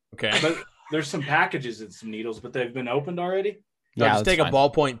 Okay. but there's some packages and some needles, but they've been opened already. No, just that's take a fine.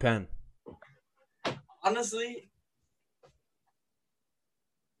 ballpoint pen. Honestly,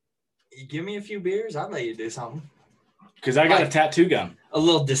 you give me a few beers, I'd let you do something. Because I got a tattoo gun. A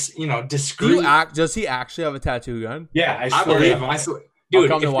little discreet. Does he actually have a tattoo gun? Yeah, I I swear. believe to him. God. I swear. Dude,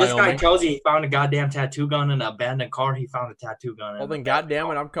 come if to this guy Wyoming. tells you he found a goddamn tattoo gun in an abandoned car, he found a tattoo gun. Well, then, goddamn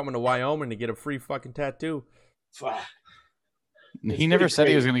it, I'm coming to Wyoming to get a free fucking tattoo. Fuck. He never said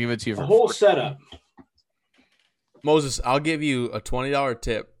he was going to give it to you The for whole free. setup. Moses, I'll give you a $20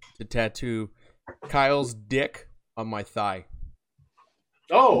 tip to tattoo Kyle's dick on my thigh.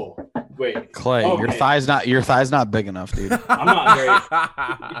 Oh, wait. Clay, Okay. your thigh's not big enough, dude. I'm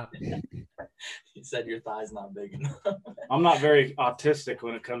not very He said your thigh's not big enough. I'm not very autistic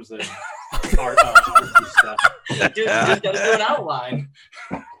when it comes to artsy stuff. Dude, you just gotta do an outline.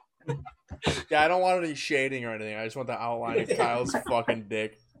 Yeah, I don't want any shading or anything. I just want the outline of Kyle's fucking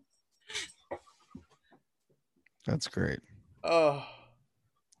dick. That's great. Oh,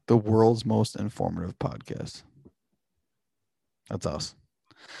 The world's most informative podcast. That's us.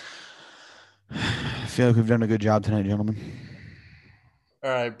 I feel like we've done a good job tonight, gentlemen. all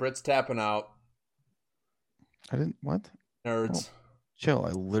right. Brit's tapping out. What? Nerds. Chill.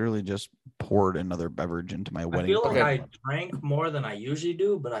 I literally just poured another beverage into my I wedding. feel like Okay. I drank more than I usually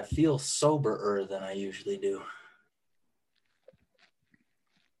do, but I feel soberer than I usually do.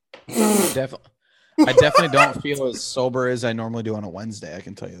 I definitely don't feel as sober as I normally do on a Wednesday. I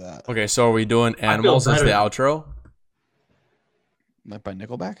can tell you that. Okay, so are we doing Animals as the better. outro? Like by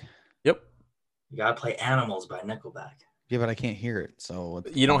Nickelback? Yep. You gotta play Animals by Nickelback. Yeah, but I can't hear it. So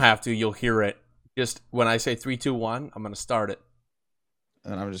You don't have to. You'll hear it. Just when I say 3, 2, 1, I'm gonna start it.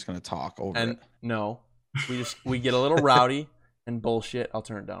 And I'm just gonna talk over And it. no, we get a little rowdy and bullshit. I'll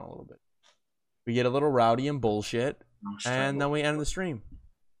turn it down a little bit. We get a little rowdy and bullshit, and then we end the stream.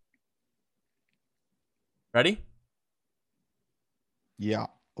 Ready? Yeah,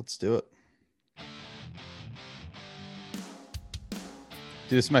 let's do it.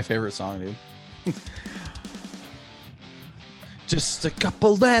 Dude, this is my favorite song, dude. Just a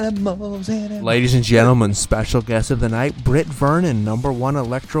couple animals and Ladies and gentlemen, special guest of the night, Brit Vernon, #1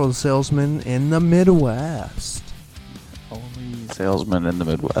 electro salesman in the Midwest. only salesman in the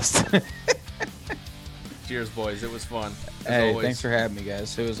Midwest. Cheers, boys. It was fun. Hey, always. thanks for having me,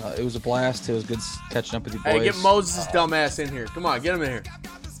 guys. It was a blast. It was good catching up with you boys. Hey, get Moses' dumb ass in here. Come on, get him in here.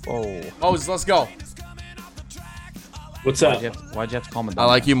 Whoa. Moses, let's go. What's up? Why'd you have to call him a I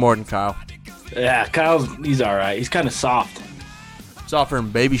like you more than Kyle. Yeah, he's all right. He's kind of soft. It's offering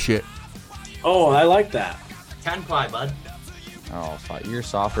baby shit. Oh, I like that. 10 ply, bud. Oh, fuck. You're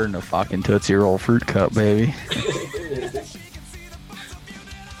softer than a fucking Tootsie Roll fruit cup, baby.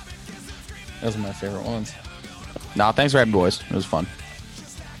 Those are my favorite ones. Nah, thanks for having me, boys. It was fun.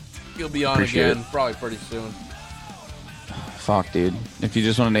 You'll be on Appreciate again probably pretty soon. Fuck, dude. If you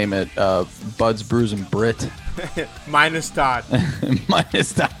just want to name it Budz, Brewz, and Brit. Minus Todd.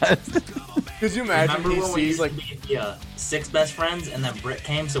 Minus that. Could you imagine Remember he when we sees used like to be 6 best friends and then Brit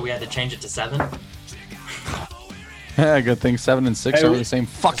came, so we had to change it to 7? Yeah, good thing 7 and 6 Hey, are the same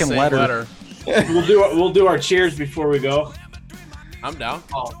fucking same letter. We'll do our cheers before we go. I'm down.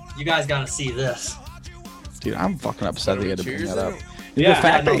 Oh, you guys gotta see this. Dude, I'm fucking upset that you had to bring Cheers, that up. then.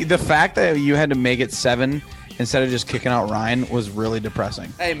 Yeah, the fact that you had to make it 7 instead of just kicking out Ryan was really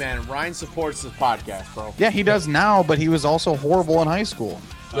depressing. Hey man, Ryan supports this podcast, bro. Yeah, he does now, but he was also horrible in high school.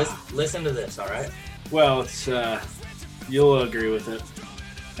 Listen to this, all right? Well, it's you'll agree with it.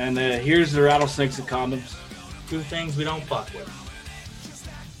 And here's the rattlesnakes and condoms. 2 things we don't fuck with.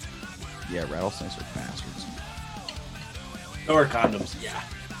 Yeah, rattlesnakes are bastards. Or condoms. Yeah,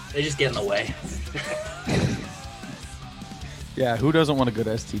 they just get in the way. Yeah, who doesn't want a good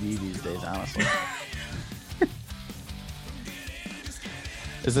STD these days, honestly?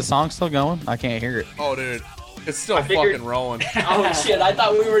 Is the song still going? I can't hear it. Oh dude. It's still I figured- fucking rolling. Oh shit, I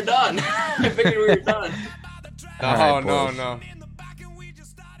thought we were done. I figured we were done. All right, no, boys. no.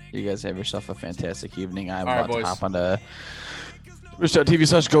 You guys have yourself a fantastic evening. I'm All right, about to boys. hop onto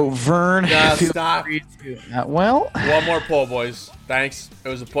twitch.tv/GoVern. Yeah, Feel stop. free to- well, One more pull, boys. Thanks. It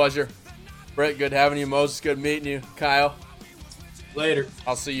was a pleasure. Britt, good having you. Moses, good meeting you. Kyle, Later.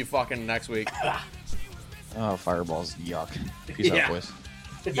 I'll see you fucking next week. oh, fireballs, yuck. Peace Yeah. out, boys.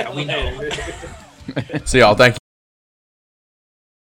 Yeah, we know. See y'all. Thank you.